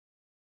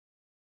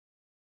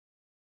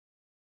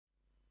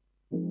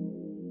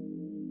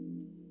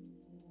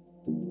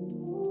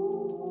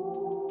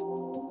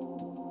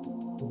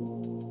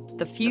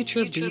The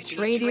Future Beats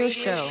Radio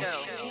Show.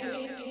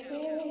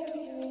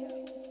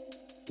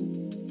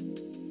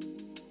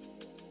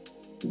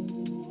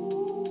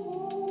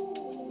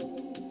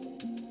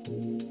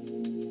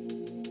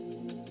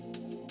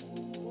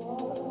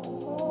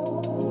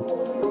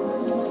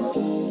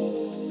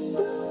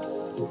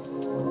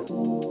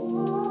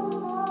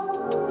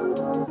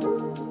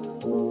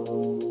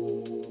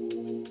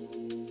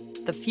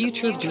 The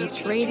Future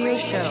Beats Radio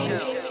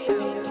Show.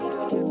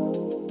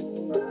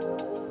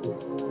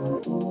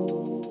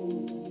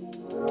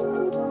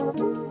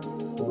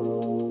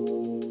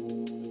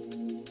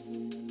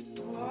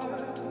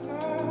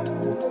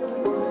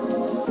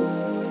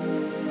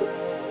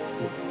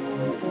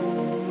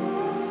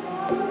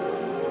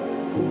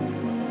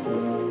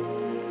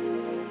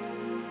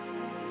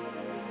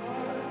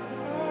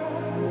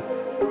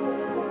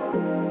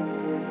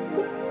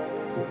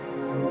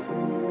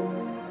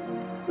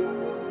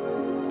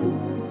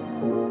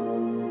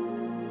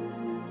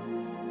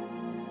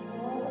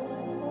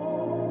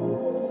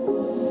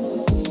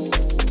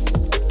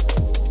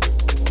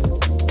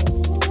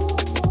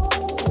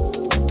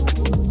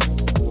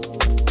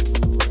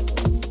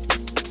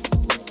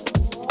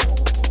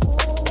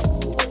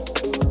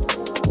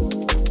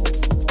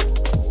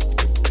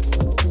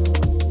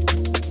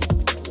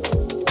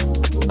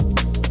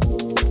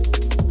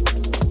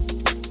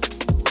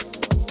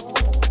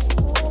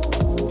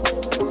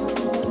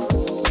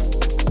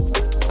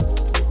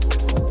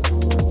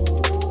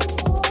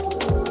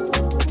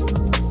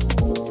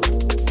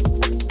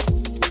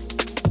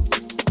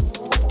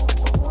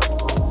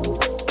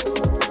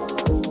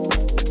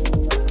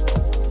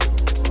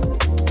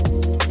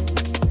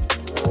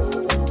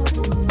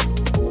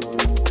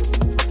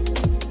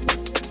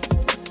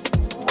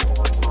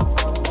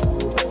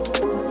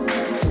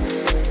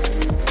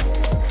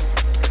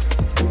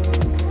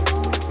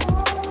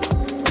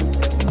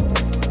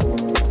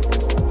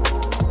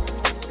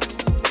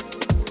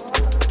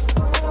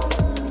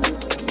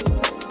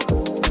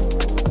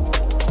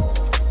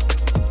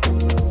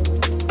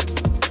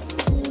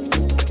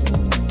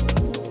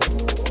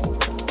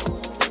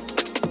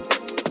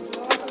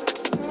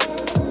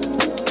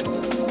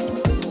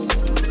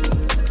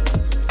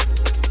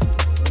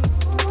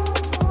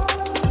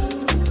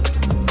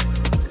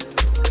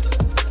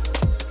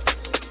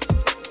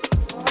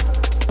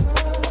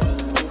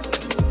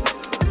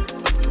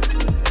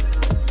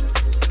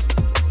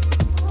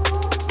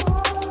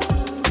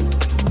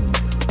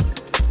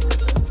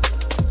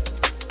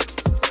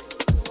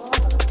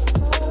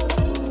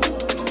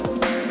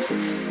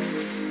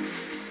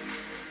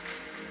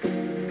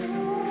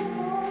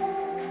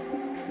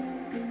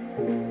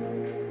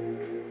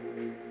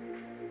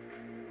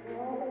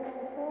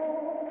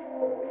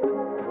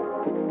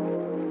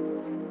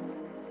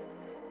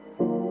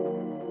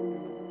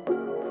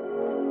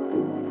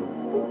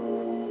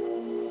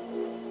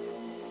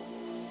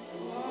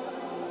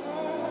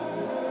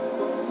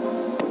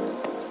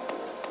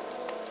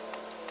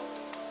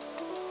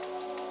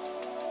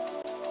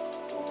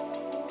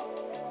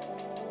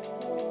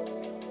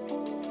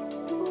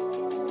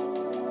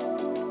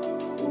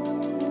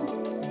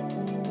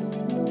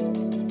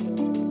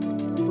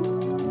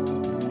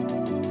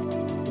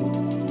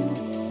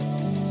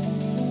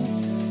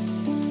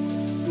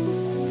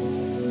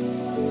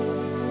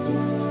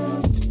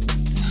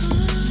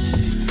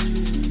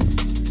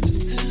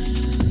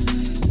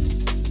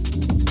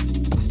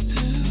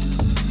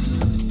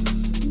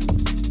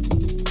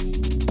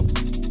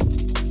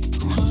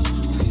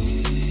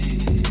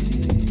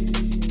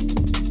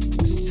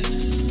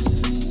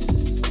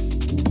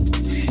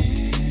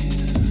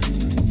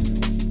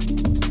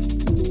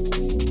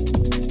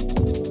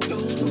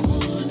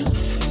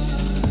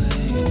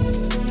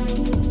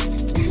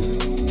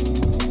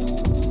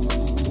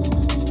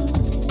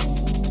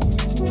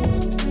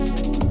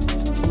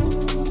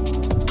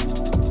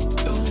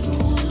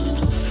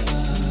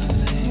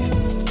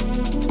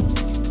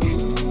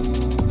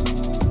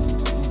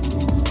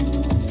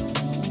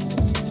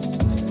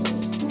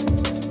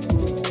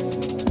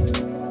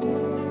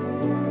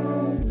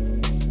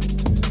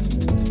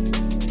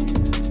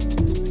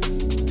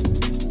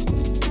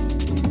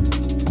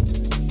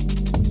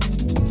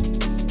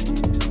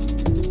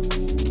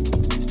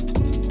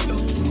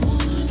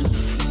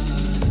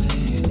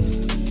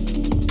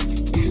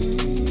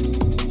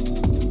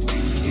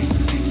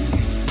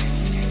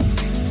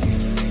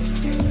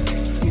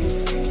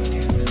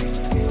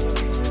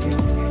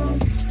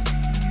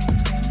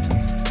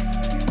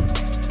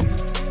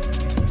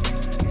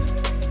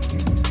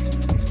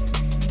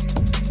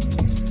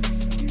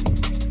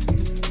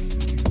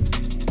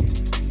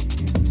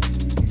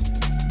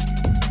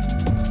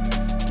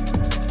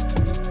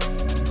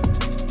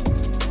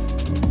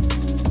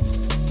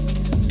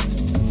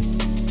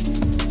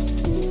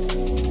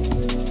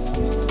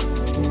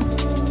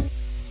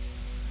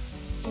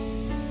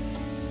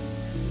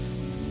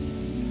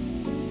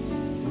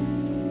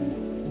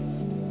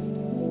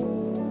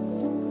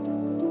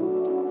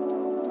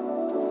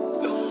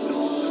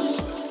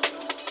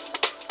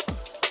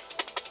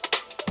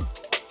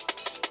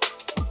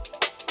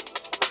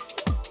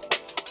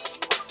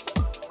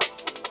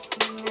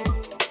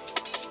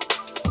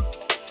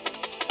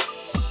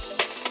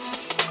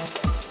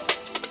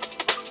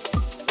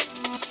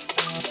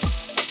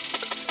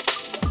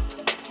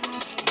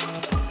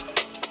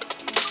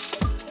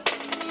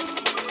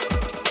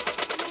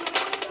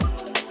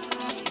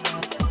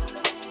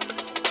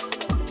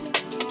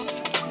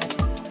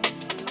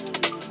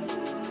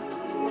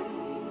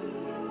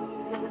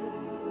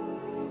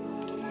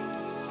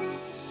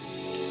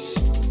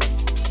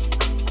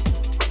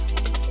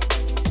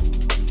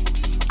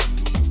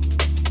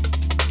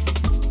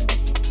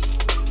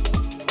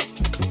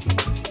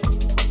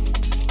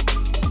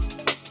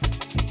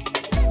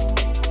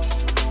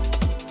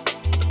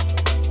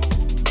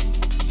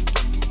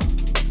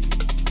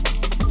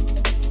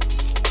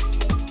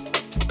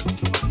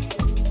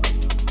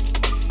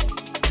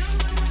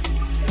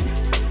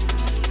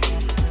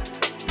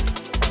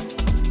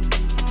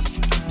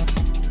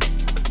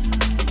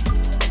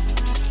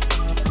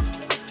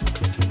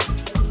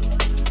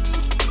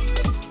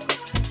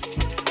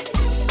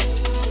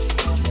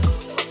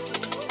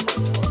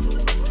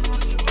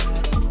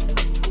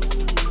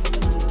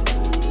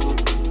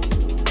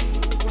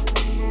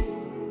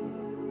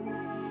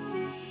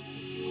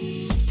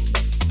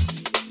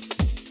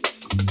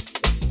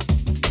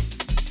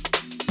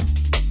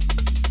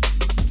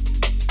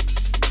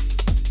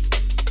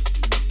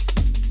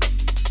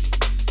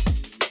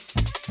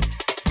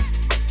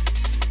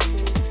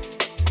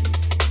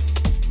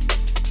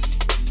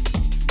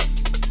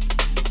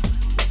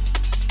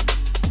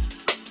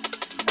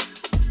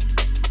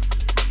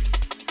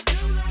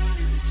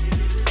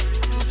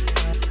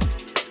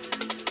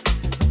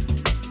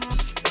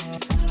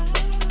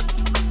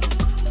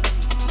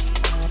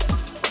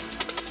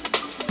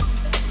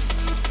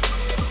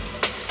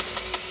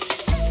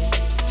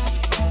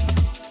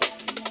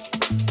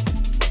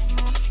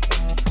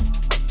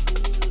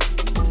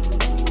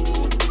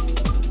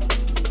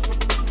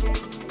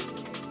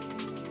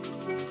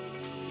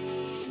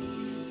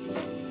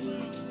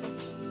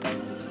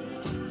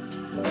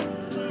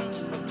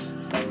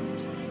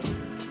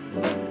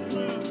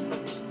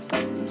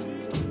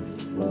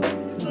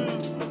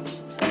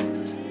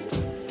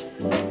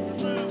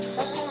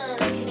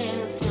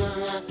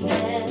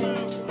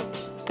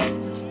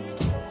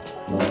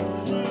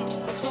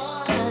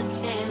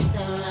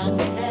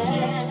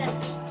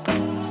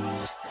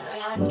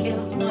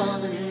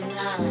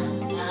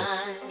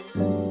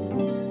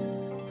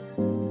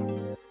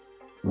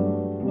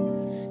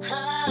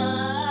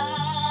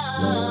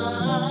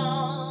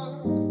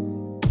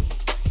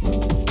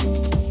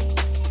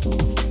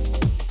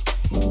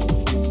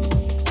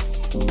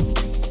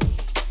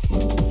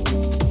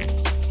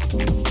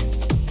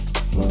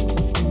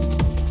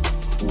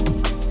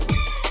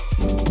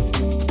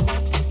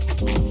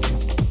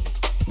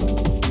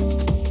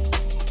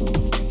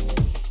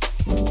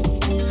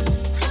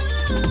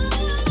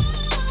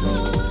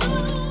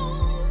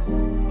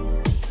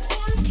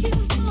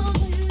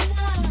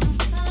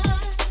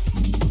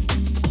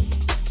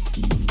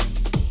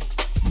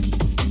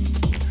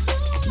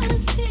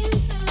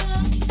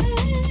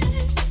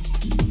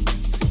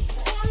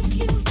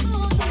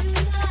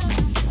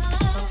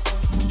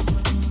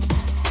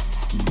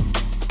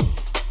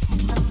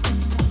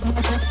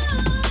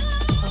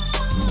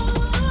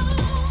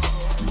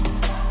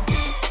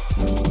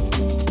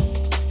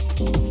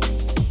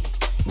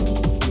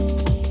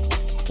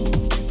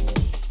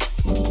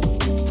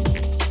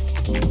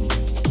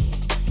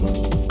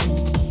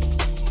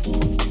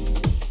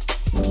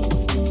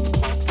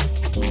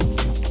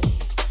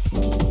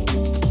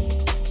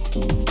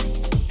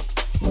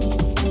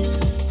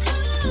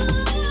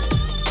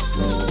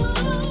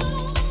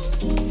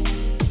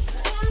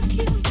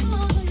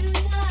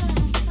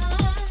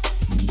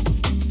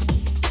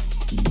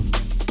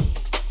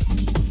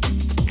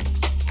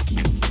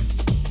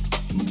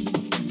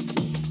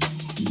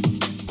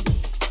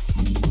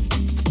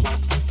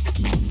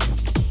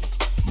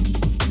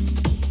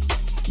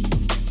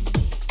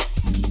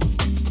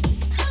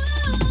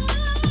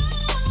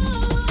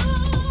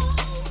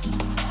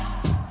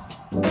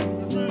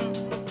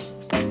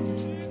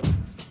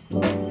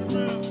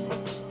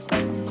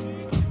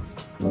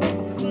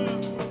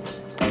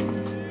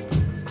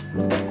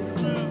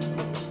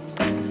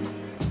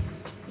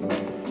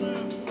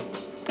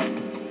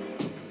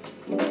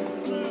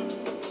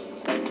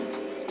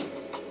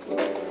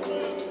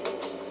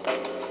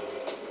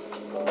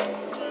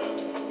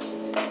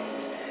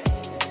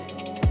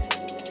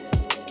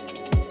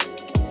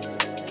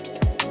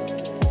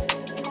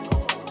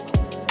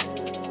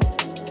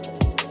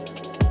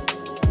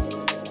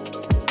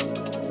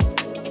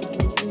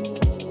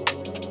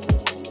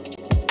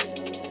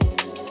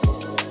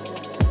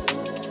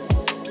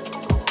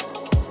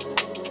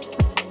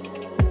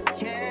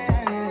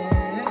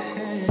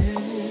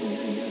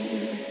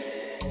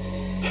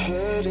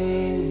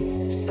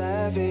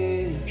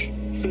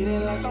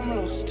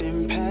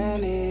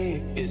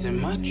 Is it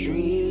my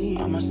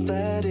dream? I'm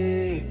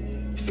ecstatic.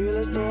 Feel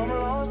as though I'm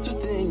lost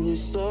within your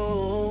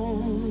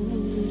soul.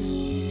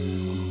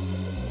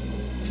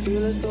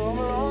 Feel as though I'm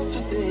lost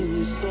within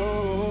your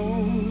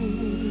soul.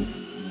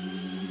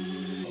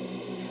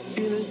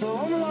 Feel as though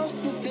I'm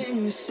lost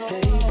within your soul.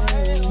 Play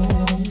my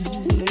own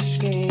foolish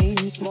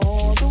games,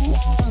 more than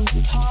once.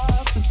 It's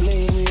hard to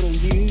blame it on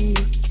you,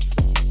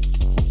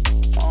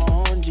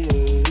 on you.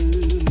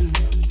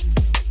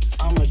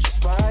 I'ma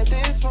just ride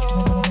this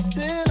road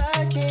till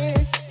I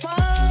can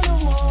find a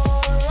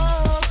more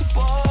road to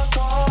walk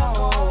on.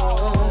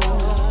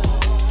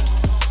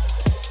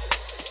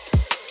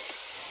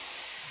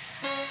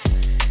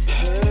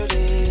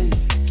 Hurting,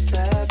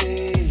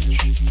 savage,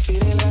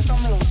 feeling like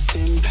I'm lost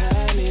in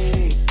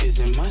panic. Is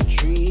it my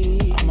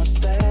dream? I'm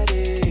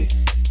ecstatic.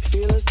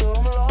 Feel as though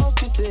I'm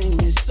lost within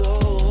your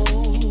soul.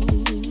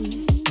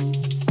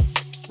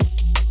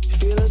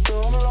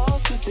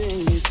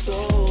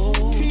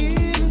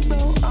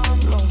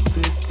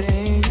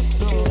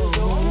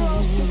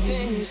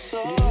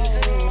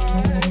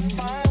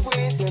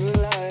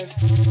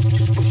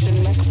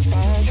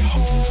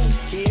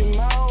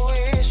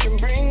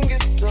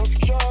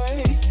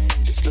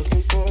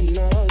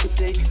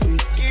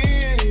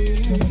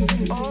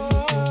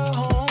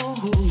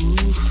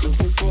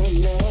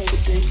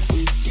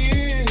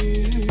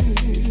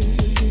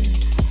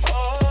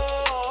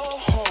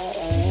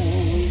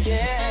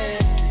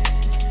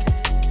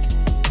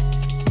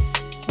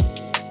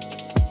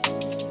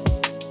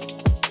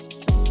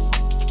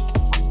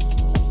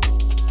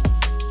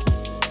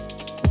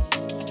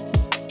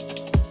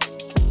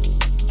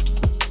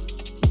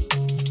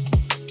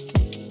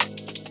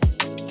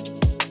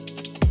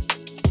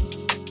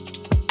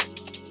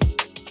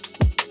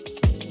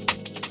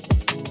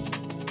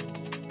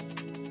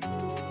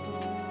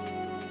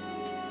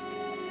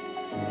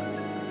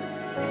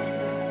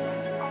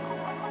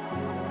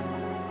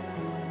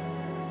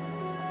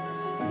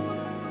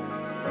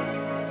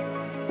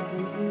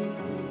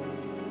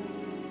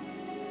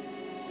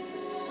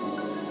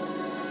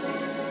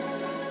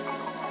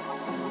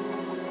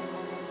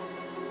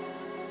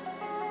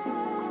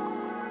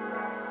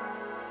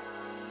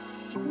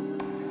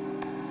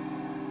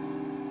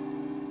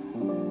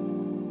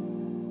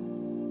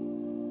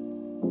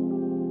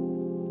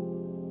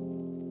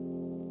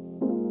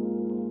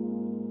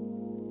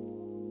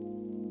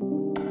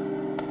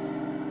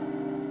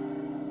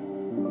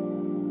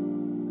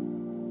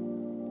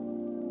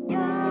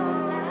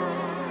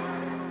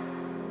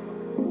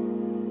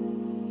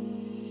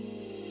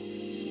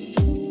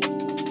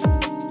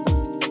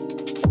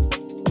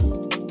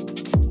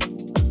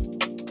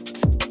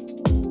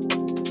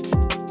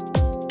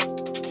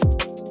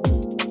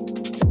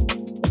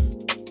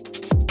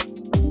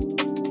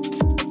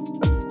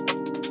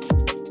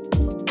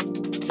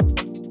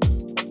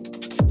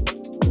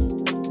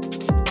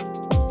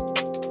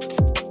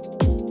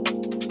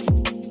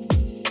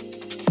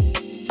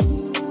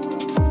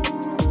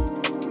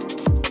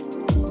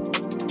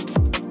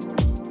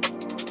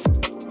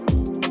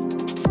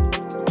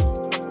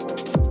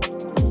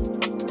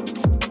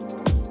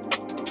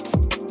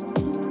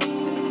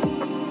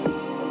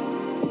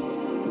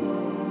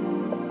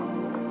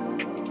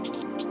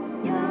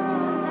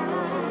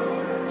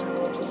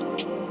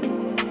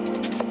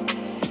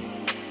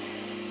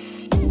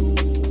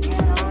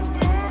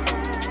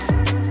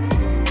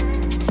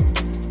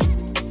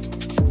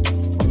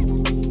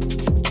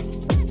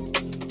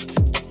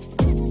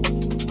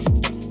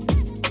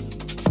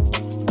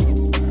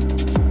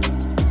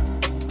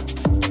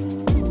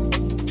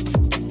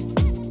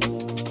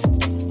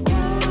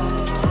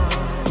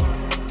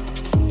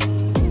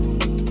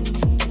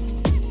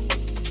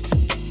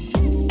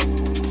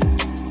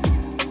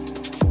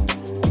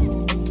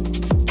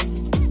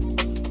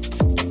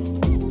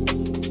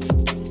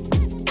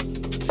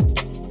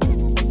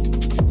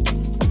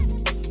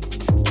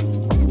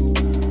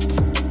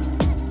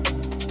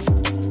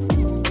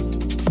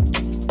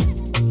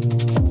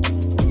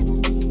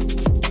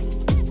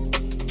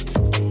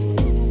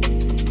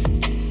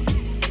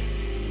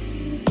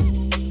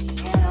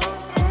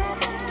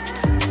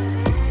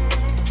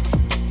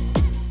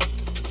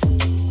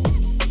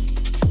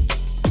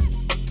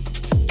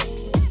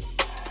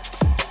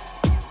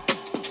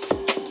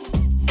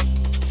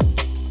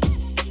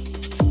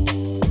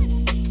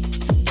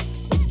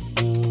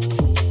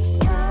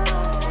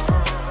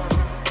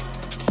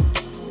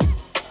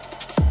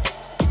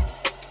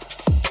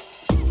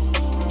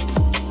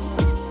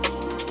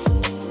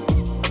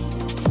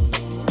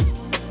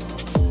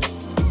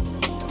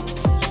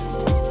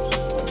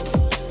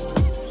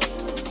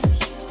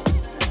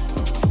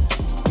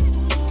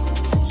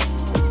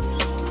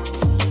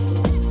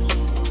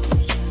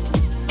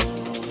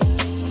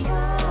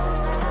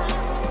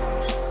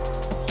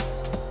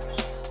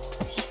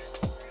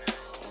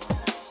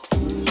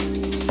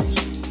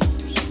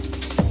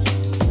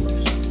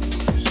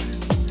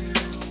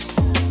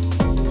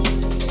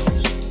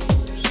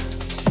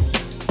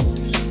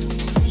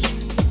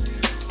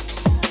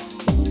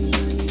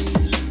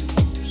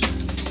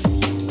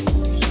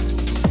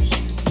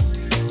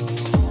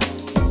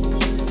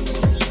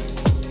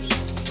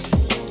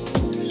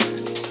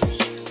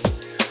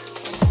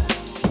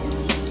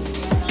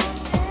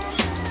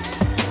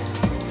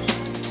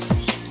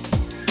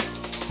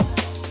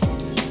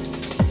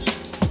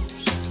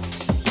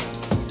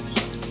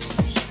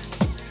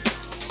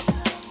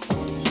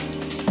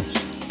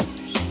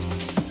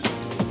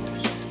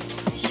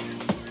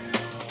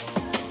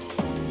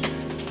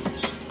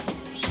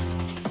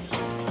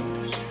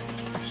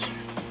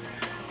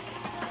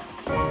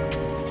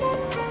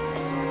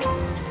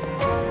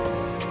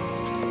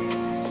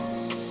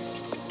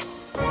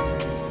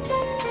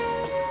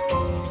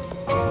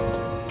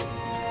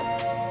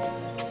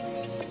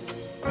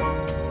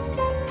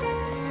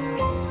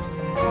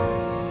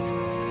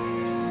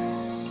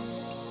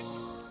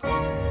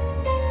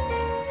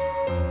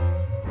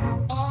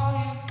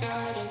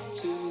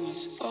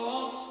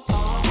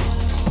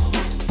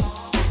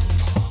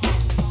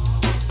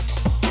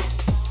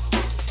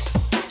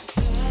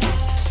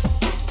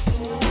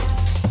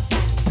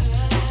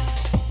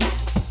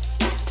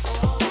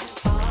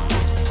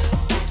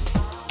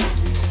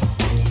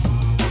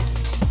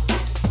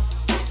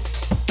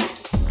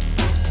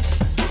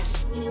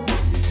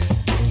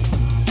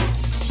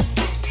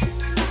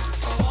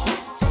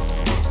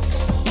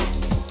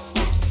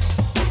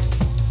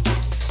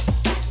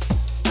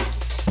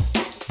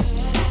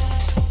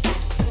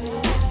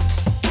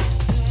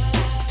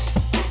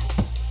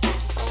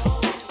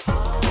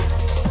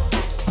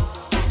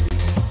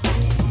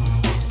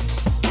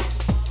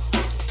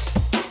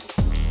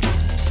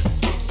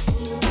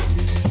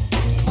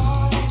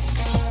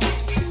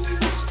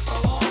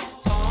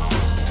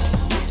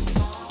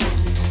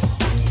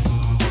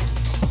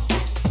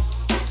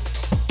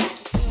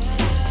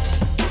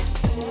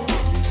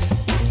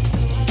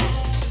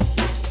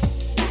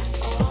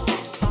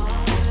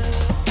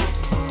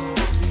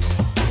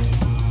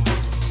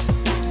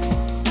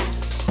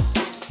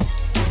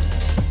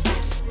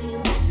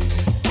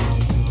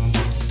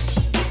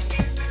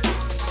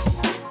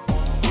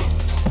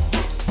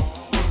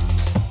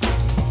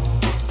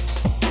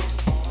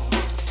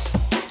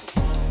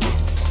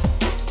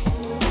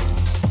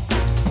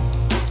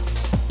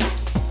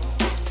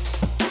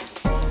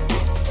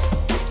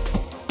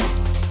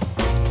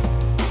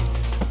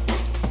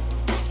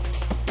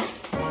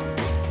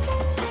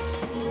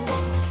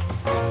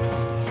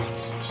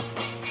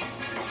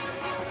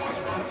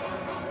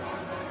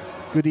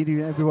 Good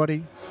evening,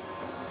 everybody,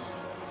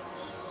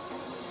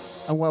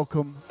 and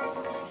welcome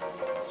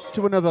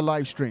to another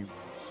live stream.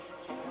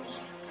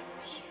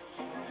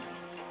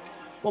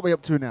 What are we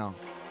up to now?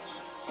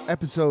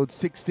 Episode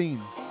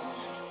 16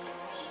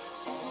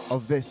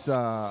 of this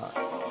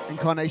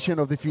incarnation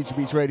of the Future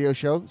Beats Radio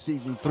Show,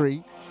 Season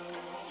 3.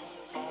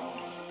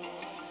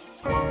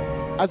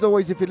 As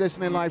always, if you're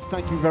listening live,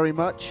 thank you very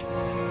much.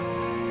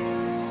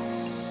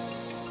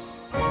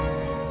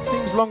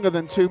 Seems longer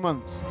than 2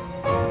 months.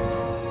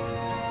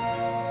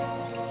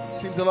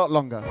 Seems a lot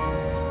longer.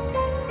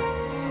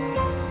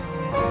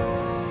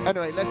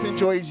 Anyway, let's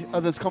enjoy each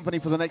other's company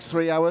for the next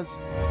 3 hours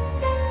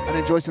and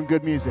enjoy some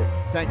good music.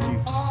 Thank you.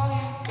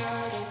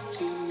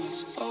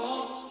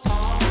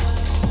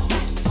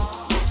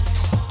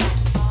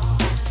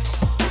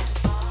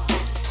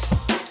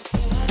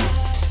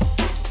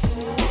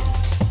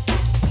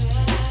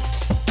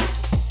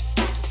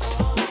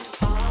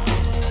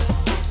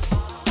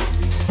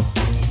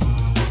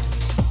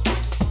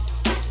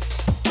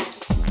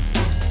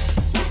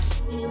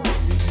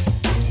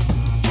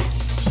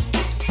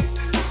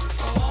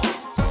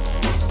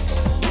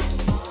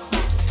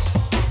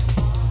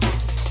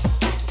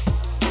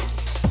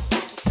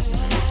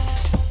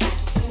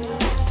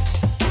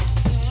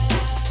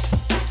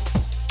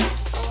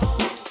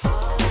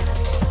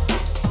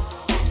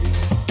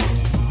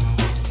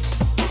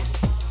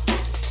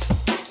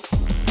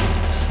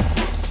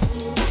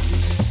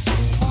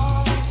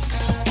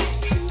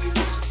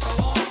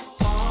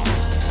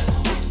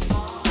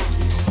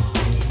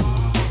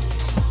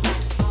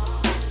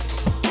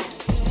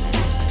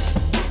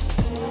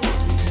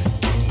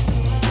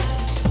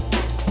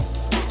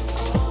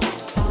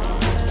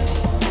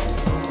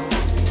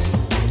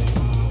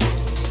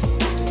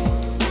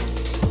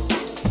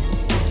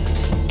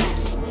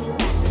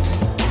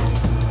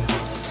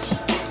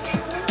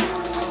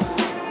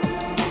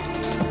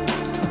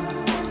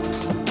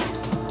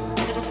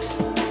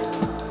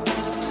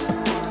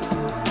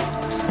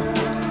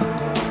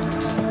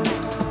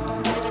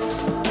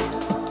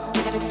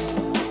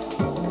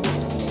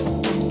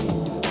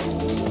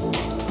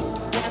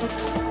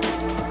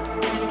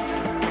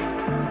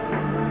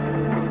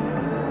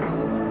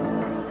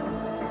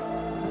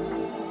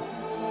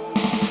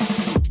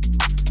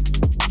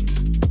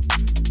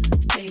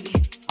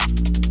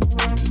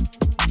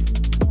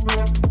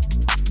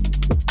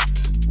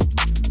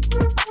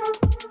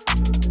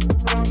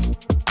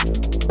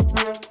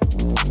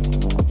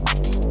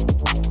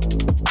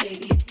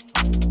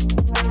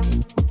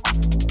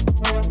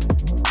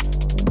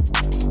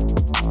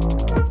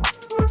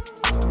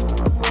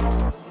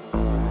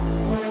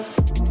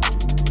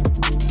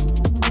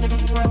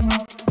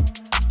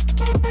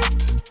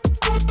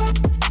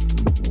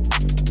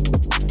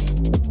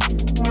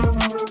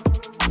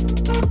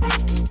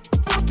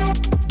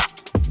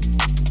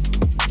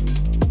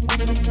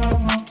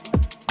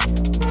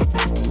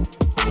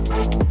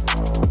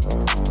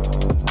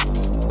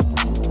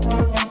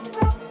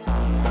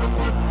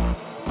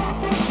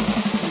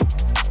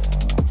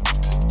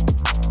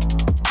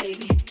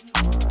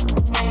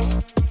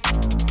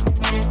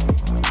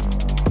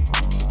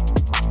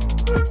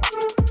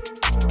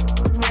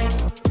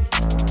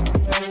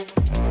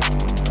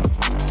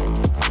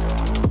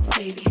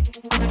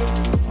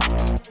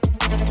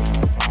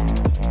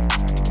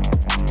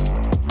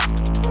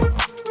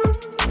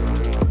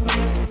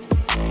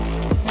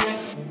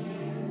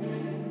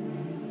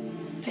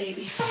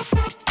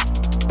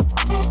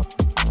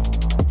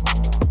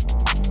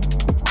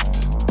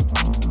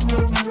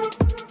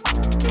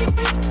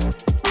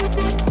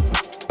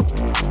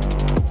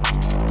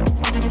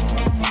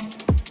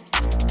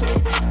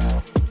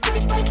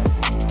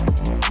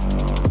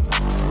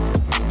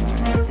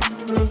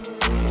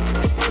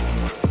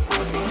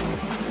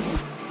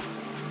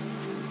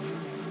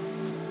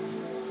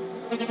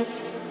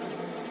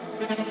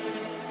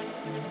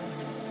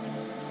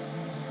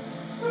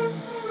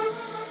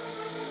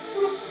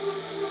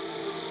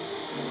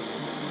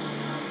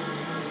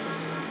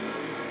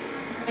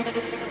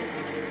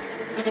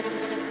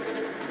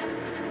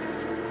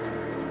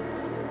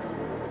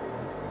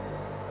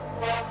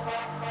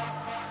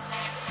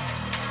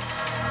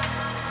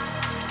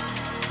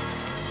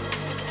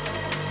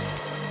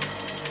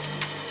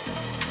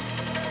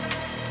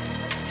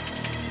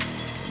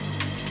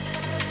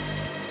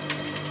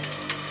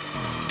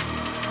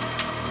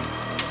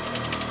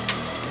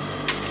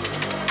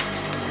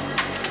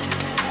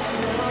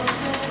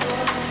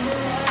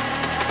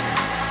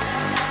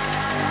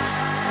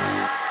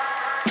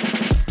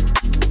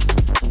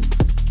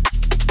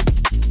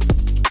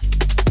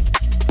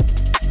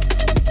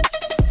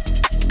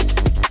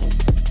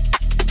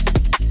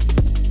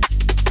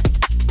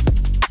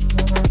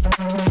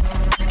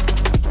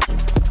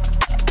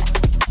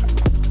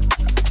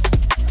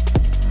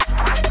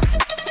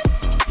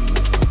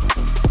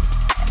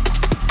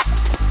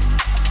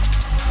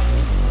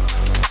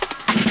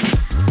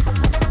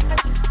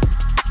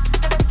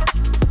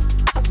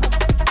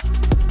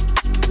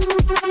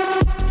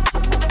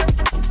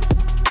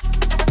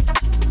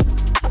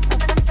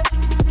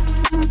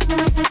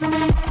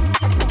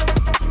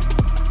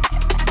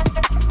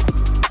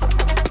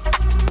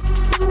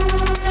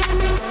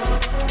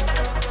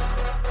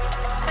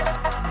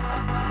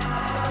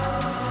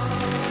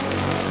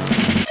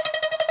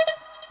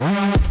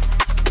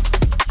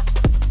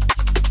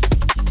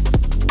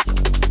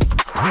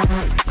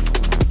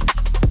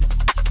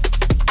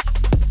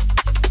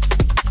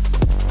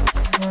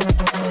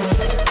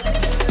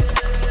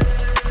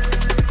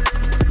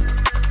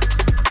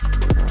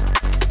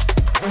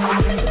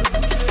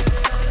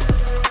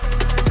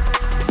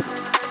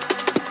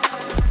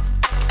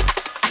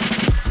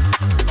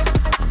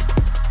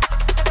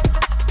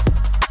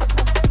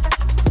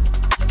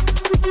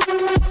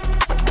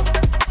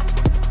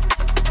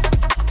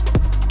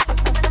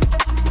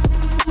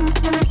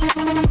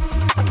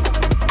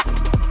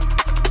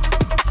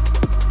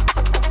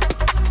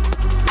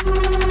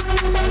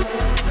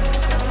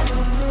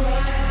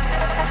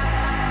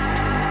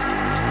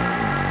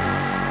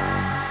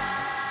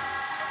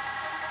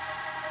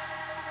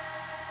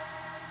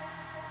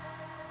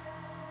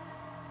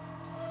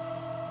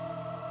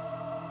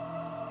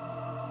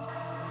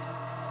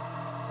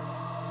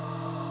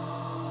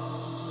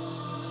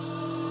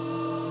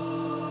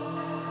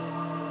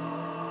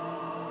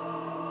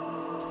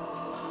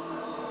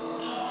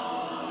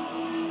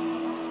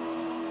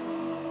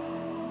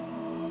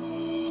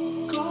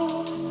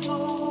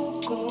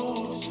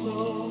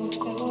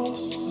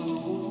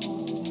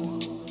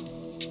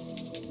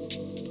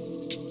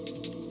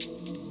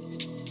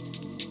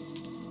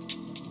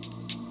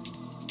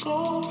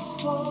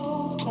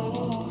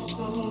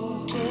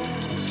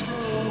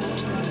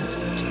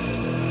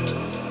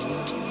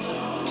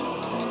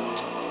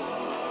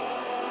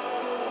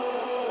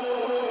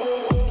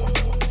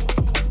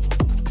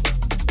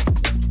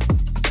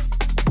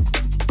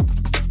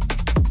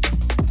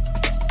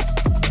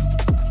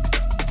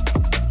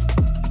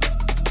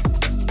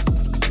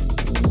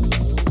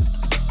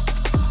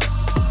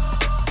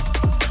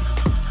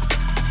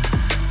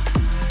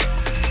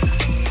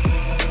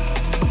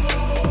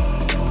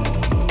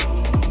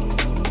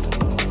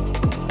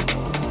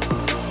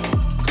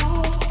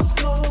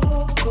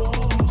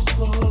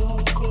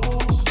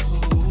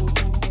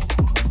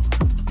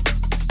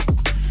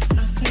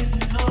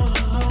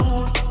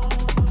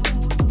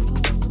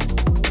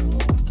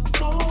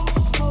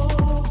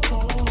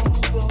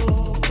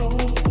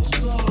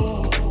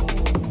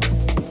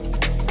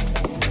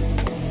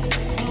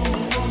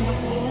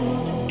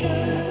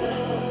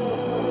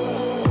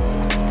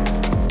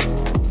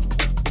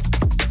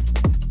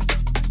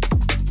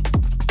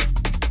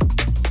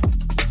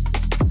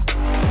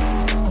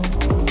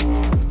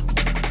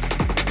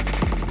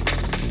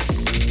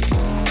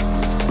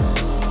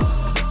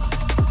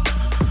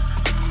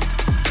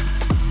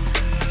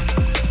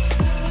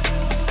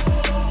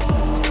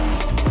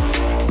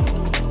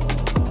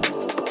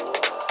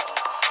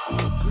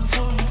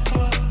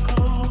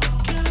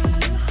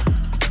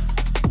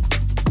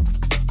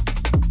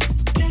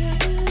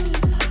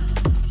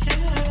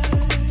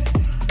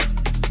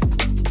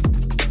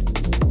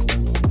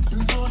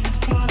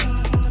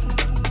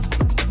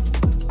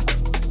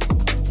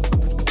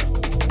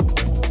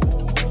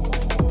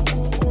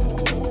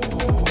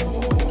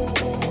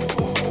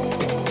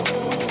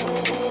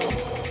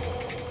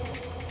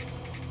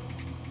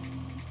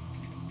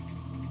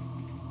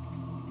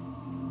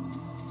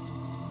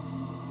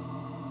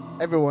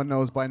 everyone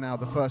knows by now,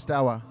 the first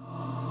hour.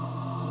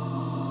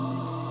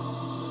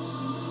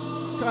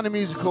 Kind of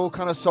musical,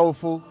 kind of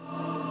soulful,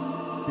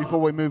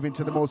 before we move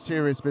into the more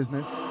serious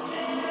business.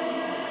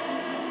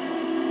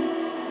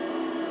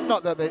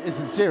 Not that it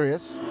isn't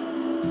serious,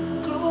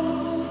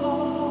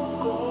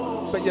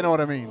 but you know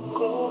what I mean.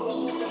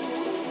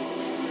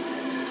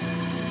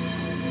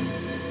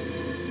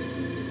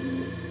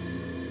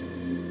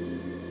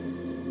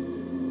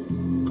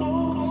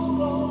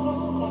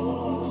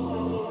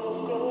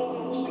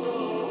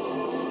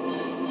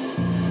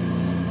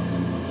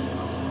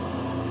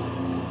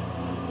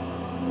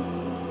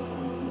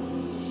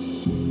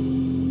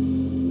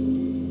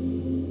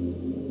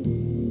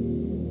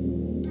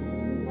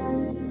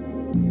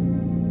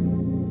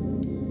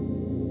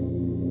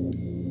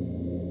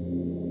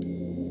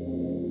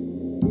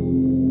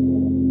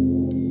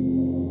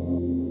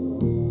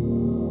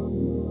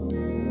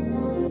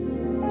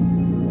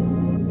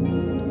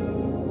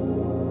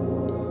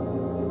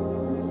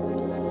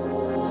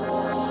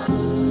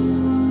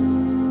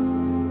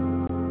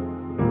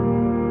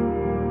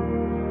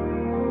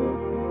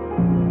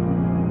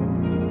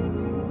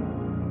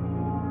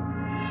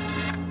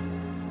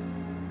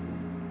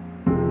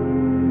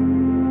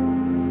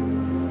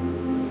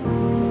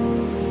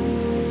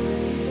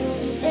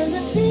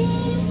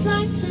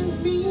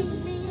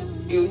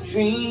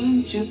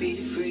 Dream to be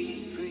free.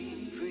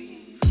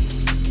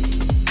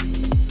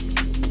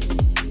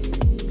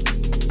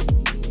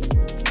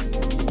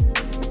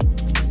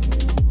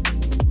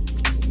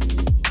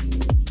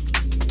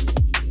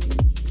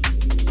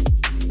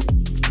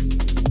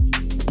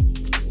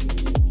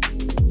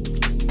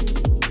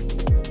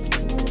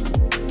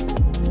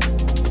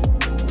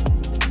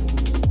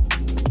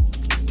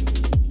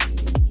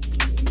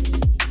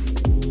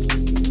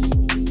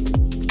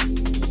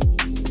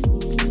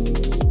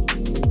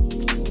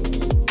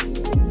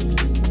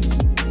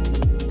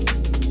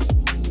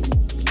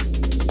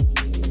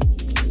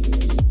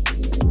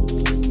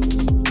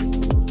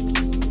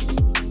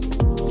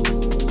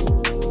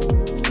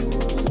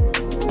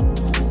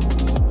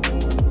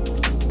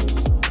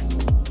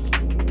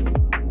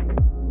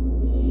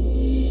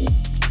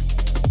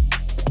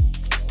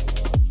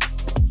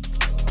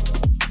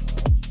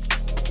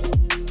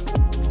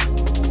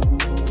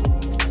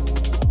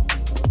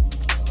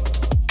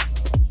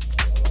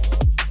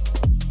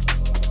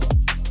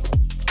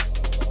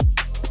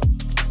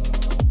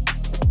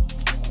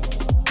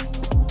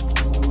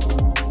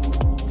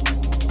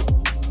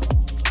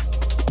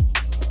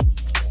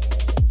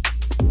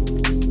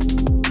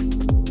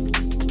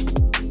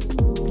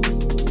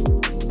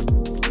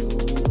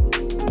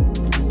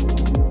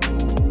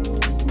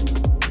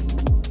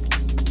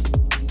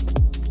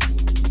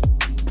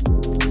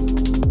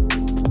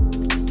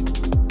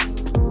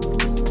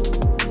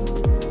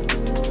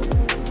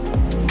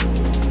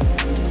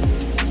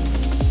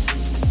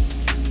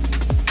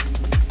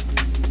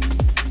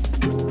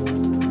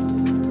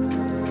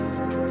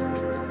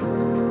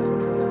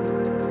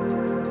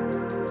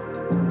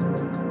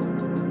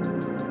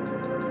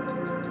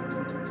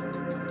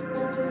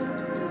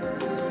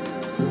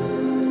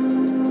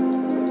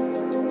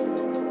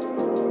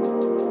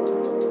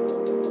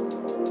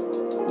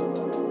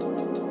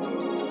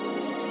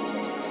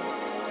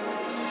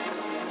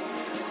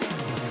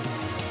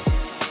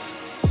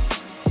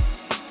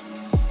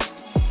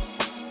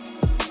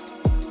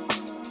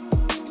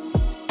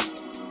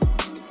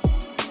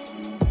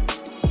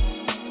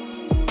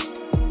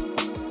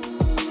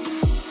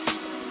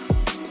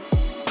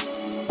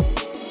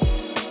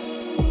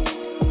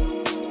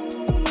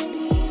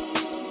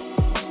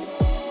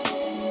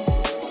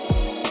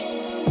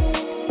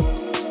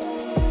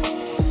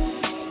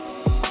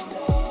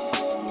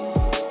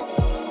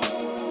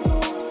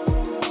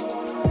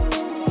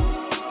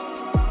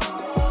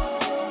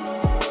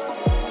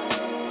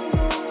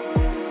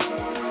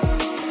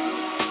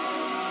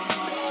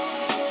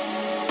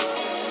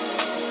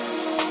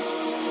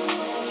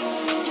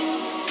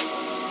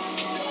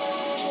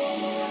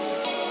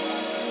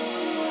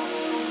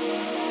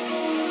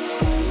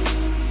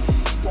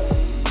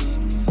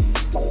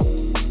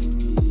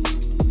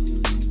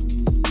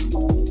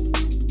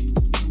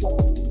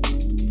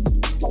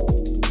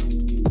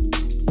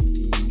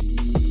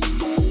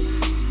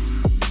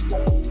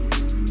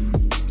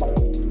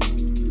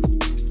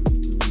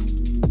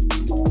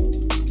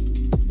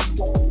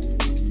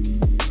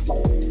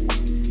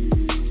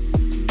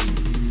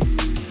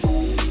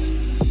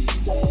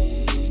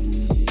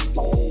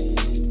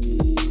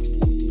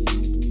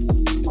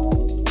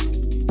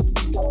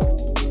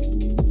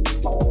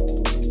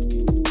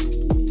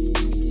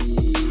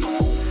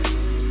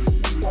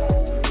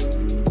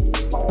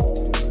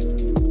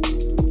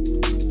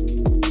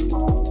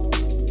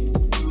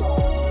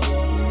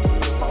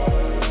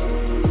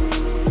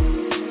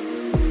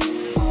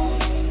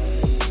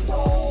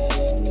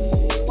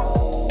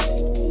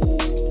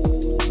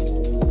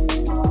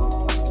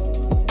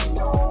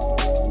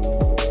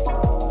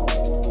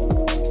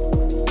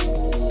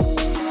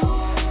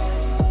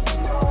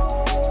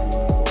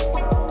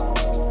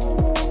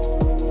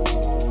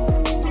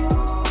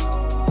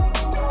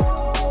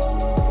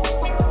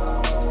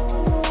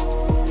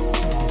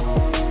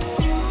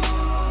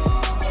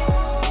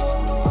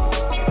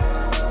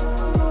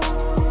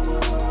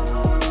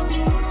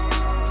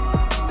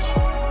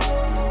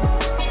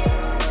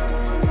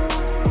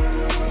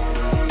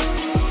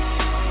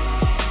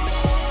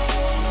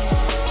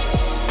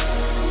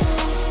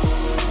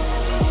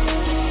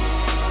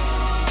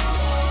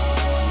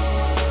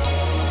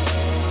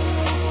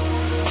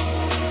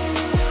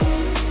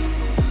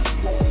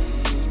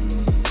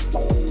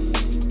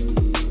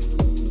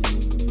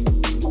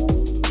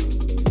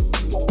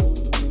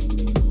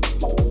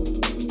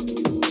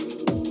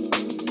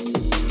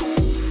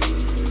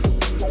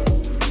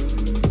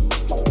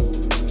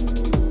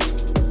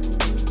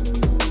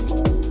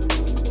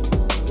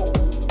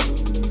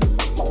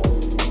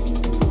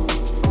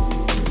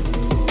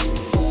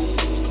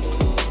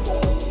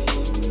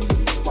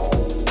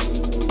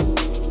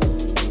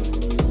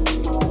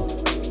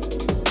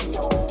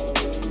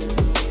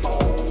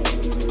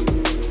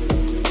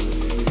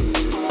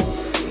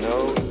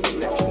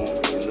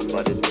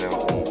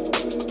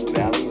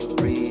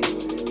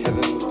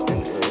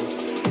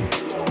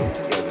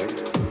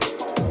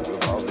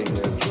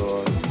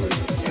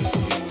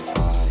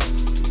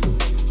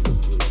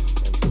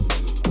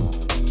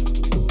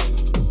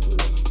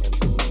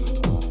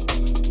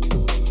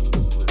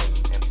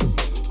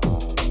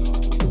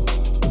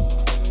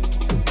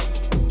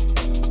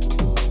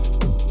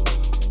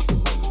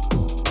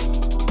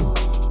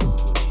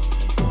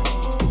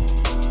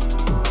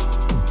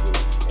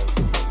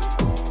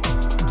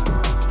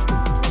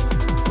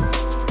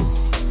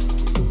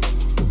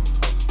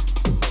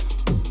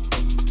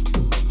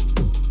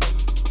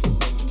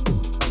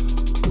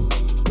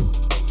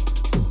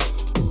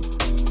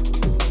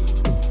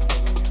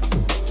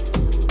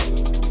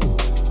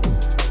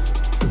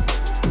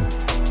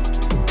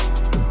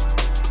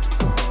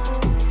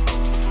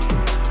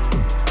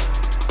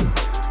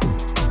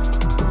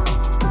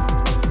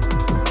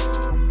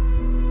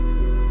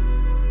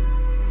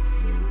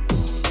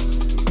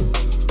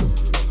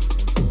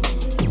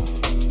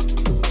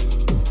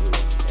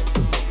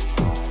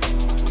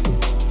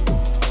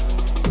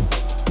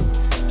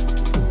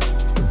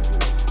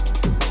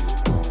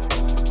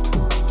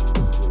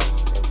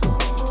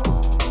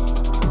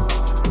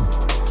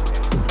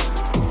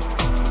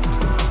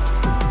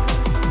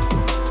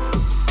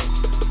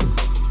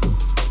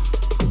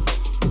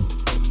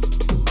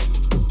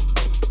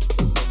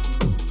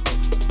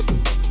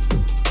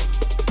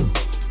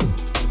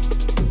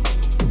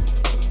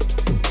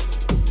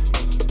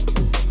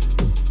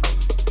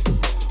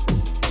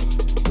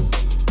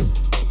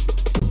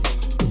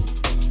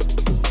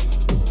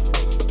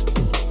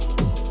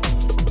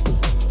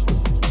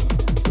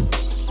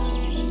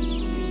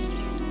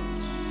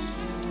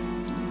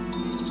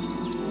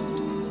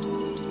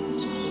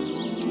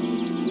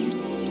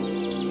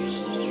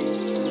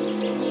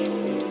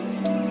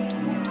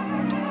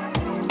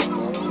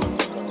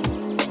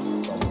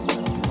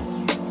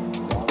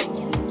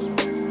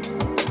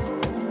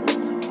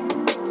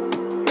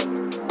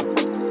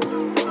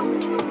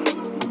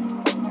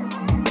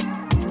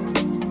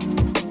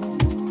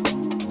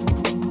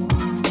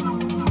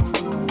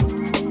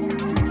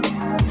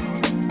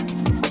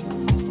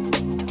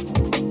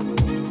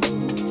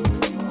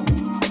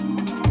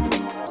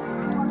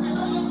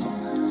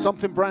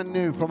 something brand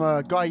new from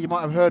a guy you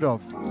might have heard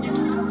of,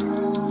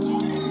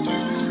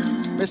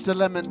 Mr.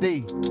 Lemon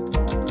D.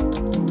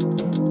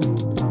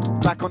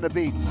 Back on the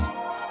beats.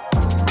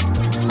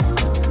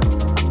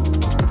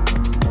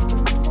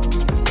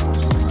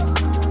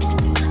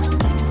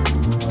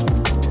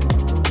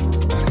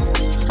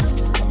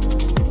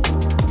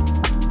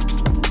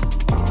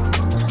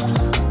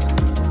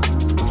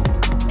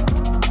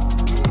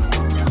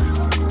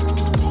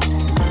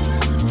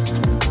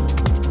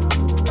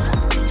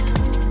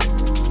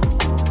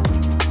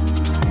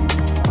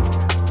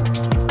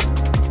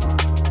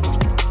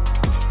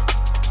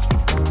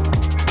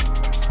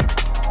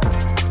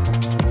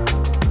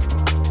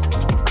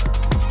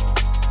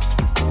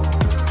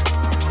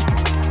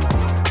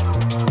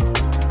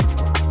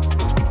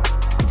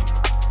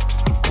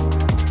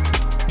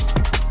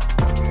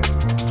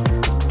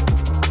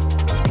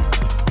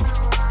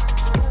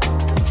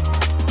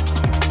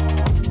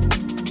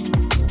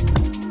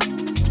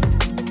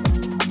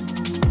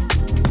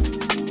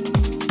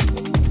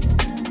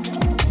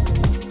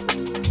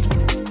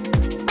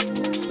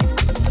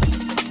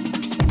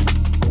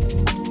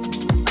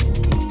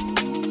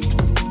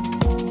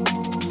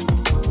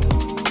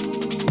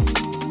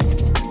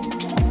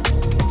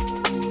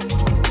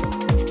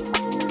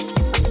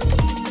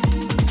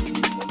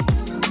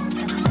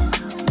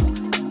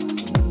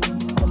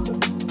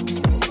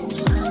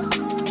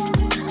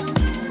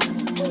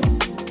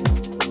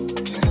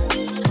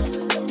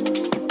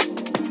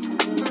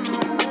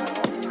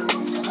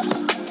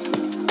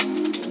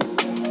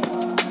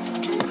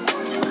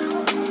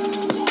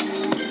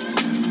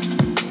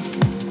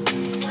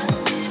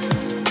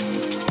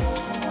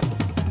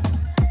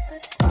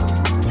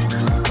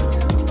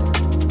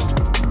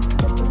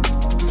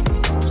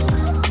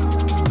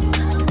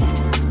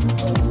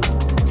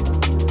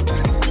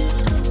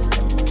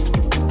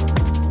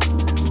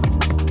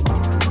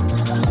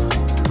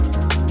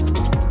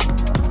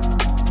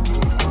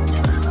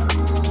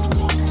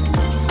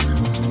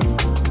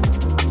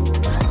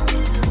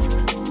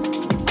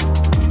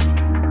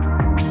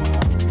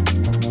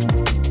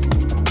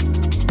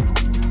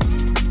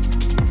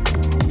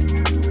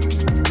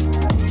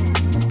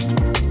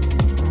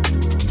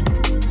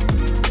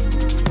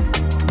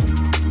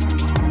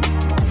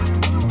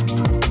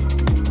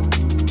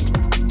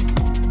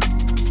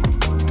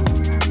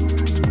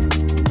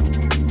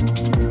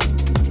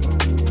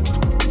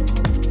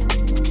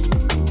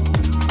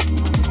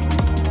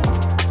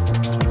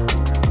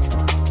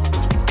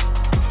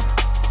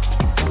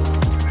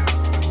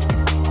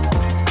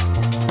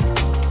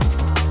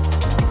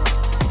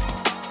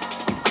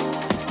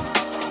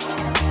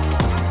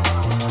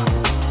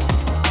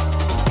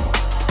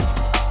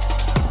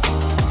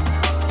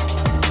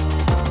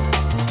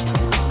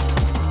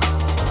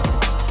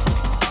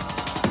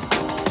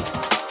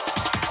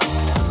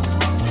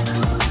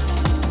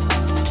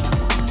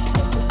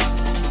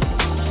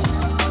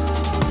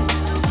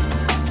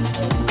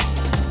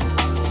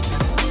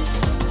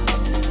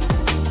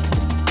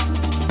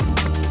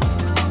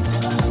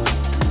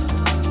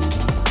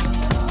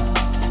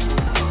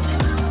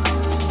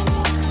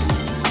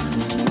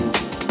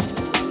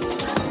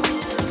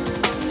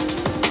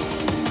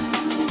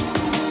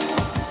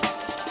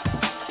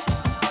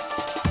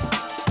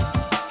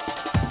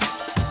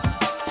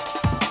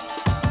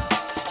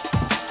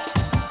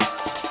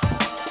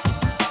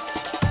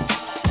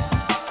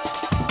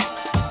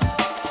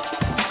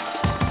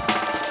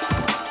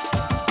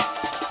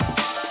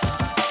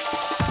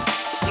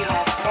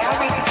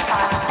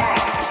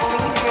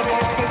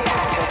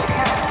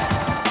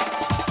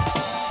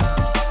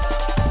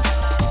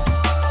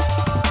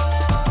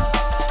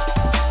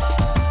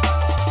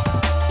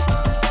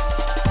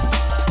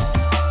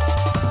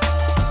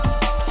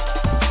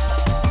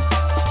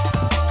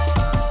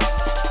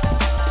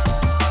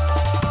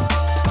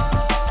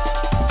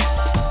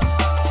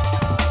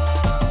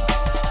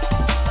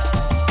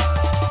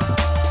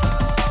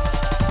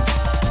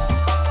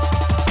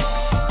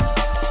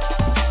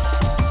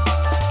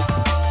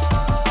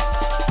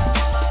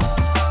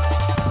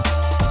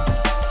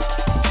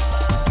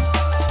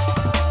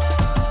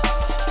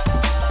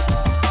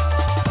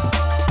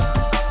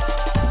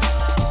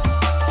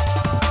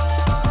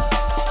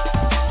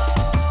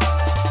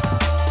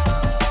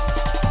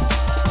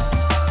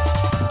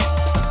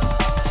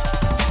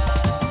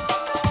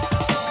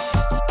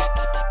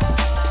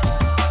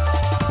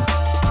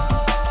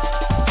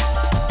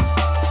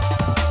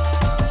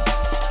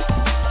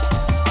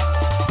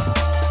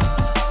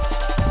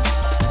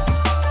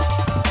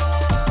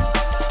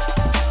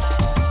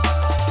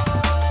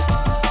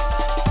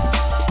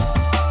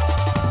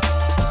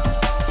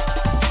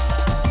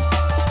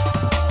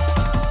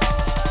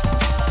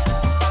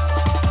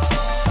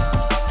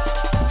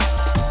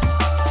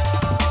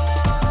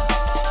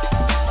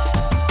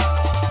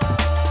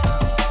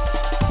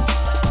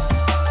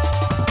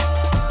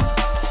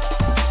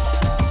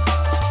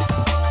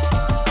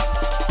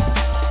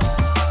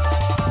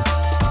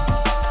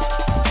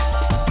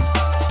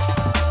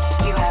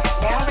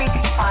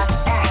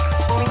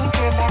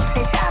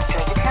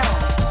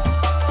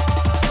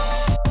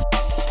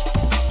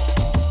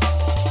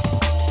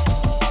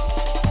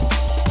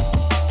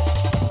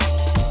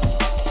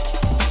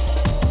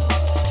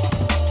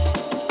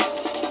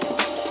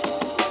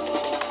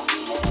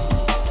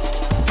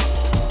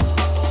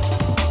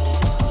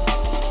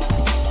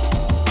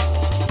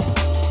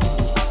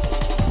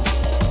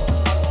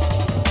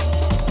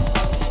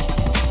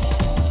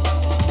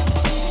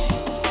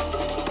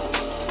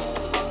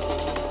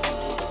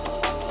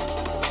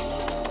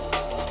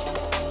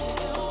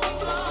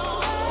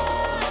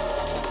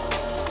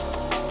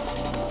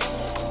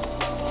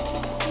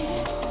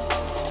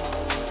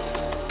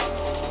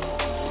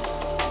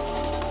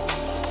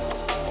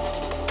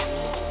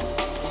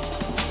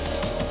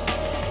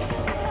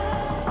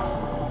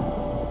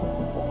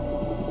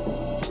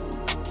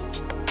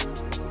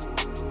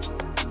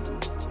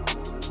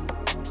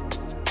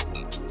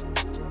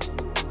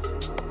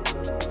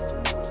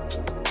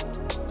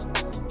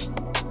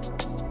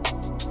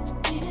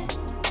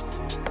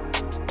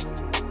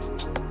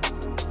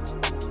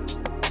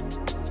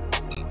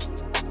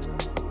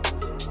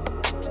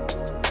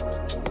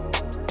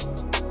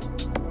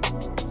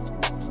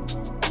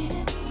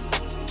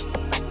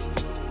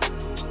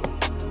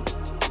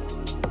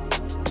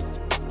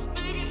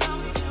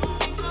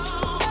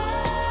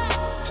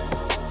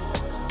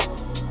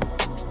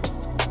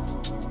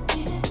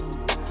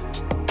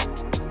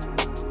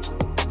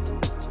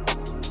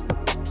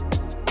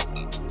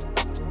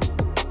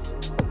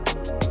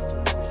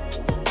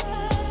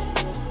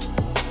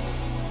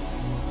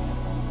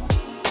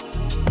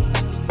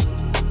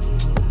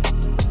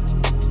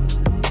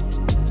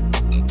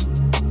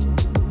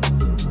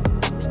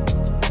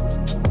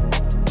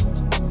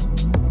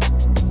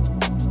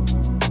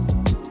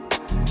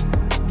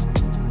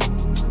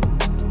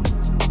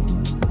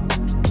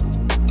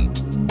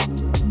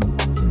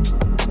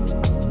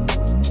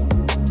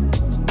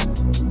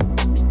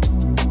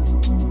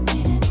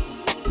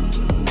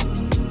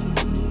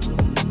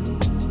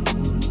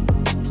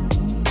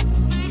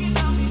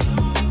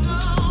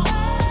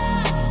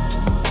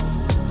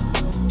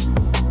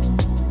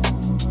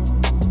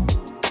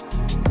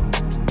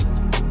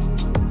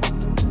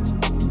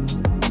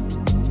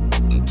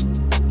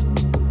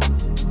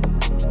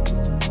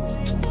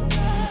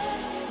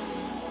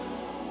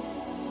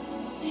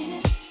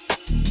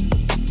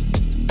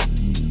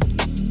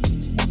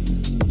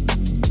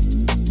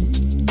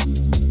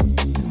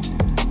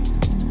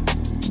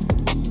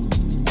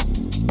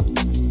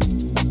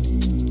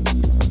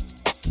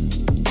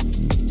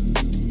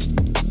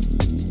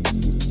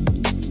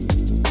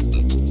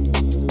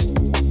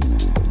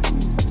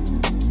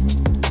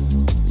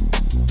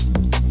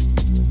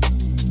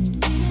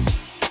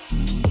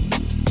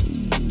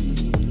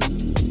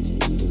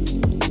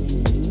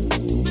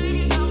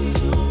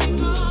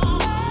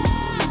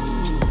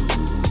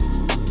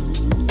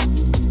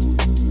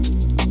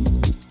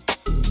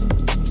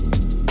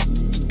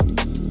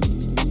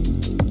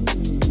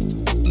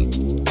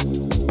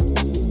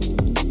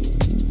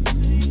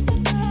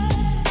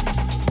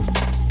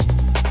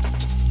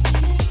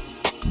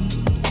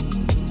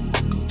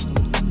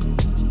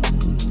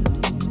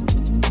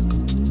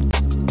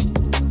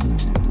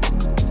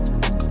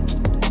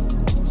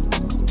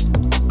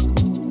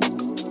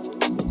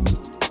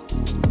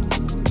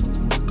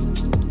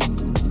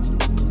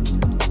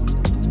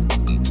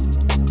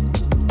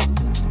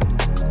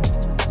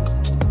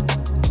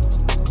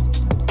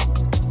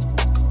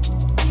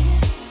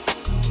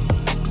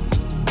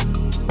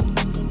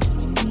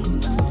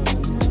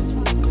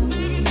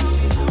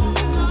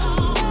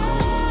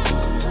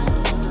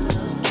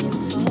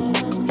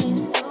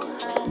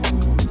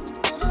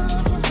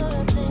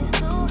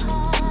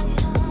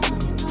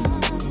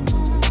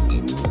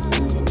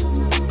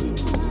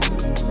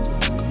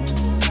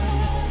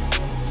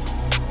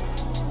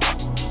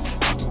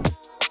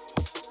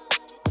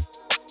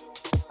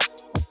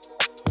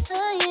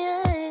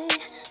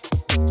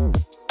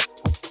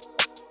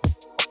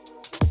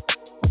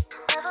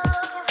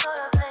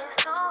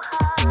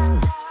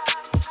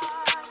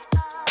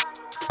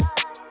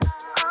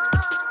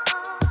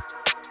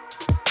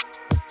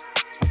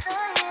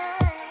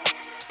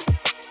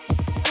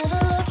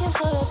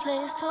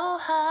 place to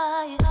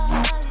hide.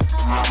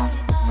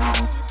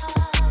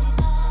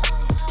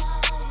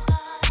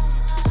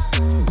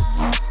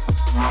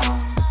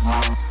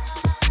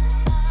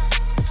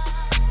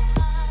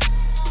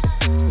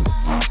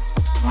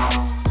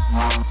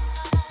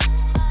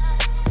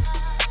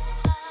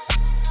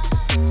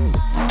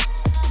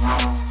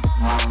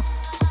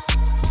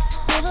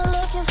 Never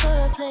looking for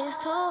a place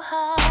to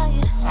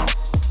hide.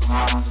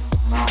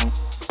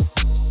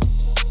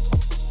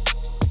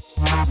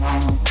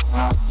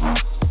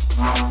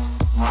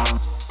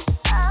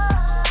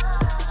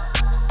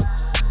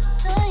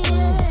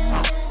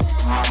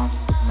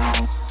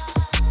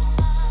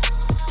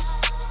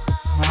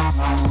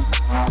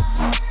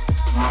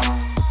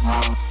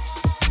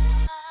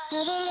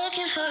 Never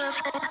looking for a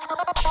place to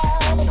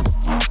hide.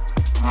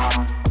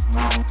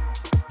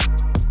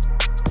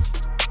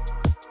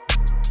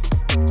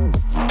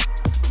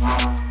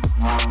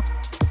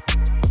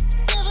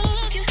 Never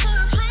looking for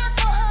a place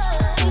to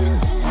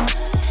hide.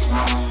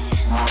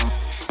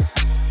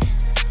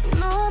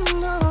 No,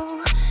 no.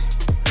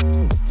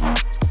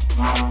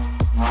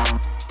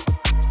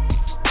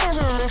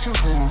 Never looking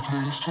for a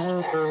place to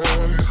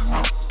hide.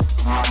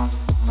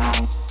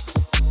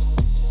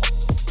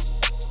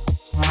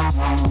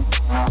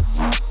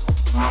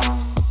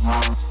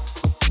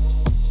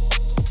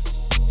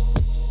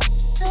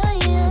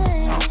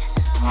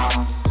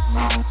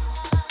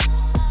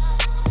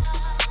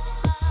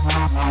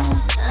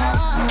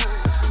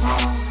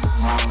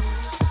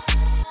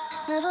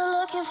 Never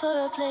looking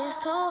for a place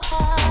to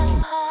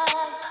hide.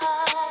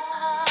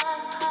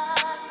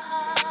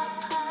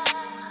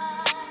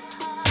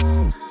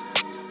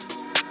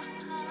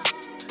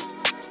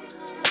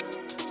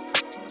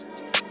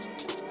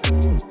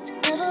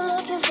 Never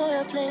looking for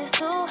a place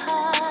to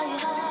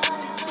hide.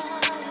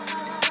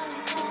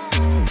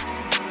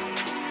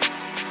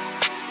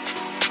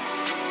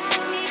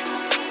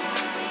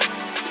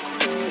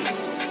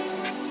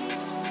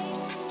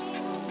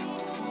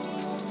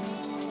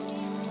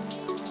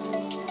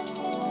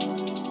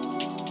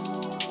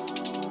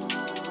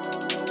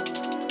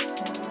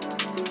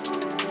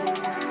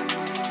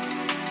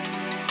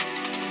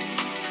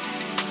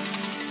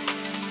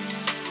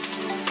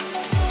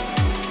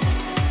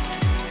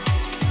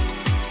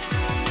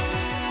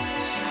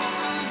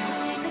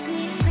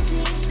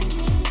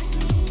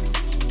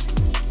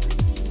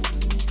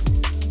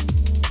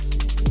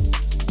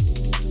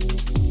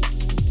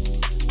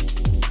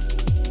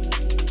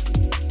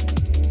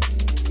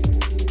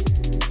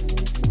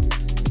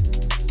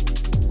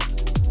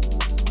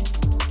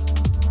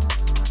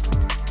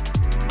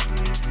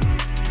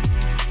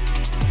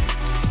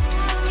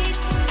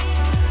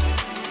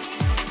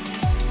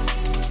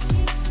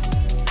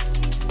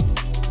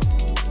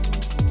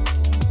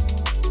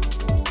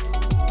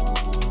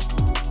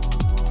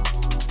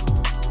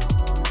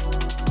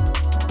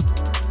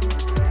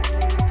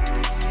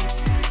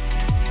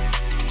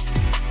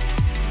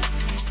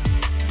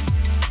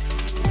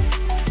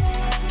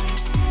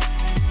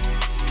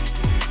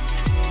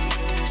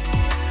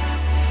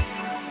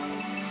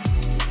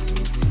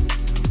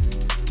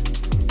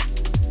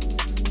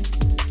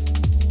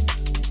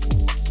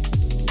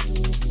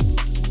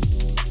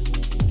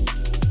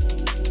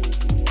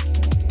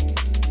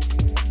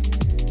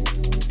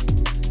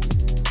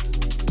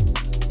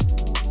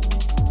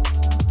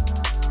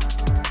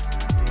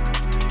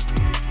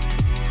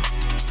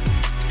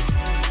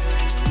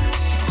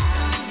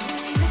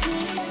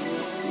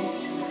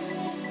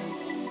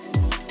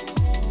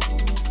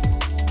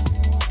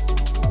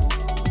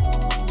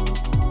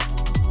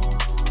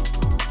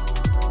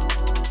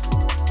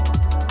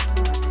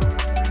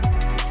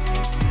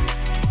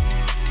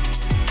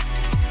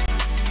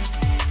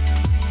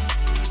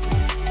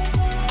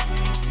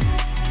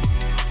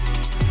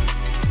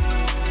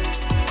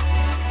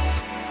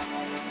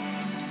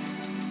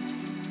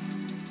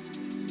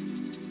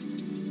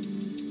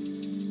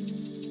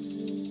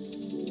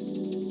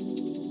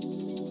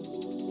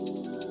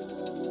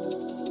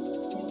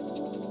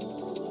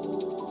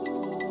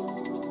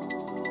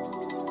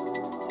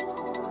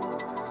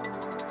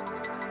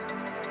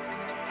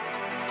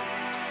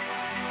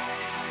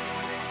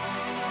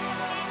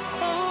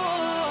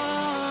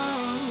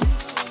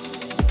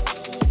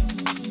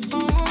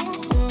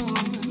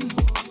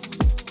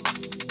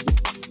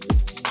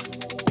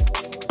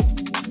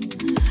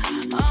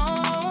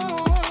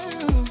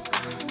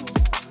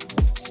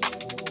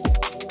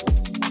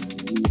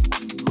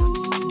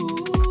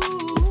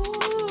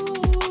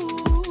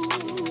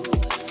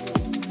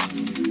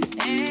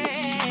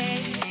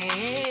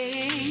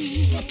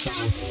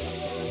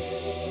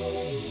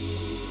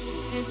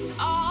 It's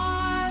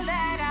all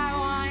that I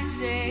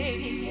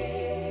wanted,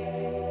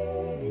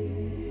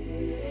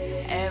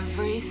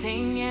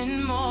 everything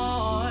and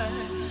more,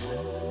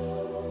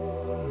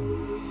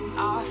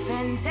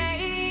 often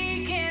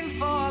taken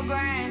for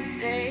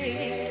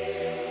granted,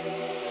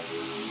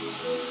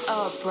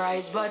 a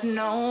prize but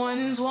no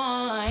one's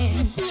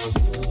won.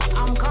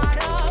 I'm caught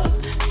up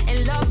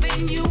in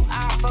loving you,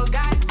 I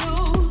forgot to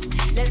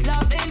let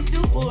love into.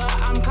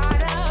 I'm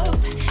caught up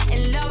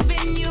in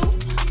loving you,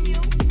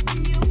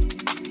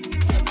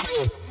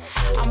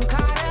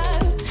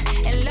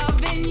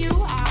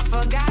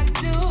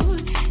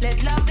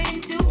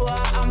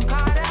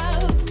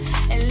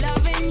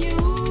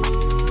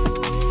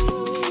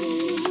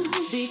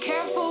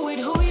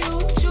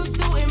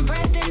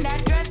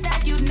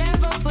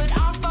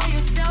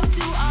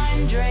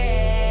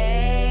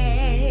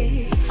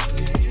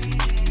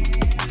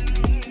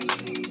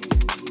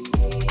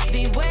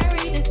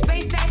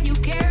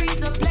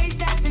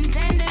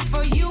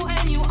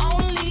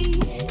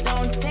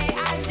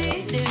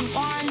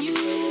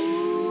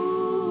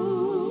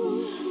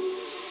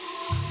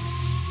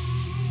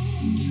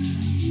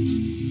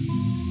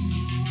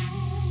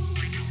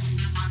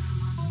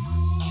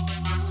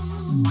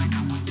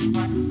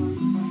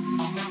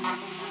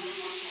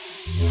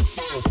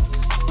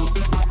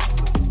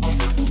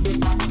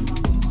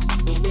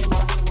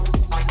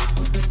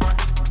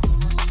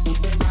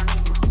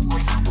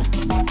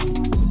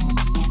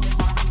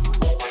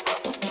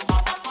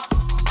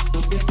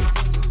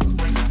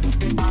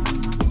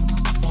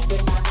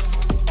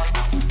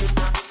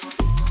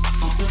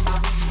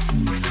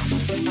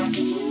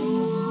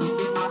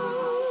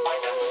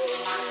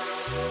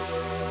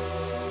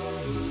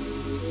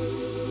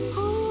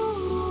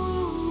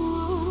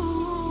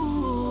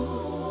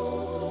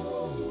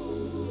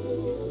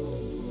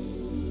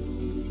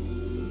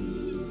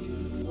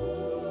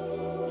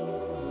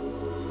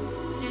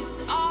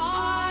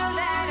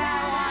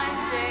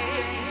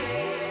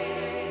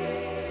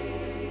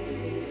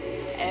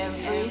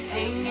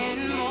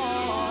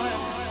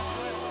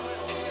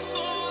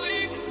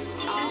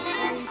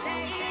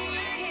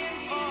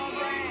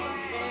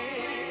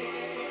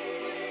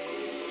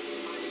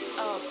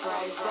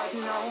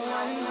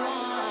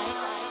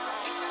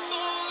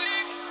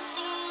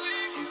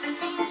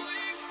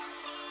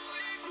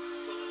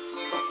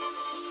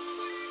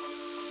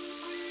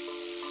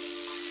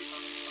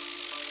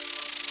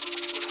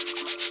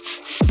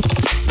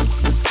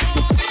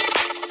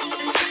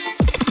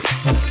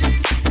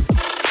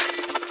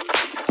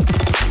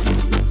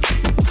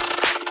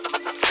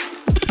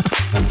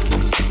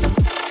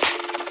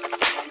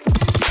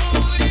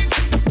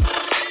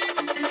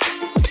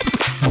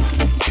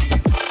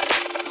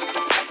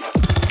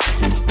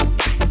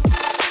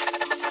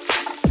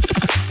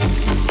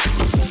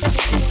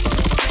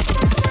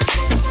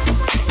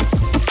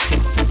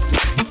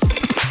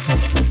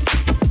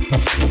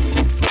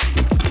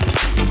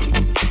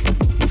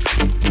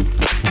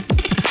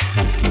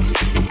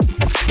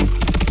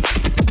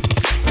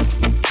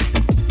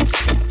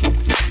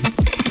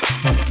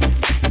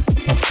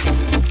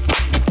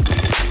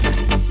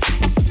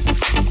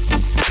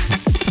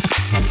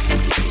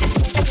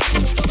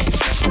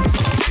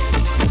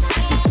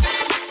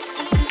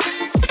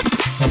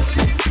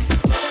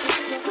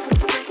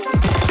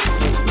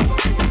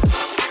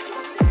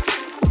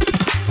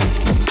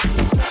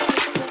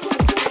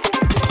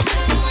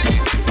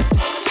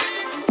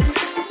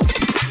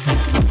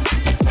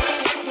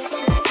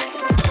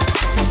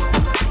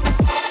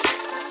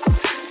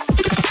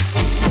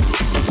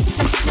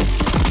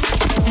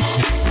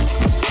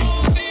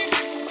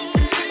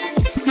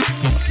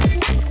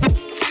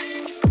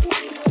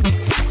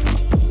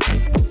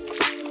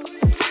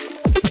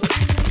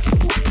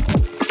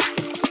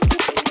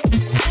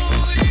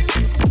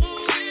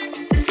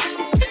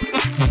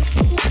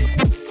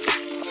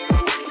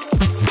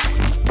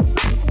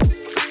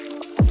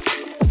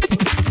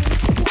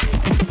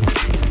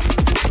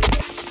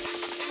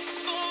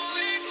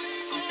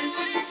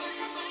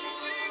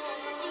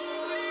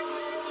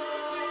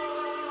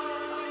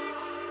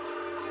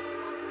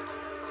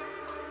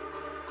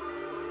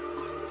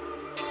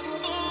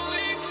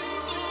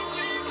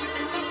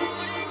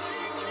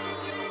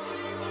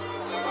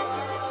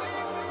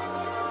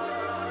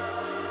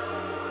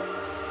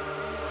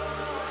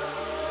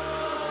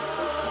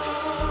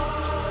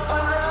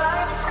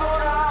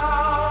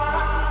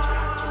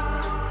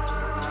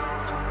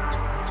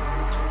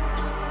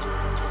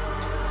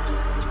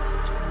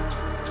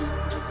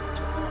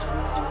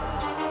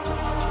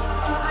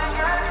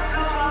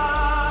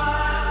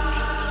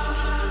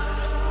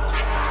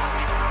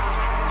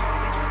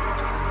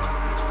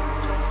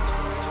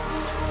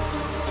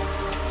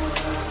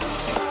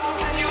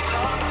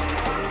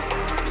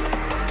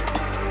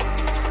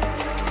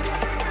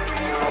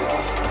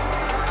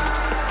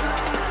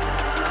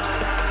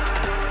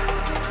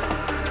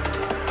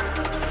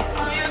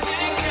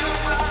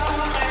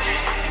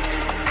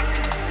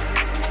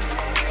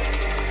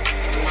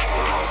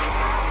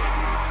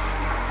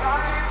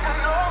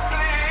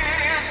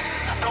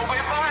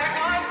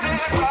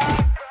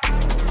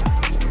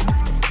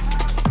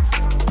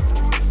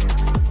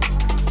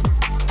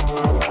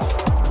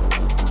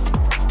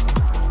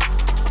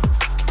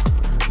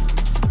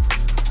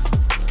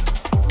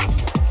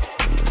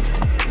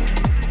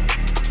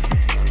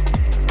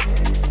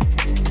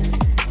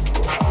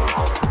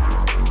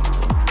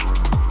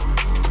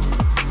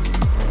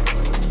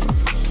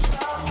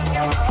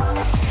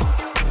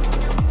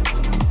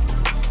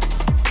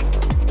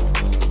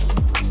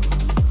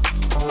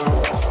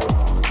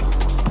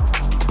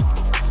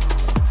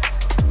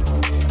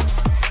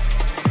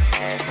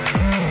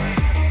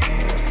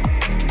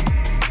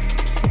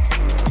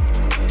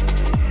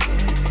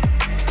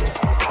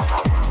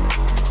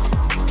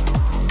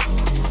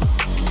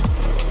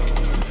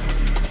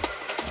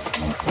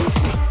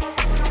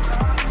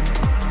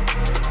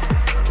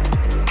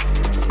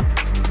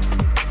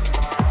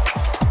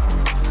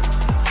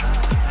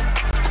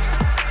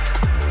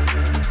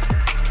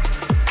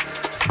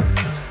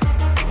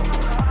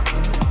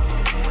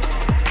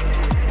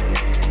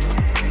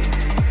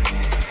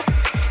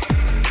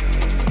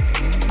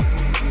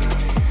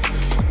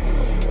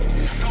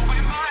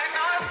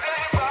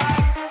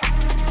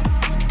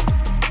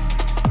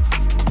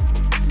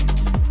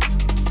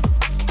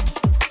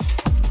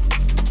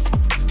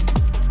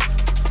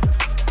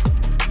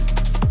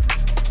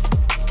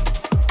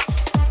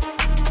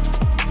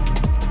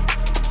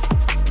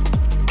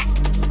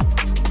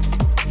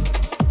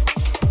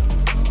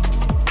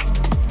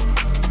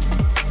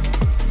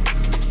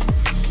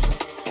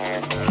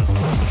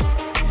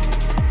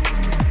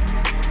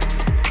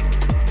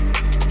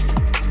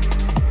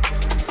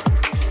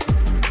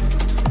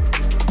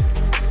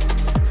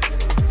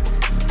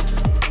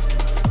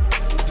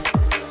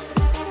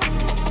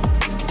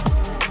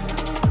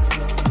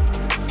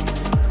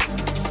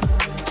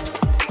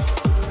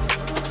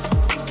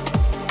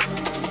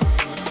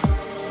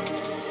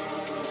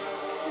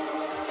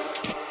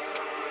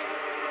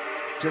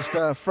 Just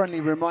a friendly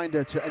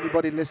reminder to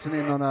anybody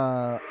listening on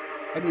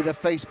any of the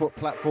Facebook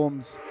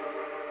platforms.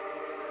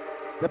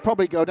 They'll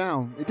probably go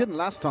down. It didn't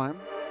last time,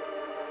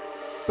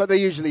 but they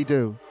usually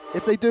do.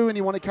 If they do and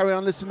you want to carry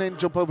on listening,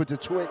 jump over to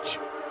Twitch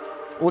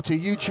or to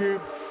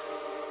YouTube,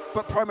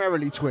 but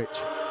primarily Twitch.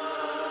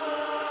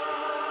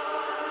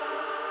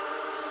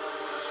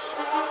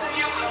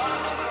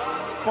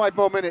 Five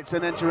more minutes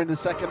and enter in the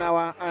second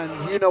hour,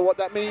 and you know what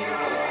that means.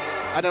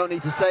 I don't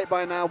need to say it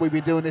by now. We've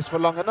been doing this for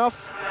long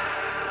enough.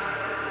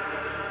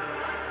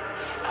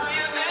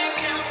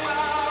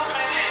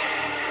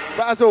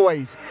 But as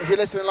always, if you're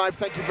listening live,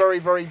 thank you very,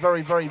 very,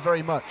 very, very,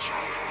 very much.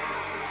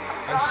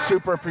 I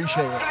super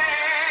appreciate it.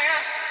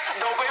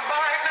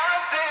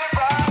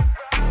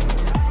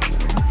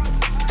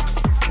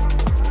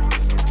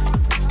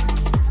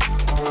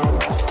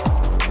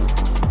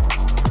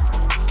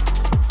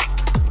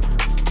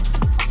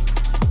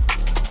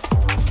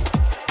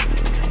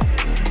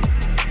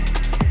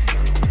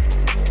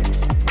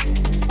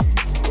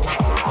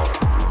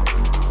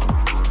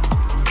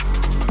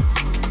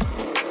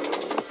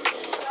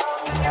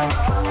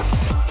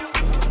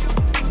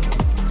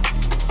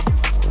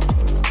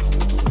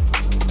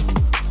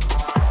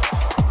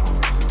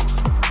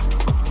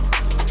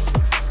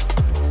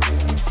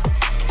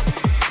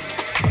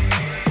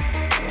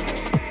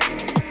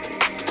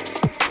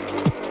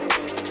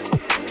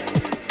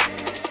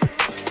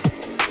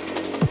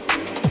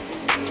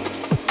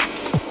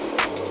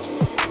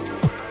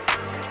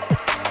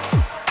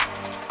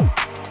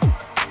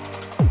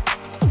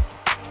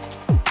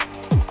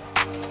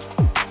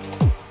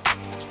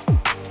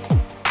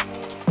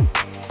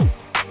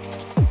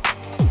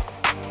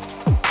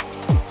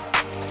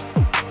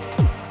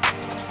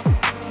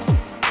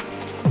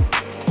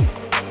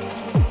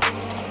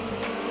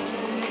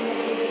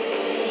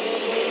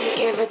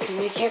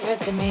 Give it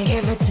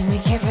to me.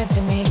 Give it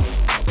to me.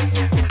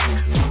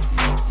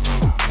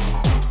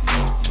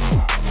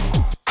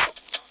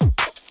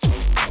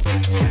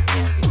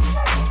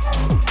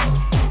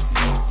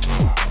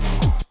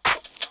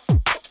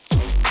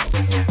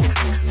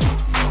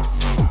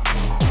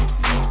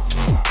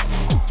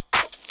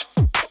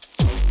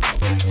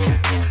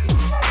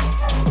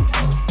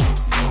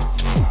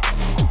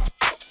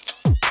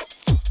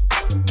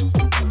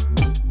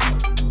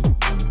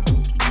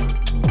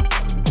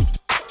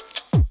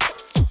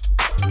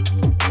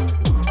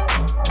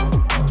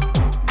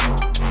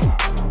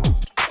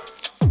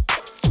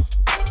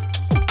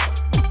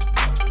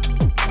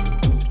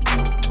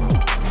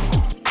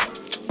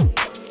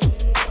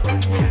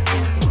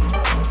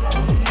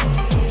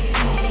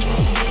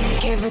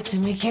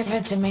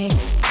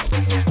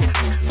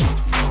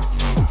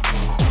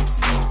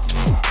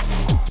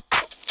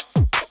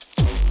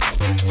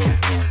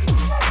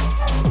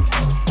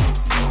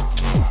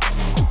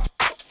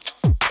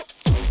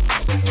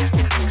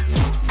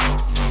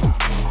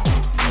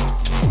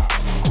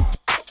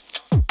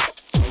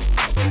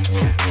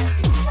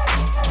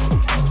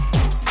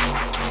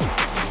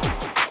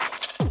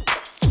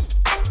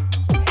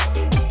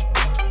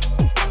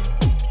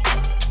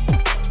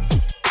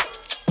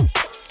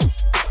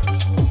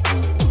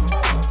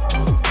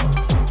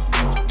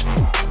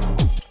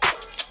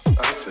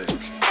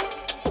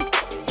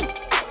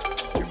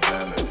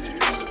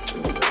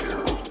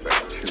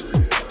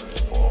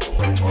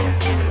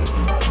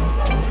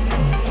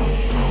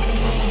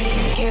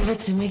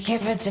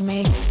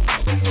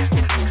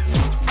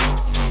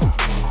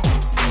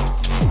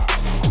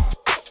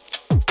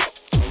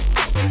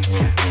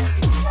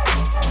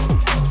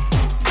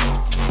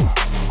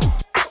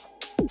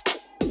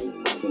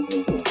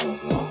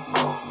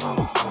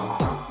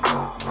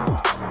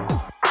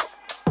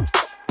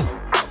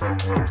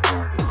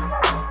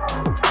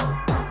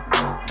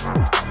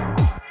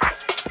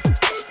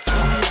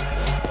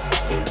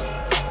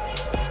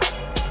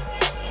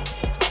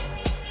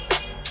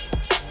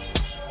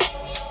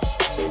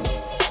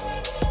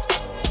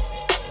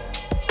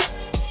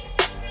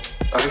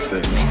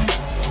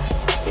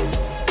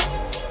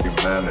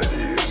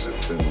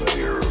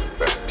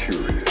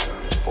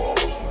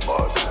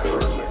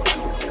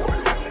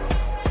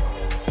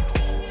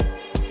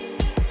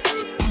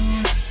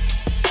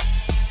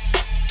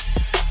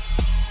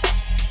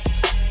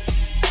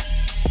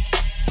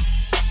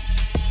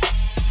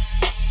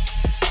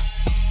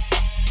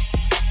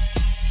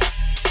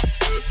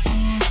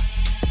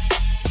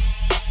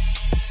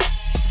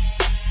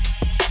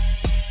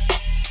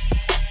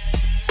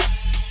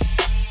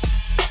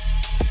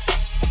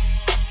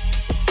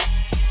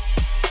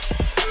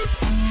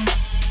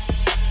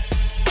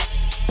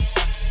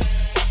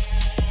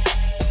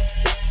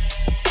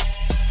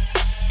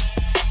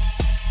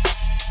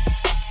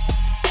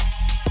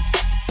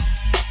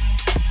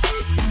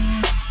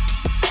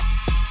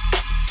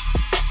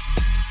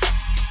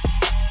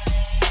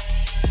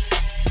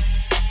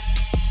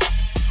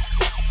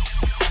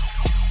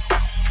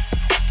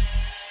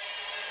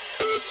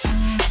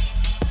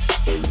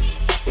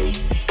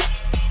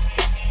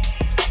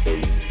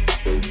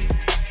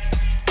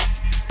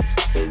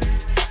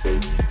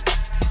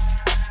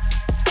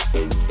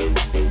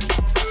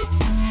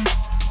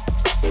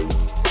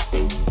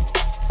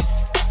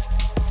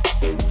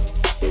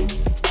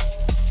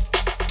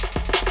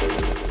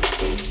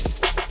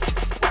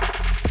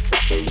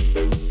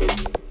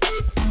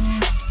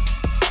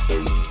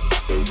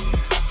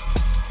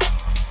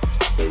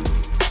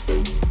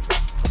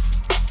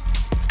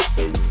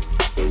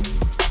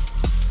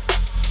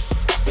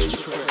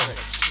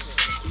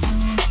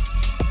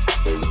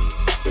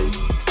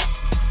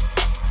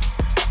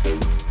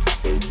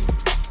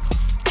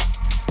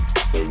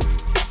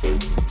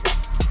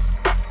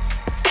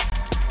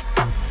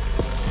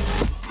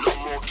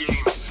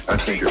 I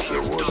think if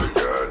there was a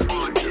God, he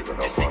would have given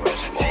up on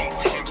us long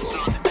ago.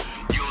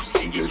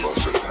 He gave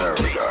us a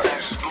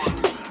paradise.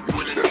 He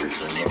was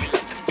everything else.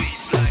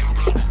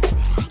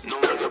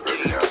 There's a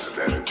bit of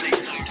sanity,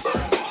 but you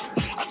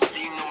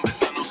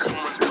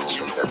couldn't feel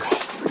the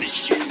heaven.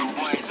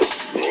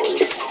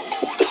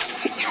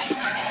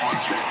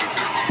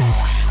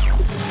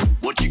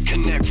 What you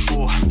connect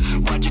for?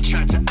 Why'd you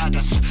try to add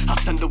us? I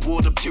send the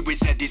ward up to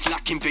his head, he's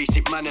lacking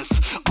basic manners.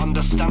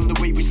 Understand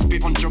the way we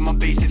spit on drum and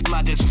bass is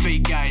mad as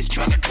fake guys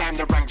trying to climb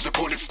the ranks, I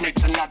call it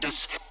snakes and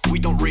ladders. We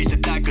don't raise the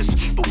daggers,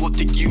 but what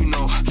do you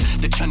know?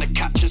 They're trying to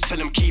catch us, tell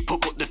them keep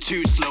up, but they're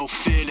too slow.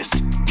 Fearless,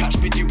 catch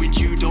me doing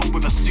judo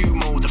with a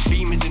sumo. The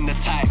theme is in the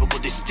title,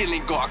 but they still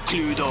ain't got a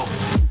clue though.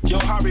 Yo,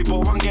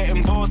 Haribo, I'm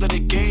getting bored of the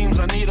games.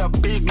 I need a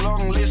big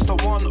long list, I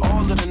want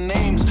all of the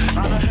names.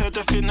 And I heard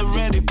they think they're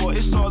ready, but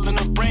it's all in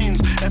the brains.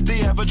 If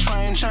they ever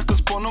try and check us,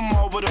 burn them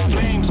all with the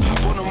flames.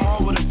 Burn them all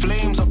with the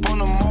flames, I burn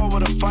them all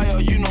with the fire.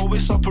 You know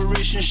it's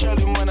Operation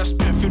Shelling when I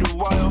spit through the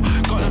wire.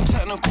 Got them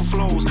technical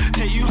flows,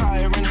 take you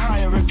higher and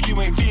higher. If you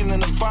ain't feeling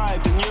the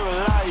vibe, then you're a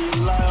liar, you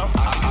liar.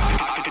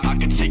 I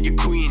could take your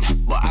queen,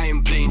 but I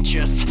ain't playing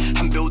chess.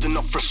 I'm building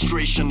up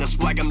frustration, that's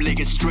why I'm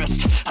laying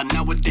stressed. And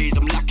nowadays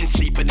I'm lacking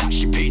sleep and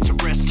actually paid to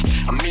rest.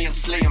 I'm me and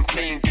Slay and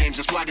playing games,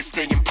 that's why they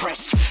stay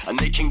impressed. And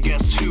they can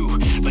guess who,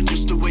 but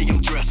just the way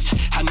I'm dressed.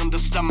 And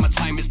understand my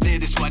time is there,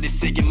 that's why they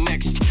say I'm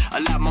next. I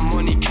like my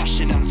money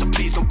cash in hand, so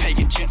please don't pay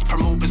in checks.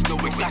 Promoters know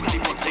exactly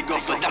what they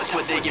offer, that's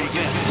where they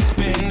invest.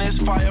 Spitting this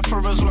fire for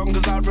as long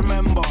as I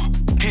remember.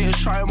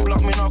 Haters try and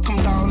block me, knock 'em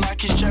down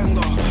like it's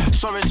Jenga.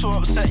 Sorry to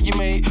upset you,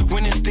 mate,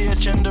 when it's the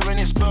agenda and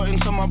it's built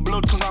into my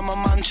blood, cause I'm a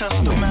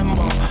Manchester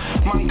member.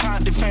 Man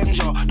can't defend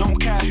ya, don't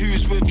care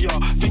who's with ya.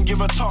 Think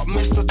you're a top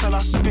mister till I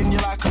spin you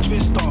like a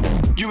twister.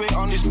 You ain't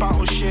on this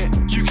battle shit,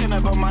 you can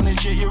never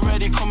manage it. You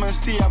ready, come and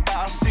see, I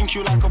better sink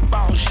you like a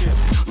battleship.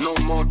 No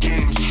more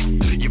games,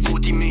 you've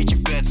already made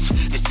your bets.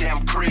 They say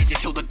I'm crazy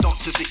till the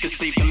doctors they can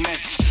save the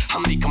meds. I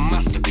make a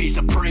masterpiece,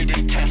 I pray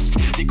they test.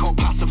 They can't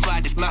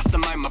pacify this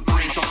mastermind, my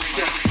brain's on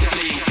sex.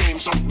 Playing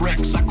games on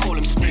Rex, I call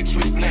them snakes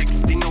with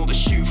legs. They know the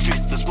shoe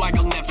fits, that's why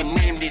I'll never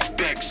name these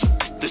begs.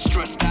 They're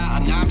stressed out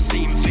and I'm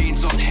seeing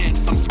veins on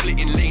heads. I'm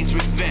splitting lanes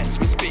with vests,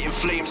 we're spitting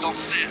flames on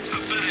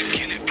sets. I better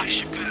kill it,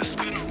 bitch, you better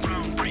spin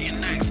around, break your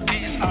necks.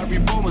 It's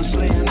Haribo and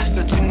Slay, and that's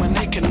the thing when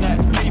they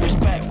connect. Pay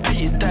respect,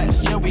 pay your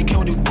debts, yeah we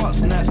killed it,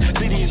 what's next?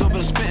 See these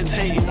other spitters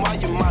hating, why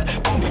you mad?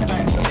 Don't be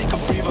vexed, take a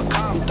breather,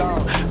 calm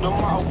down. No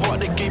matter what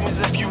the game is,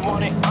 if you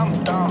want it, I'm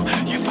down.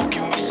 You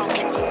fucking with some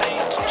kings and they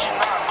ain't touching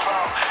our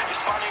crown.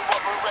 It's money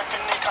what we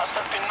reckon, they can't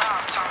step in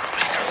our town.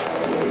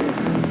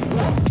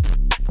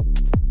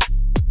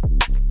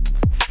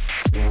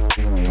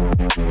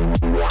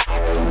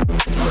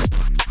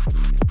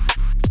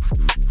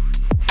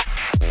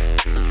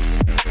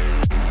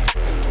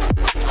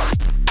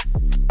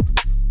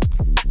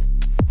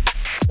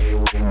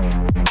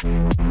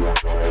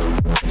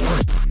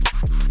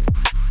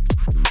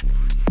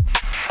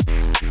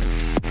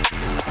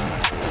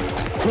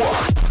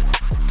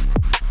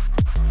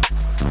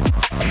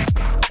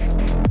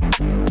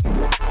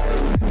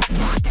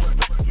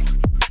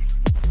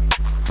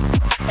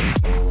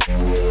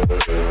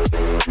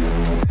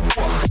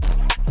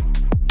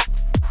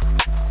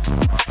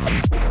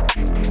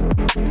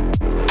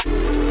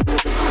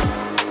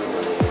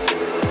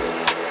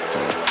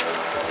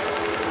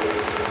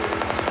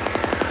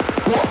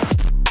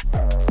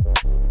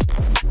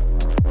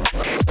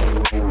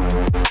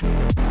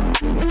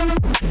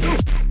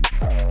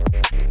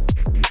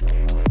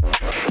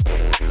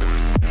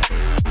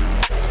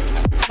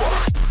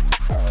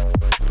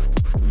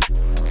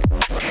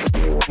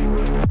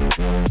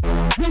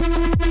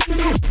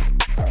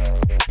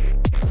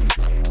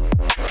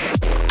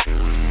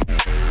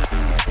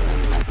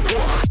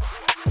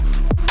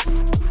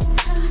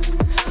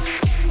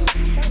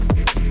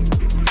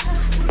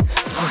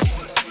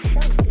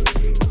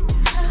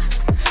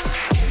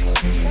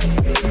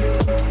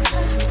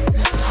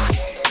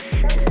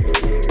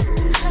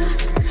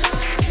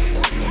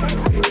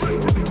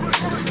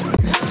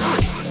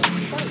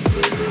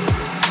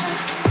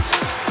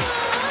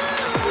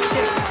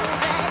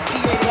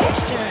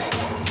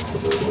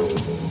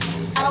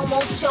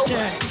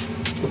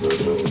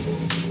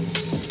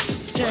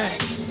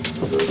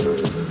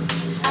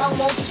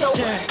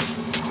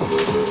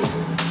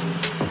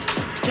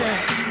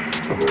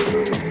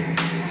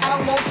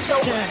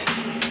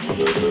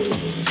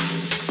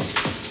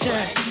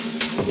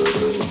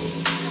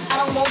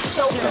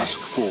 Dusk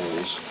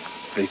falls,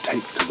 they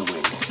take to the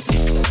wind.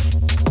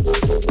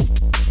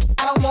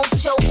 I don't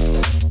want your.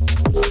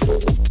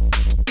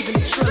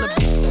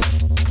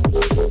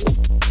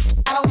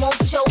 I don't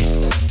want your.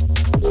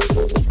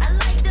 I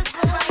like this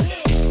one right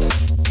here.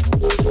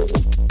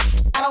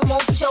 I don't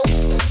want your.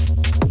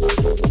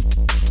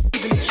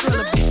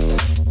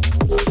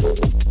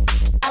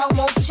 I don't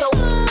want want your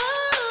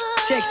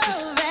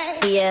Texas.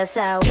 yes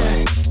out.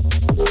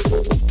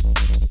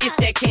 It's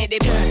that candy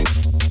burn.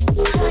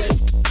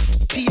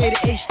 PA to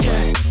H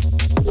turn.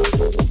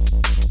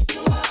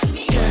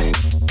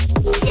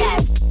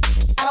 Yes,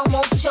 I don't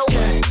want your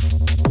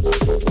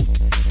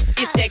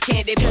It's that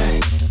candy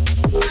burn.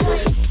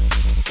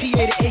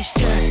 PA to H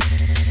turn.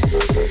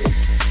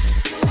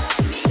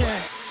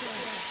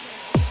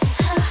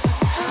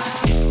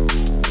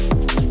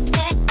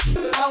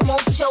 I don't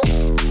want your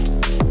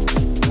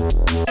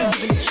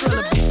Even the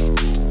triller.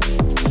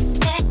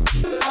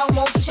 I don't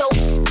want your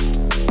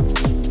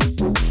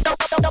I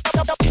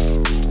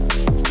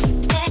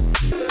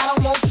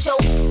don't want your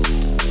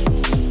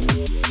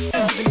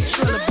Even the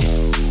triller.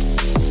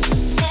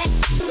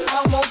 I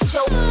don't want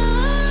your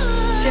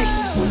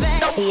Texas.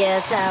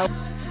 yes out.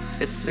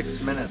 It's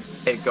 6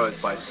 minutes. It goes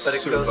by But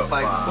it goes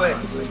by quick,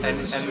 fast.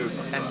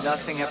 and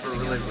nothing ever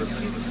really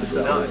repeats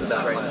itself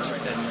that much.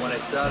 And when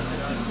it does,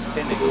 it's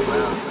spinning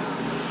around.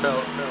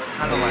 So it's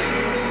kind of like,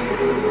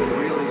 it's a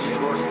really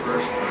short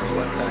version of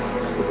what that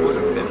would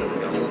have been in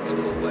an old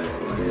school way.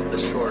 It's the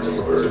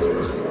shortest version.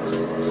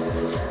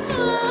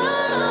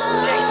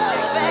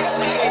 Texas.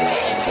 PA to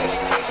H turn.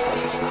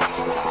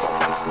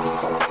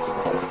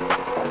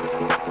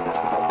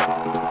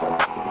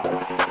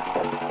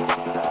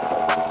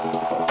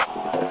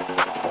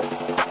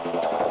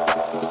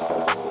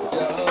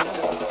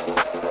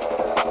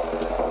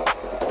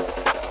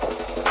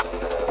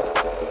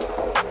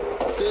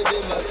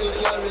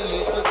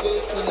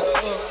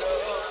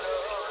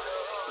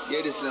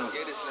 Get this now.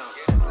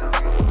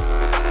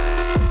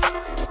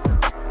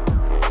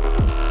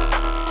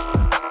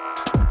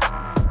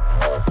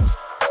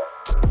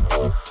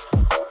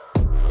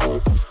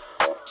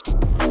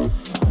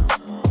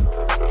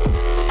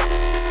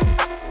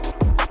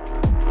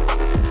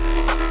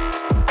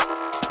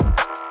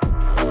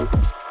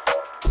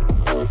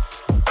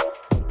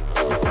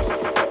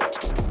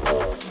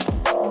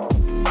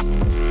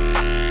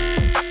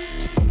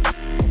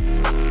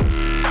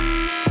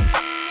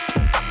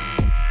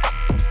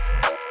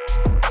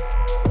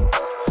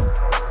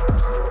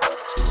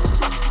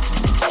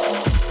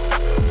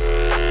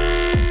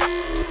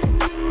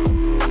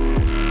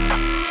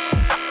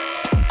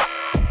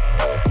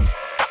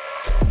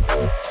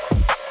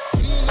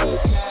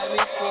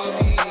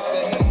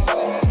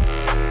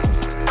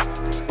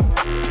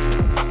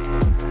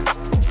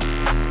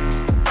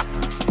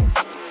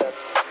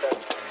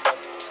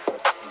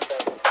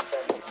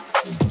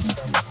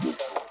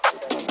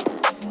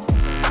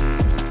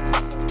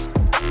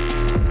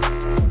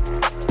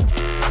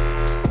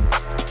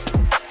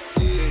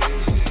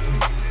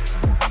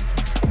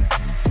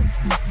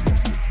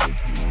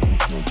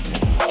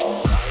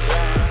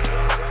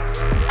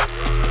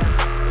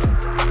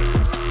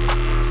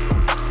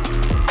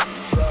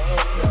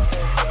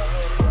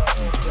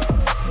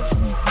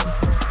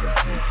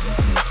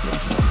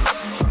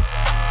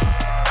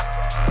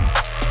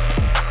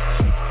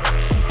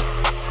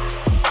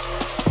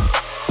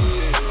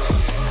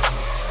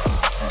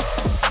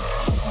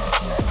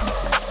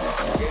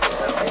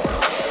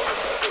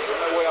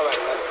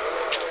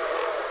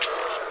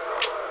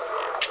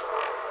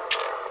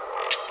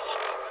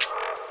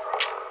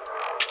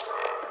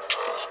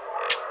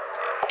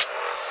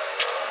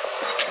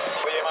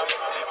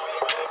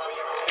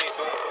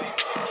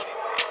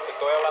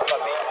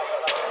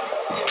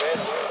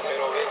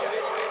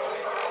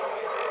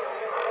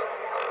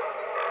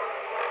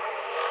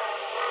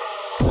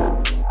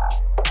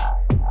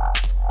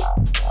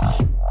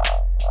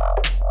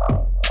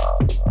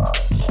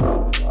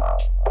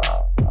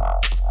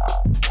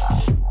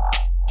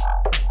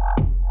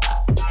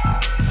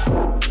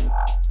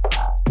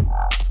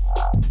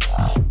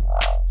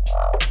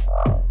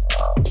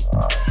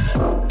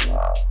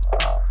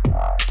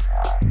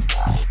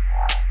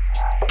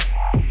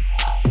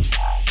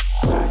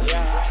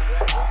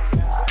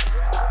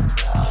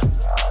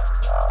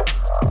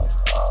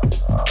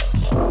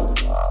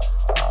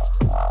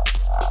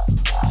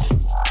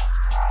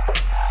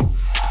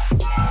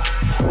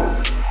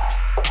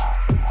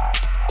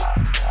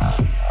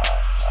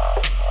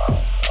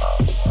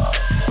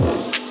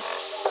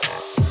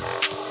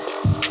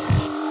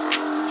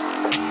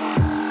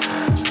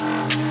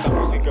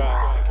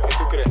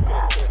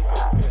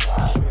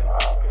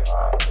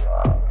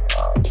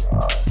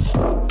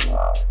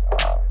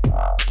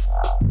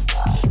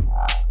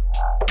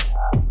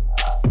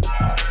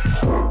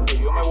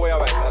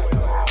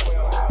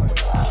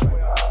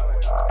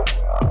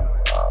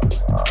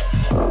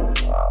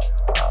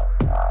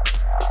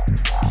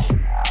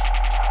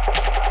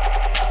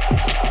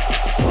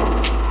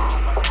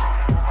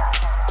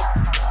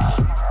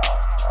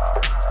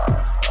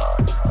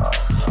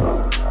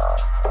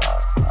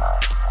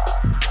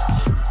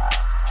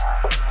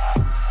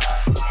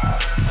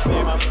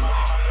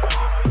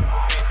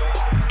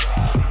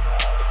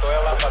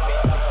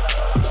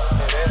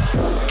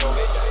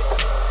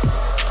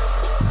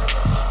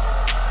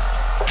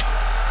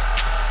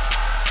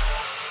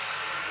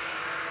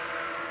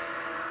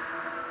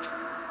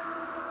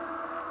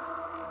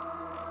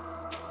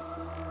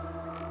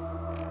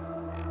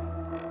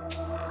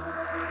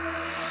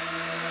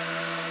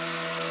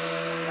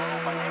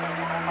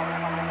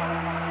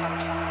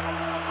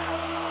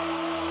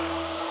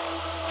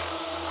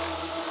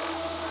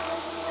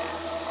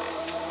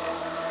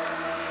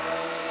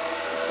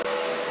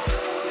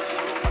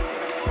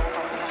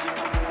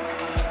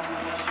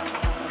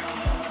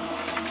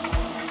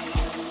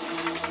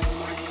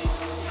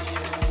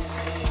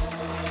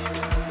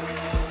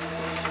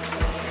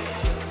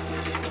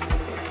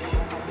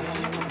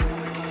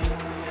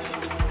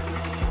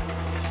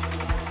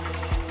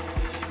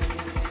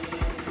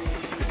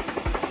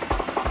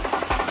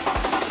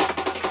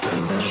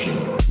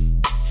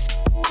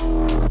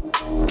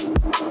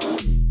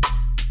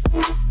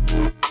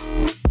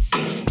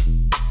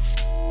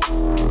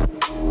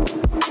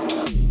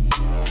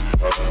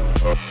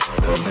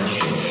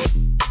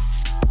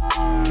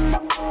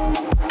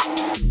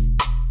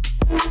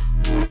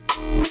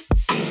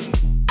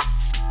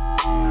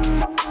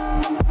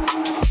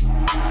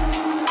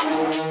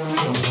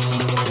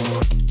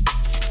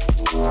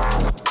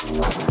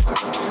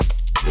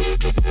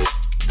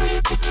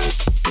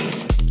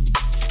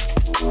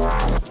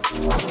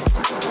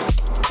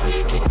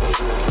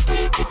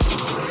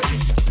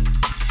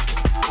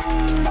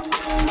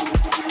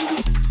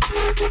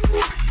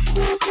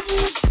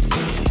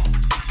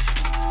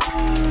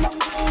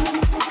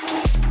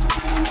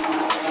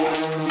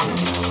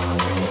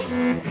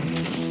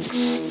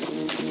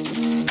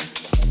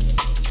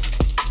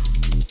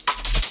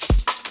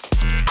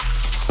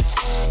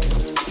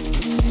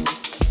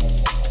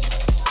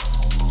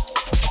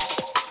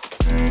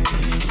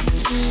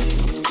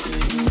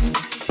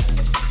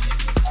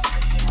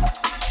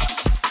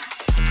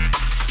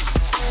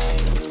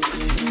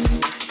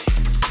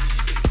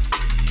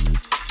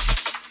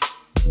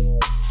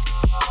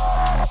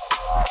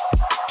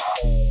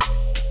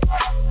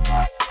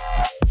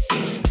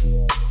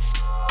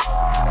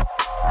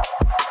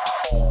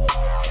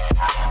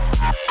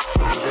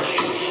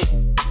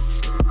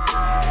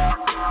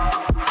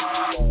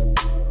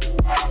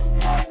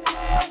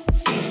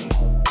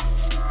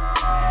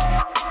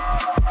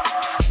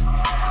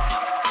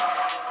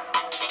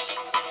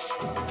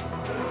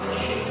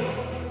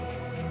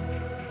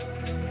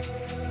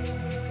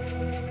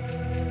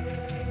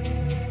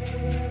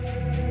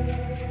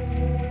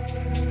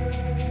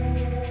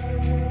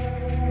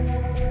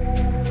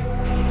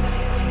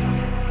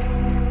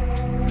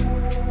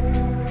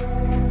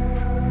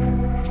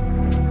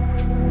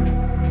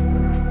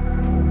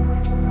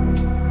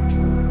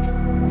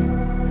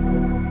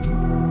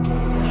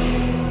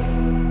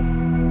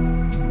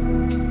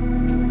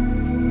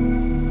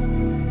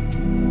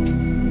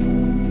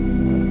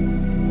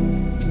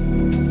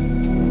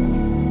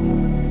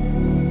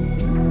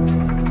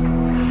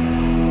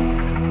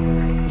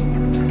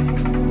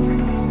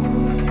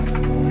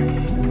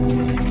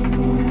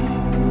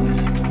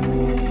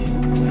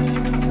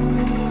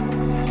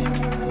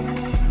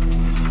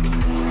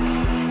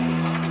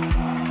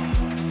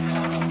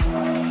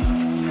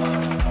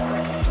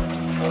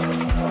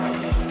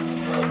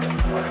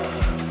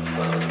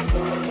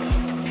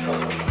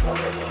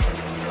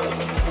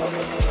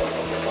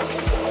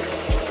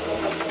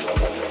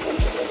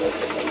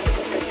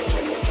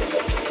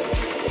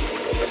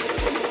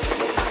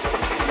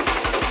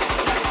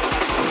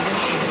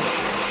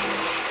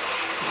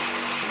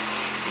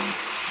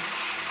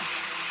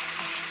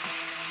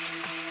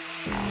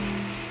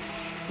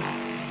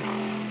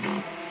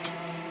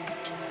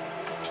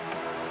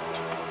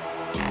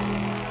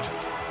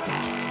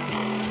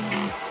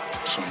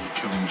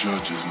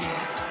 judges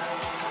now.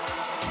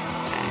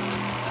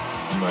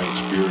 In my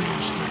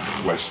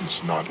experience,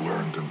 lessons not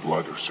learned in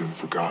blood are soon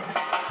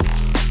forgotten.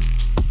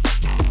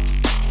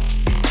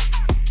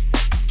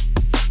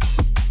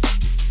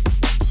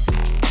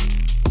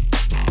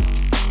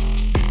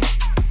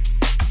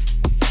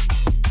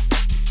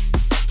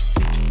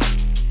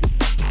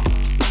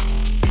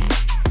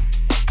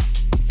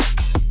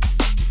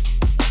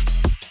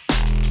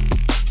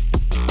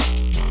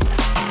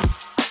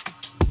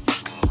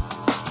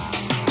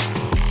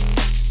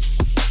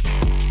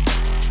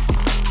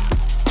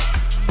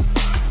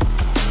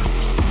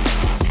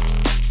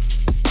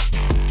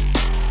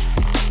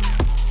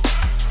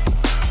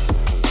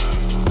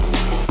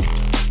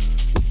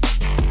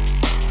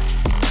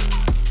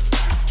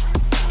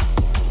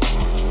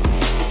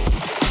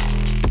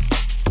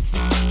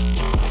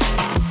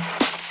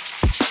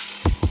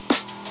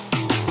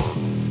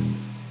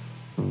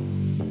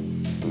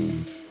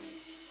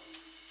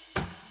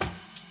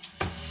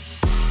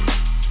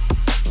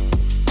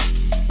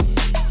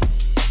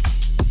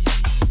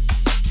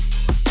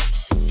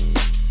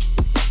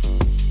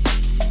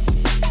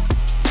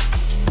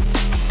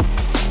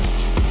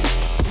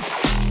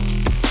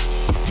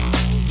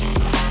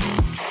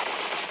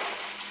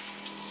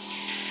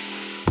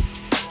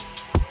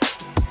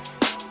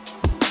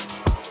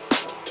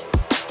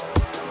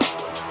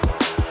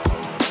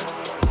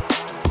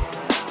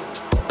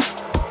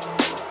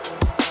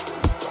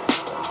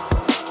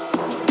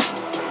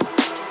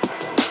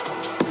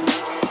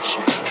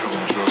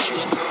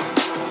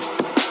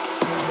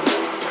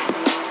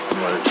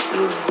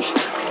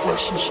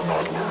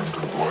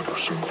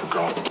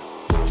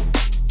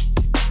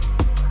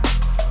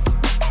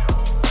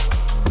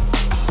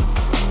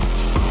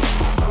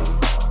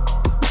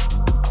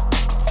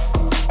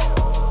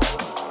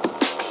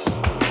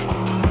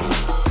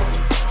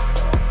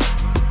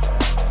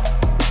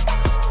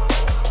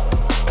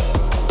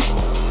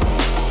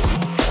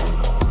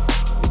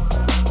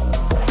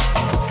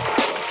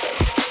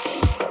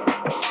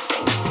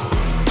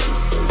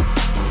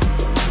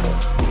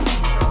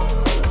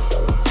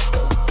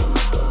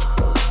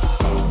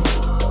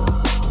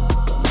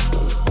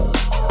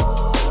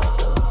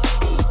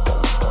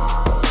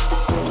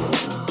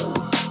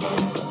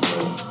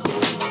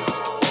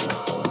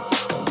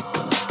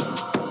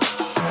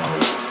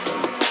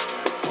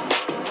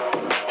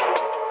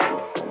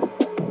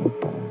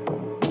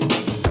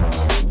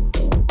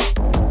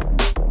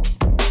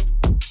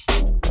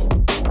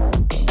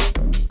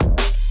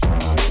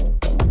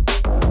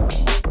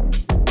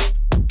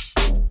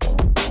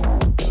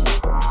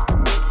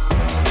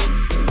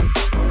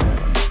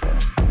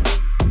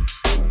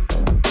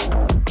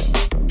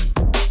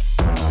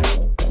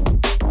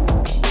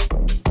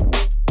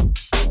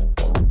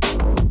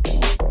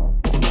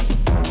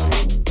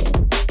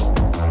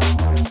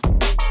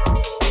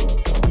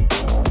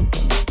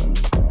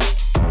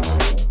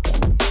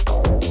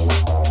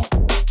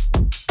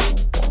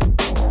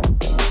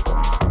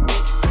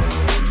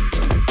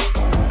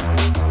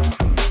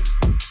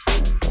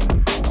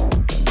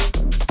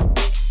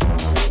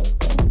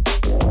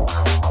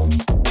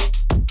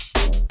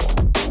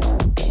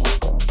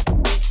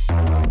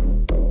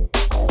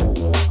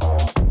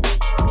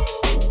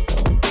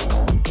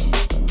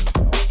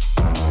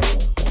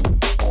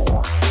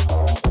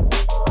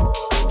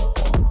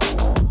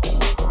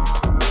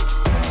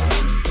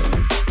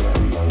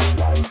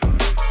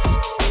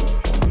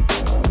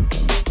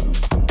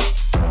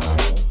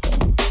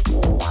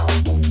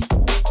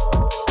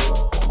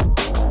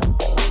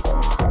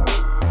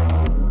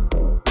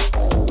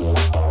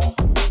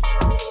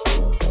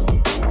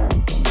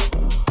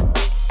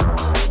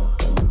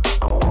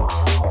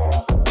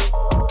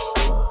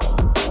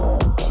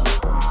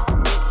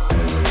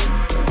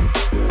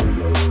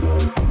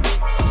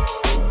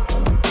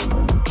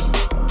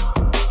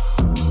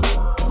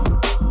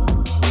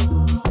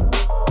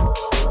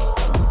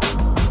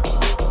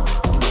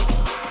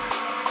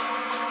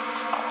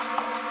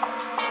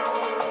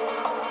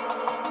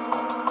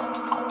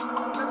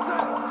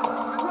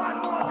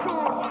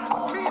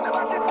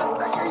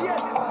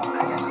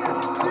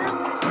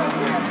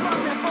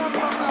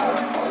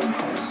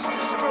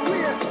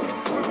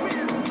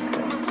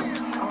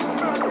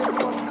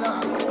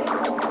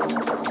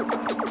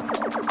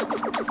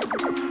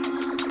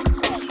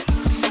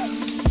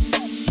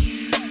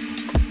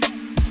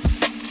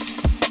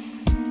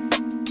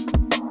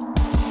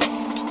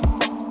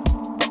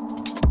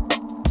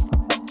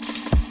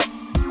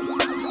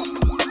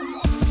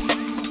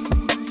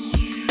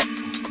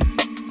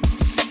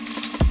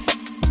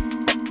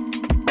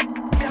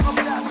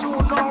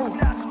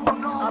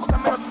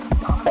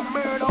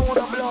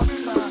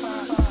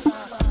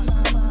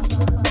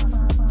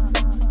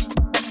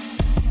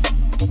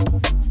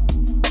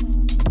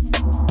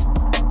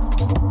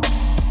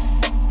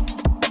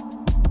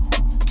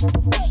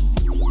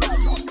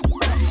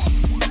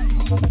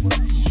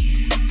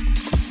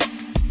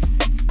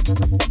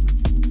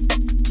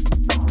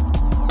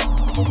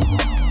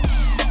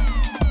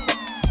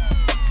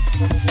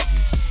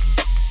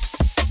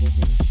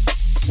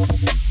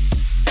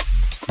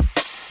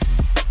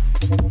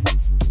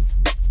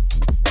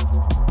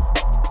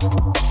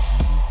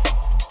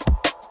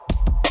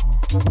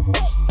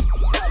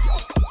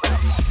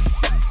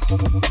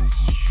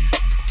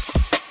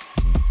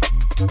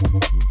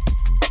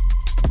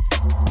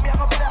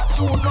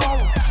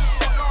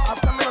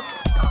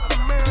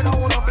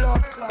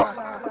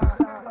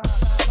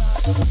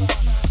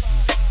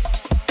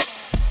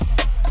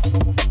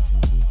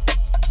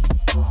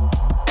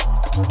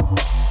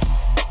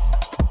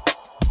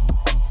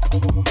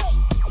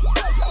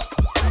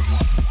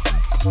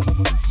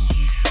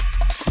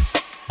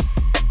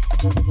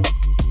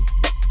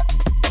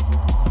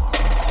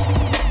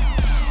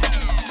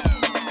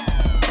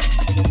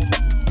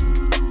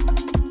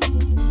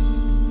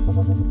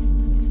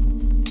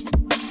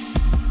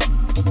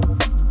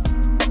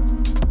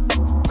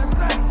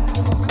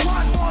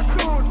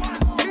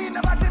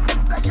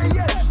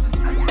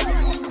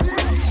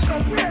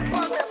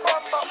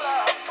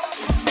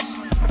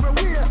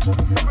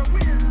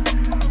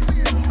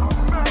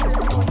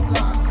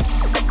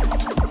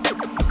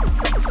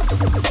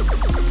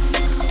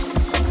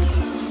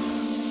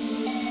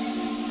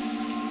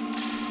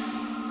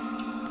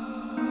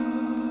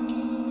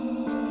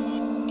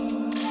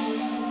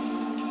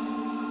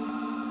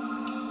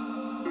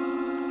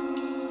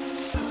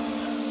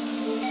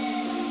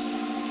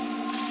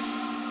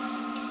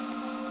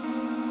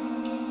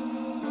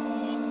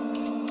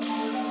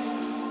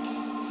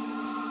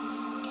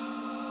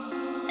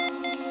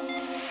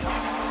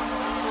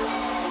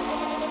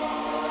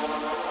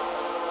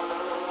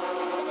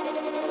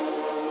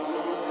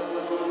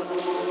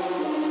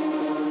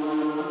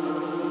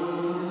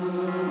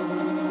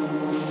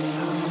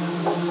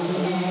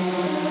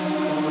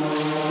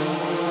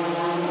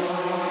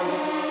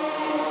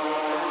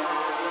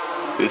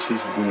 This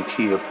is in the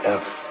key of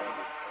F,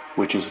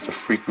 which is the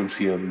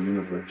frequency of the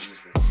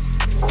universe.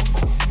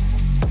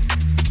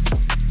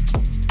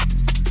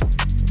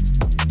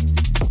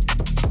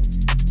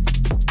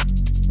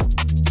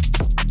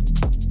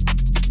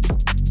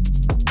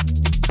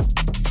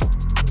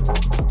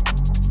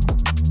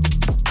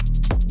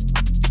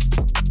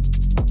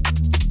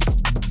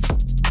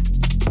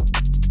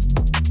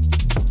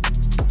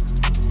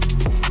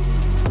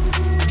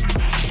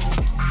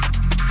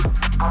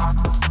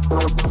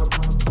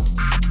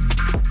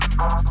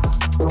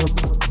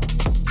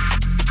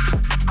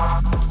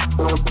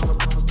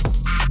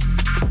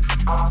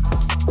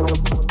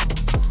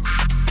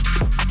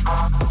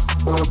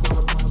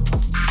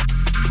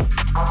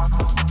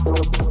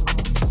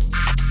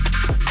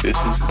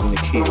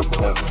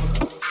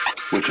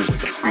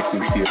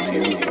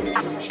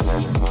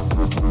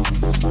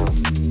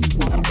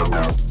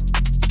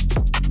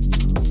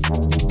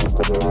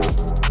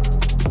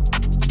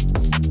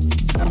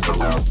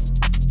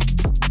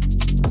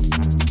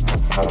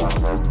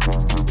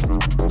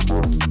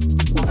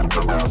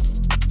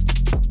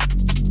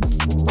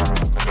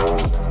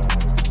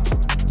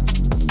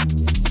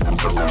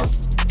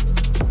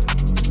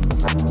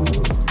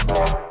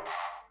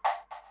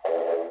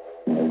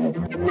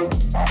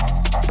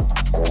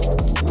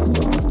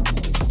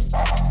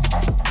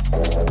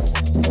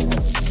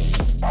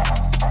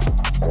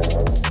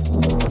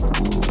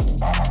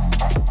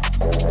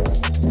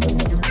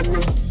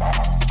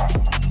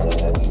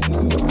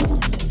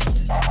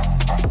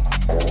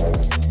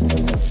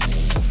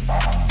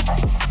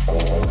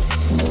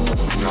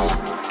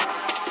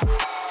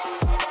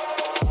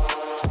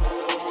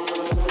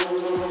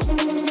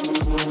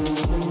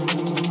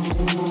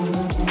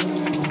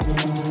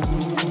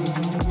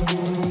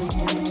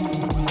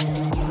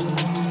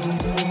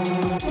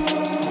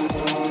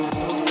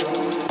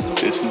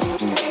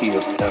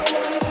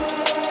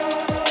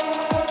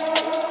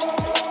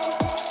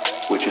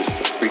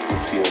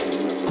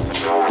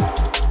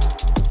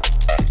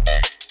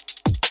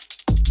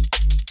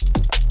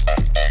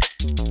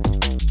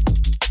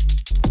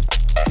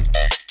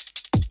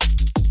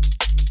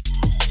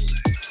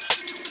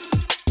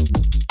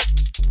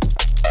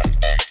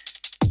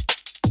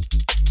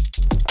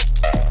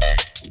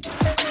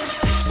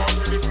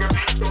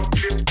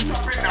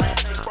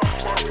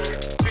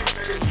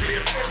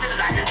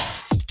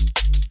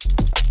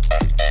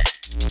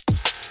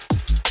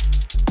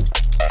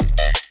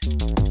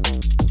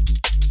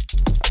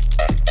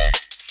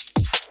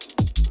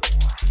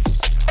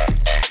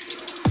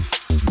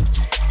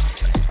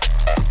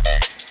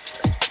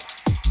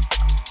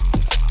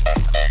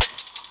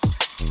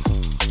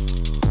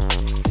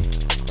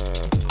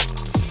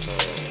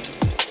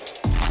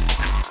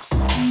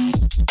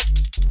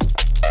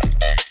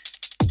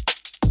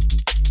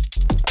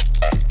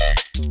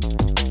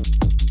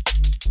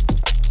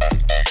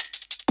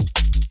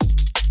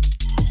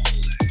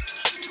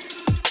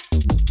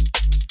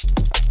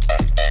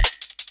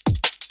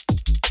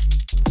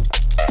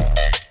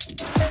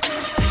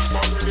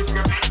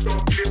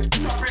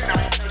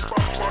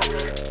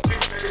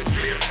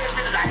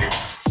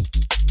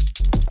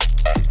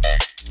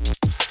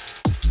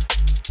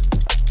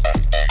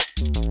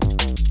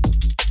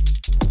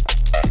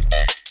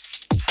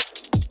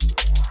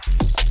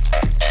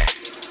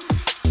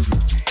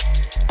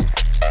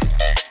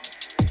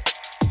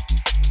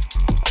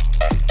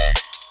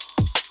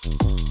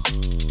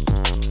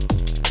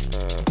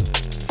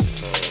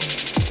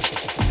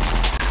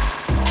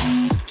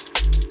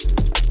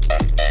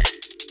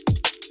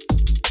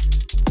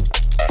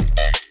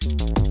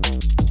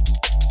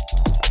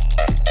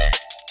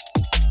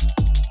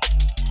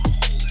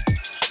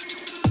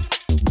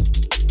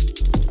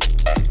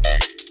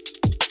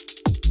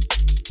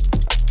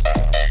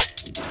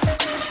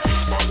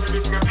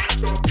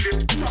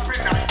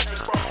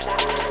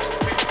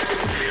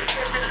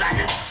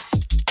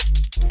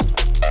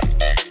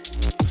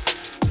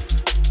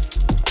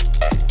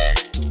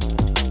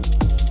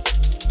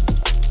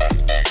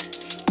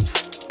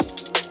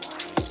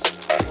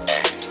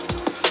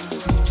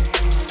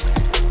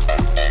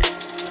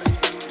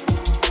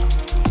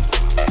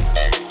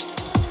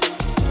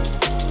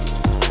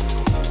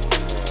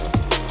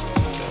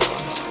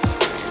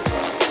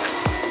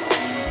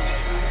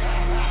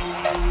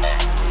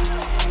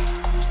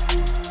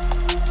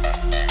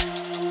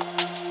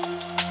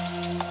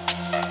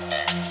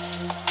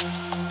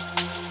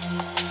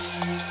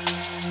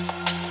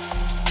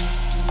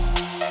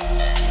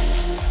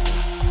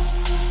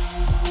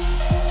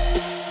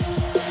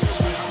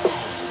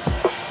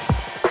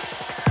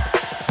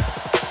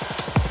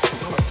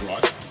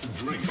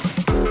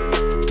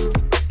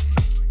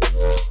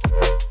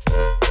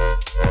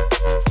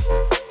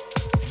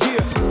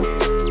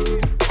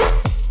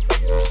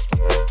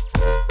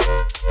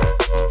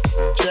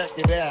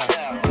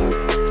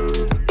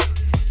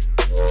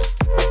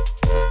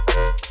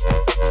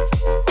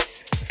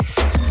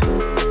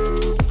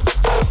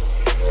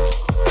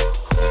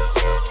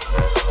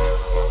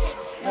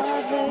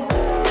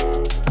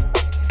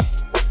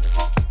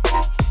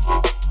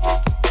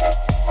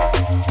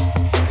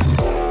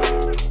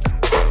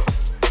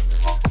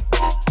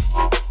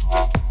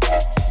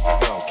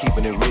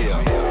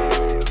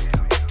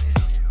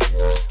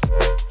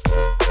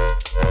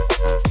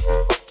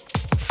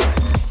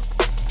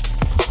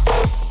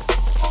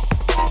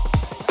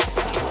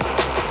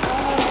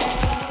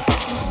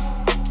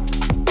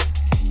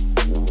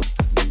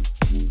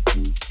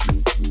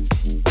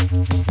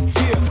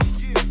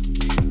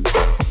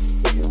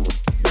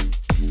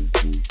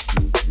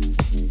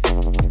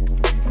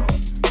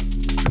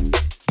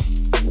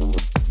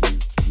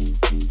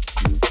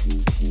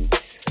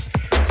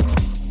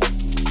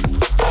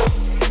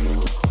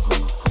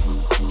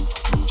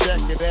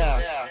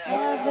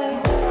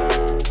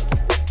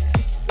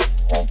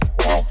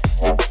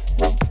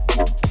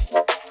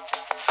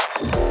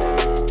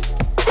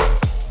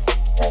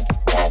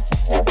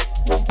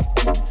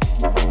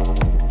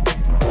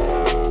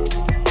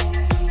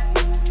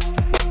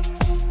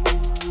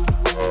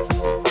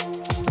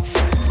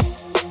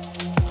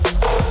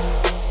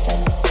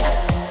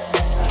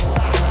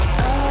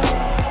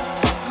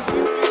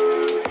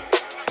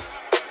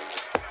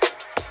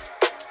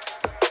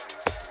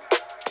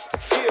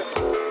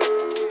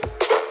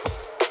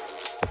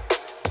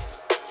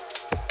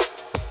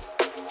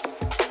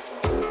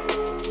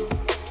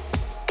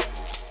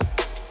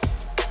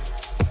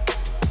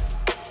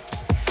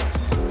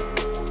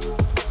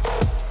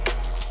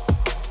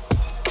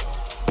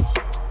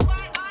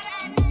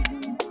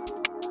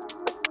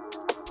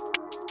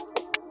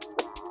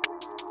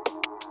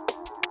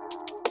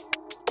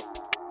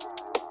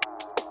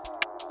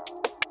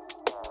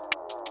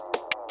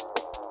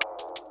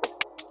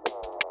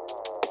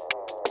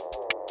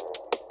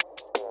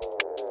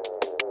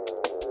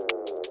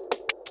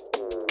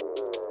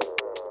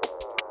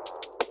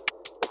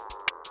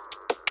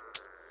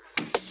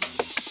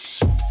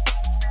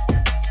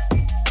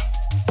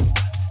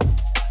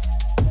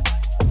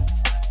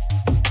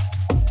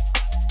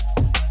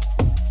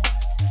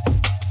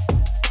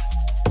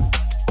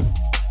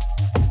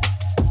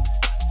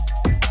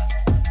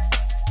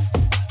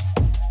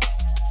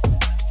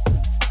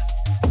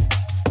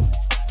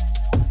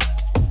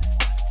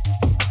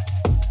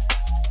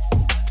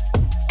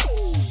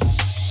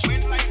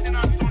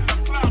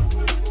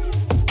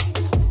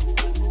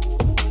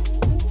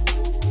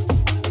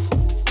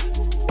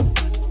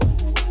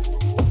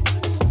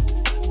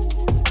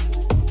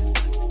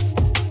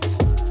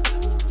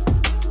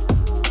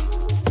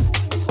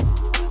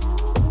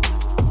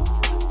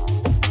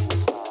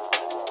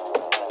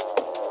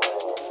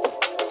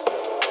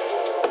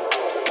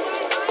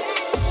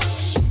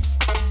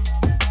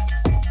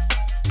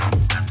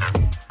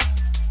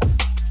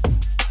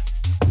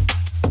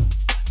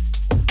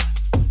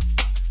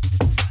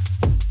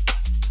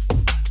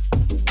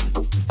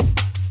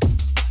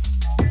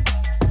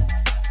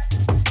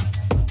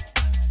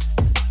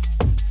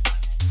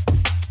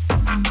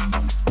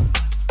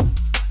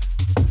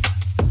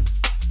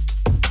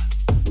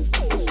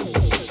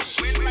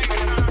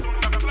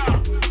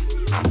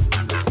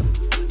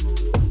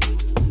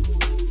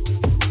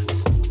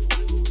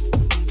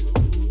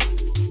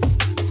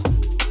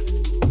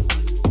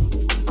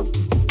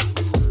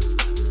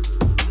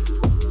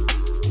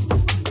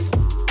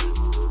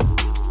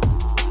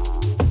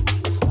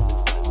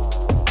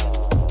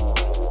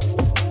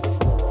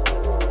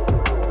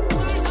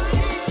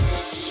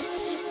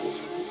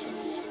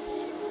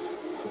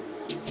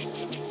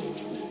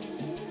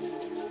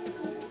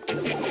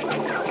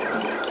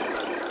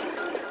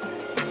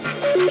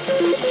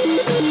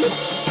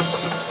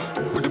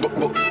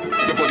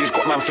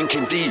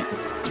 deep.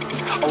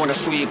 I wanna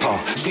sweep her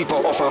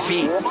off her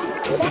feet.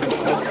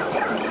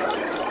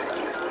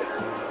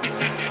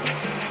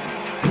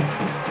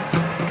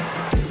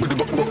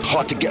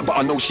 Hard to get, but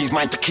I know she's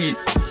mine to keep.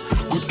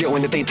 Good girl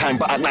in the daytime,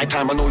 but at night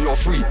time I know you're a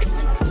freak.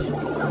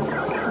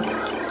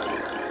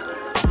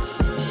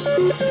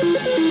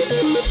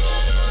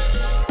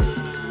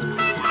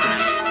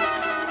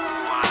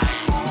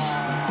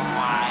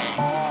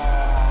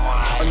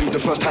 I knew the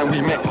first time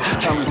we met,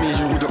 time with me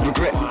you wouldn't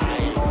regret.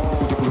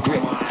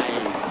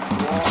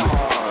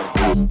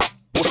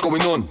 What's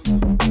going on?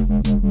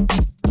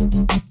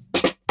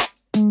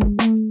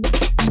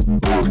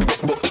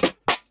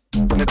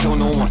 Gonna tell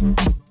no one.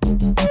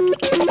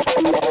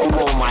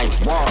 Oh my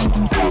word.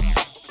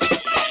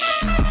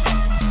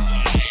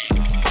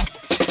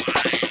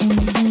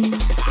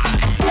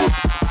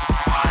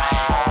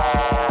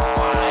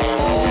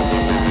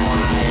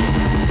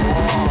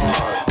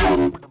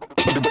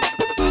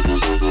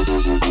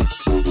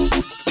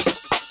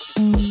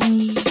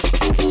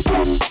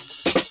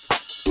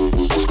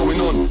 What's going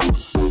on?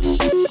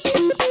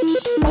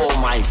 Oh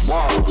my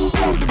word.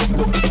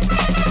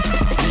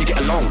 We get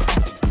along.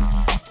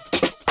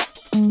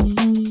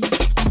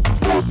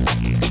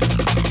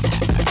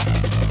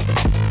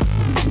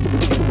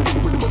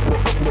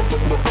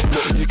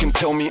 You can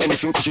tell me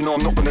anything, cause you know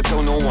I'm not gonna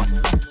tell no one.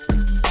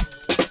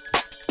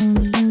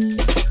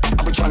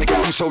 I've been trying to get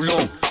through so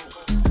long.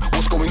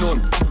 What's going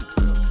on?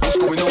 What's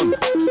going on?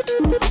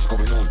 What's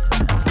going on?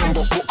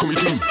 Emba, what can we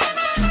do?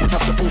 We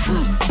have to pull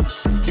through.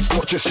 It's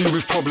not just you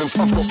with problems,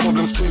 I've got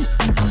problems too.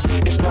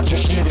 It's not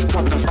just you with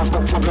problems, I've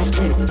got problems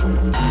too.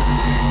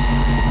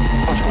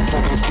 I've got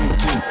problems too.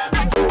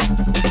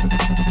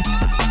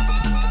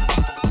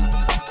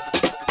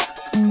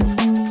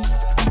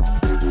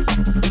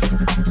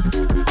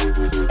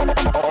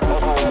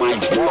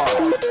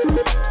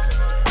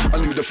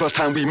 The first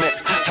time we met,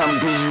 time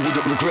with me you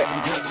wouldn't regret.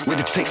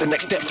 Ready to take the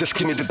next step, just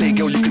give me the day,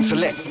 girl, you can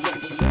select.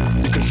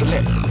 You can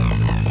select.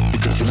 You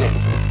can select.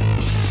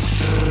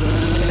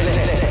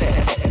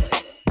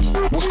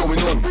 What's going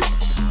on?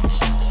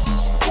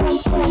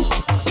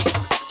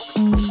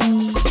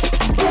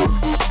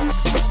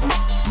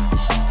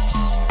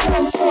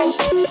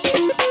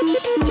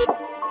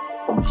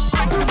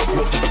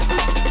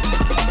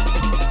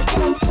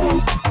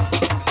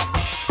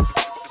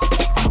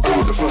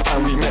 The first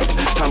time we met,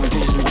 time with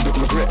me you wouldn't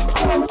regret.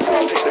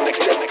 Take the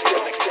next step,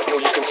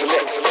 girl, you can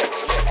select.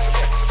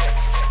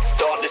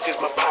 Darkness is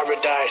my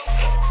paradise.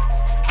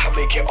 I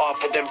make it hard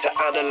for them to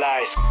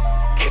analyze.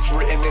 It's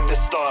written in the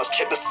stars,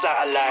 check the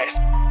satellites.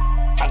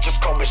 I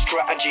just come with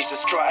strategies to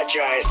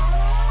strategize.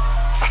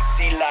 I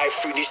see life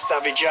through these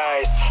savage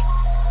eyes.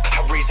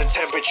 I raise the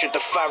temperature to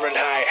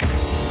Fahrenheit.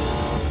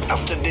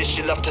 After this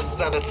you'll have to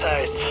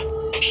sanitize.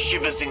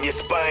 Shivers in your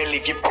spine,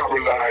 leave you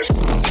paralyzed.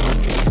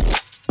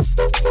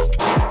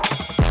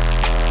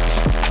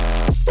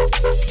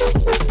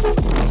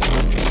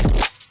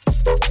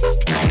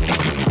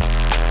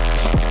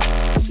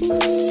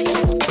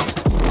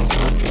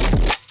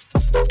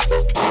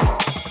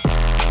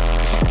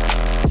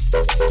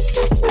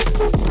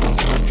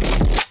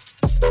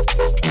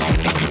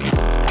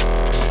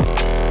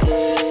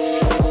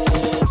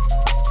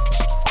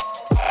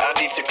 I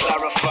need to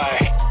clarify.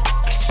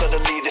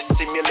 Suddenly the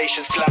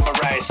simulation's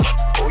glamorized.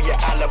 All your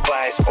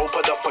alibis,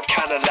 open up and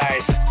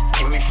canalize.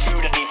 Give me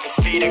food, I need to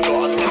feed, I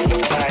got an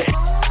appetite.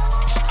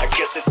 I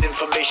guess this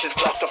information's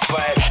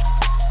classified.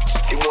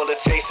 They wanna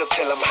taste, I'll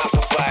tell them half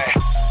a bite.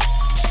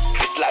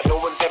 It's like no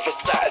one's ever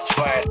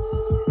satisfied.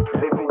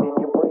 Living in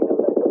your brain is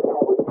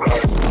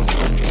like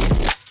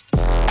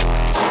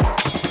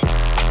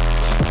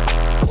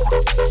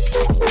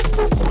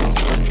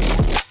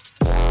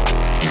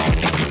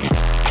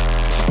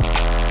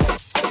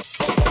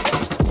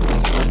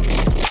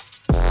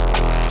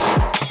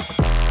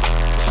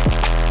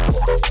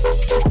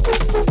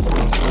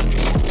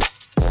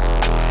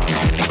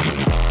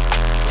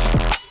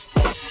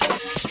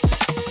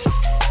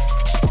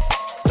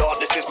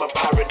Darkness is my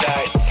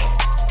paradise.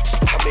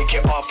 I make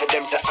it hard for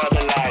them to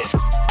analyze.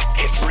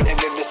 It's written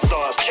in the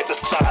stars, check the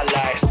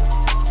satellites.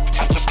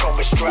 I just come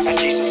with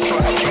strategies to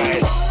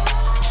strategize.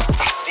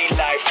 I see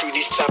life through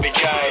these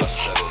savage eyes.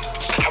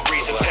 I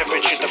raise the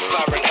temperature to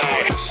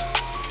Fahrenheit.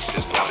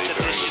 His body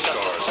bearing the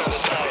scars of the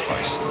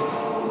sacrifice.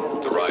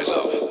 The rise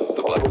of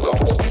the Black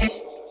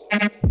Lotus.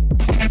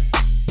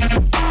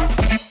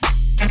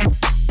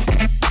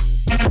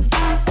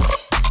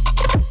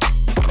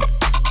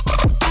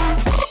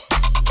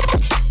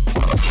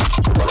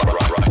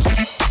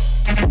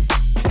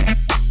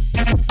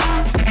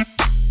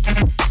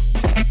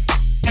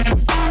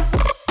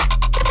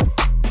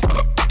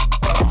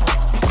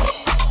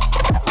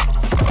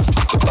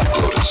 The Black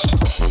Lotus.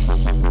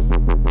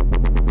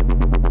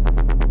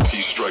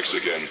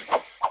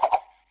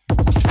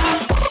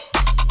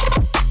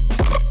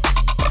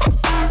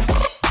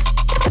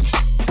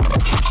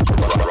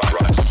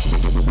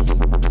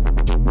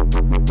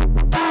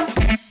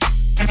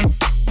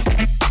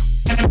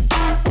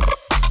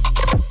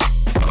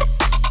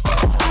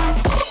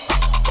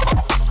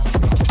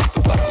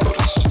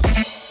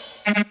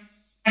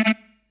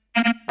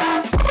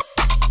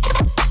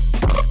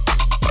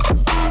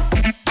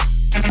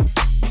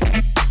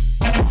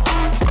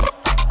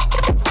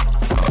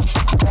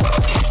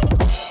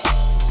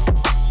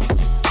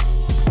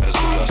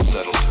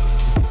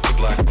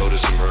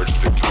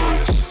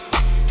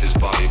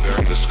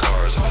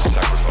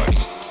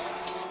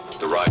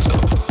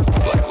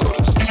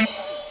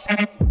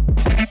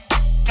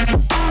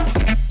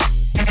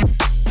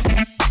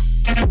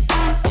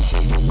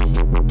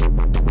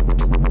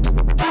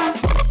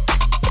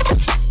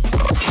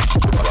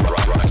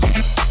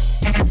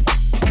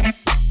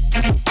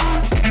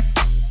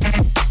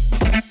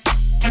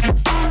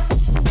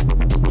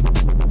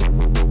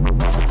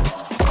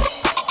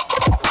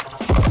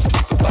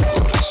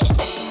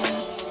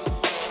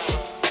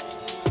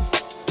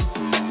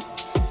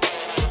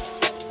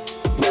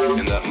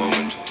 that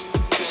moment,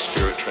 his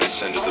spirit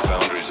transcended the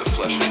boundaries of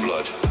flesh and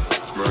blood,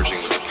 merging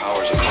with the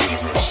powers of the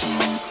universe.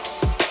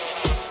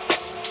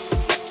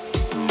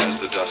 As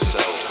the dust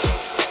settled,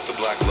 the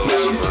Black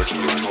Lotus emerged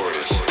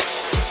victorious,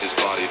 his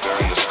body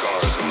bearing the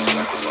scars of his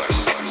sacrifice.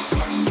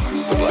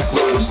 The Black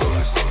Lotus.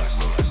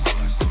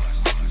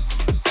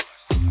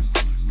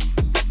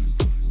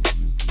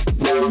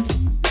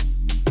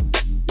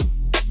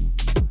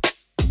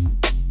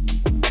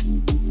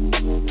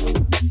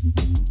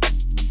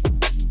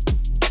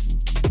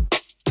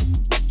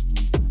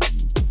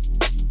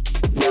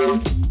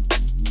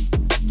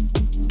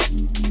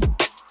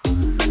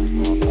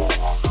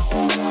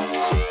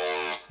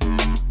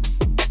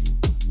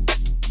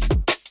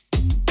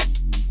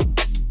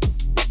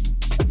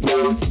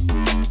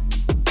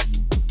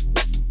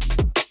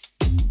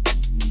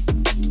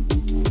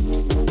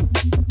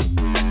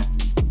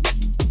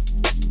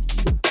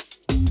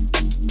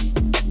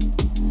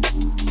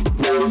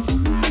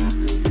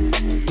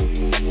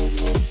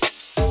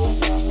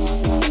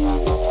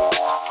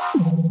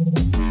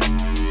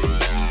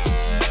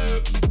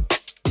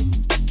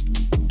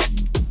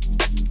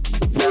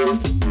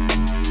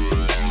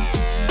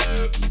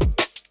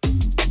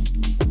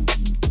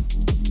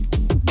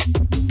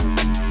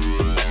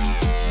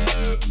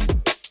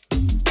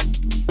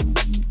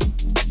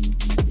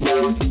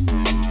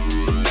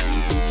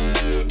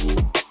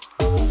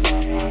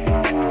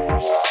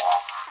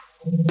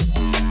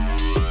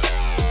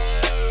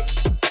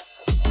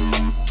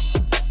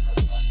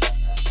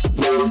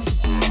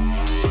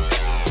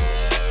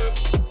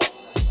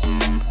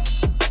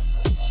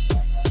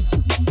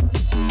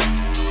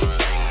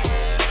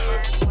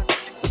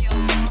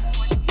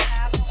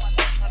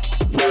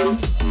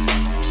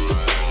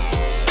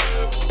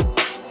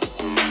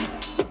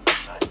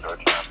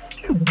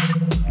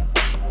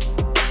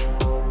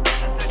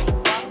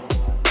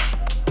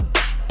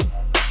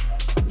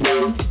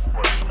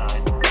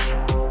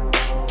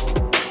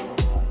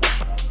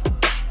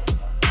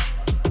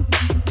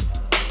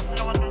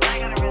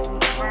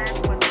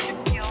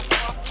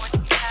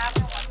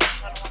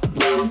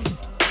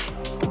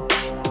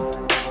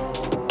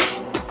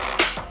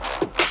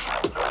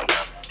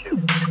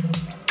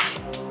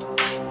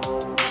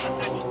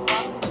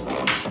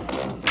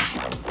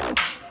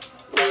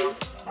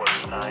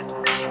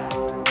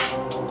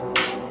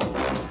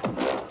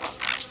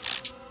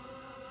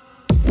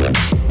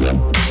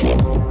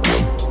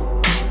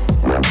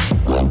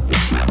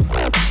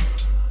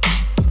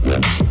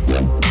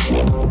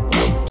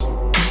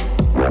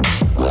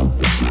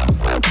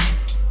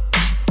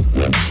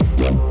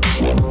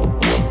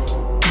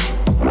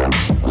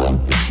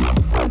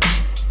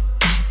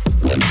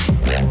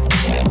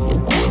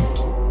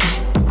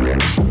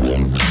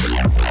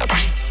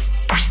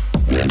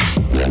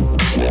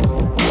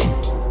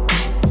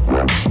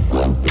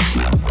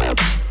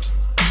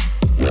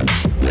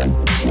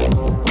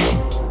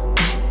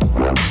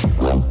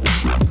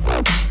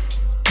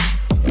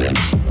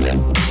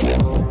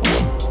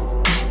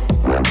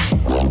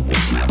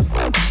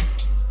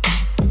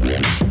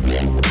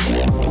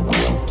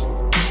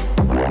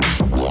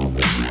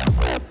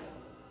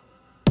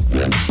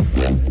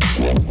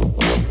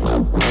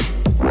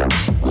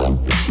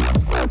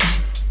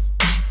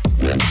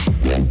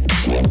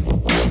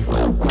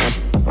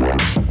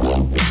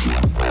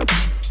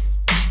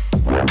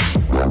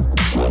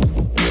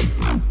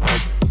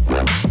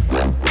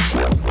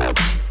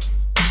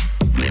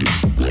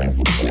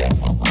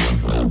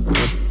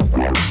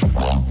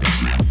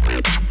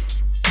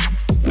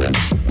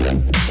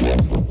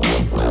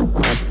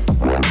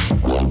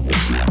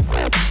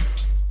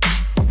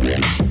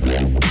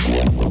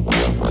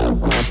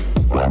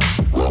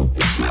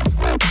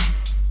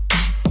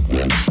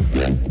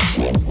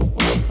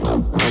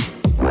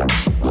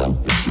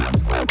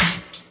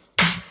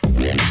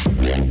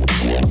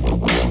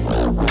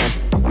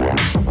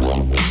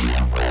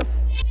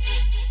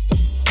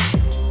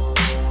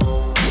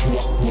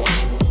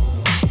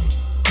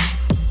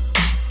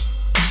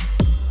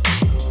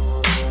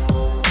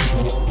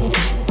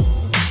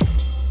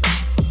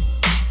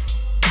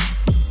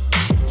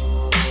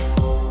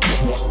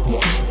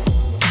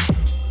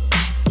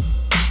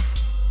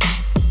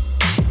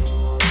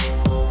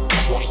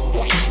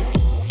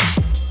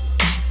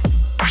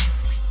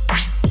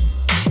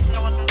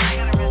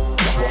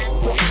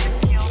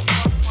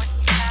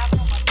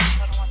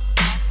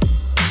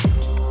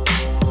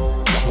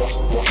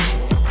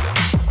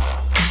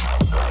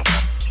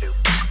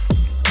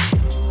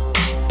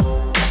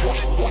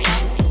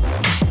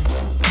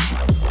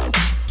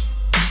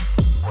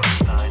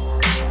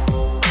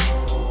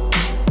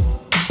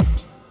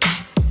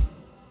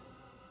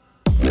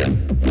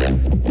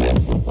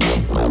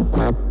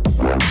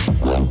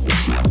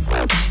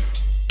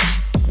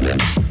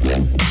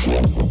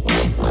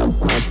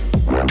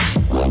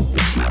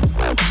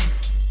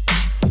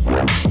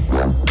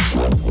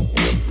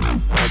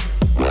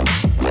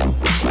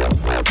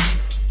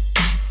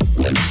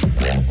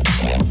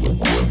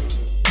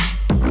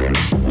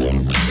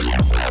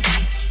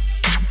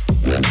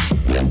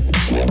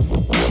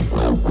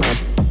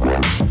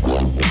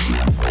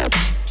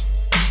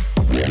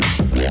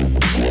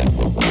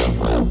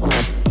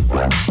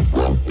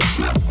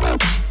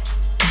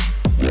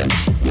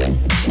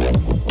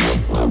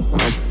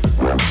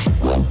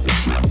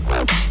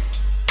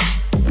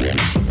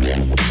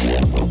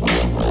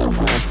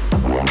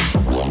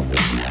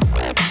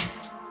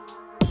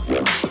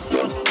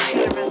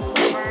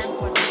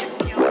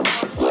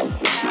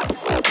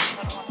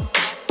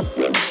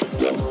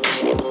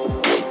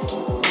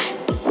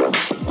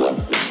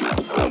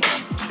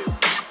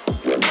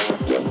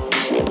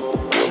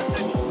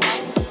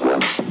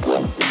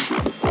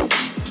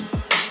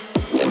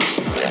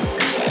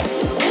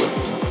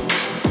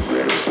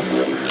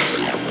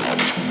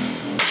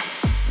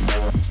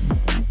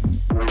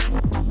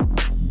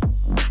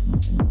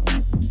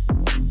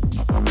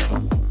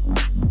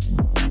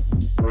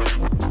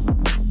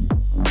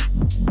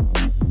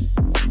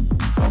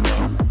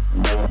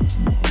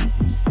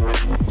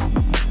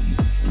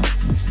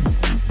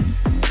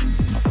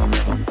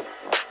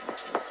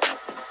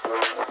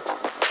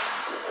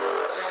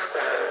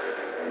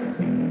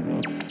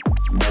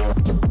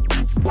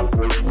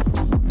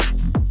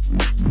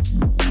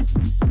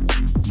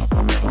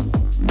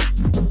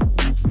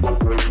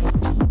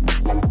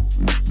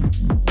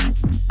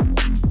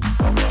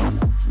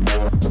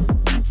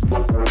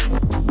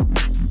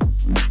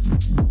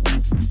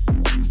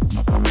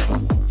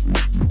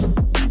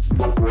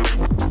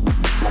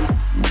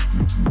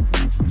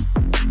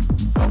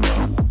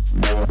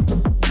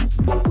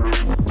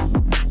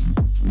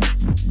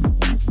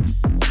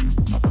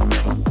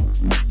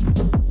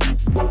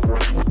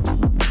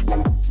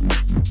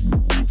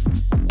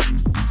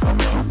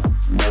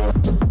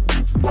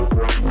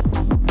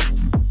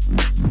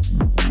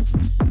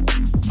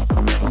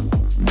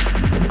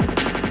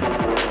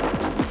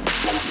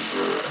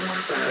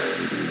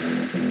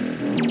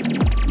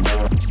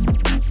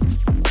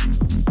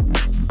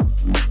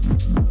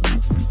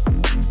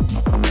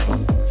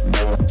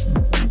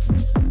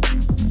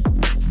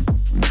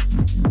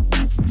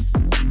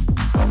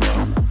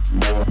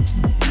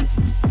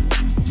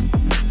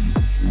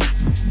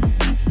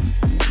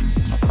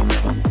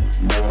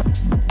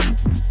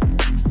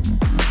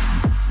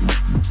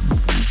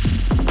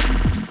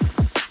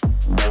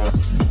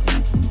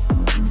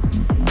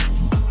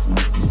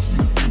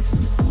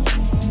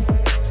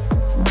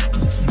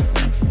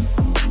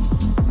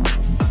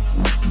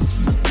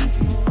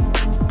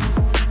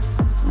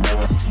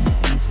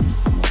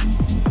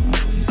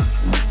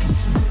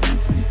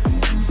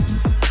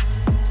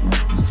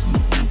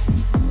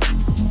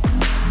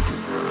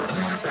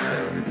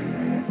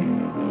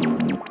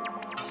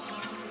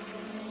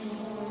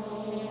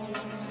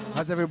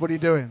 How's everybody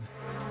doing?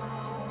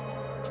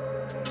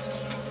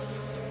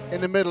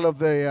 In the middle of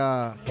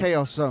the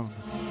chaos zone.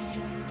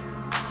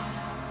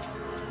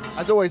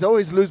 As always, I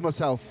always lose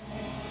myself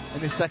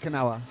in this second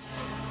hour.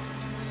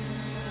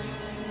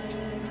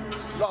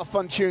 A lot of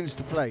fun tunes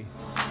to play.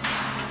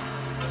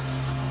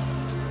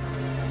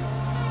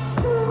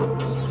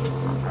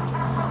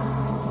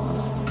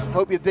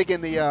 Hope you're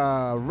digging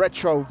the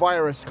retro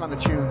virus kind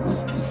of tunes.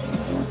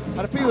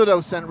 Had a few of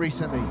those sent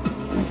recently.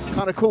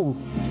 Kind of cool.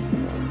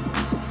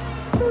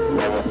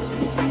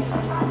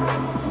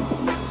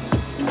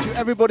 To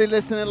everybody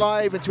listening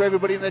live and to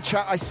everybody in the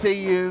chat, I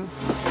see you.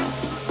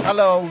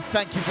 Hello,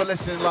 thank you for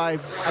listening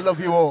live. I love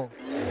you all.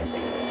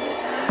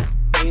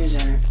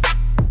 User.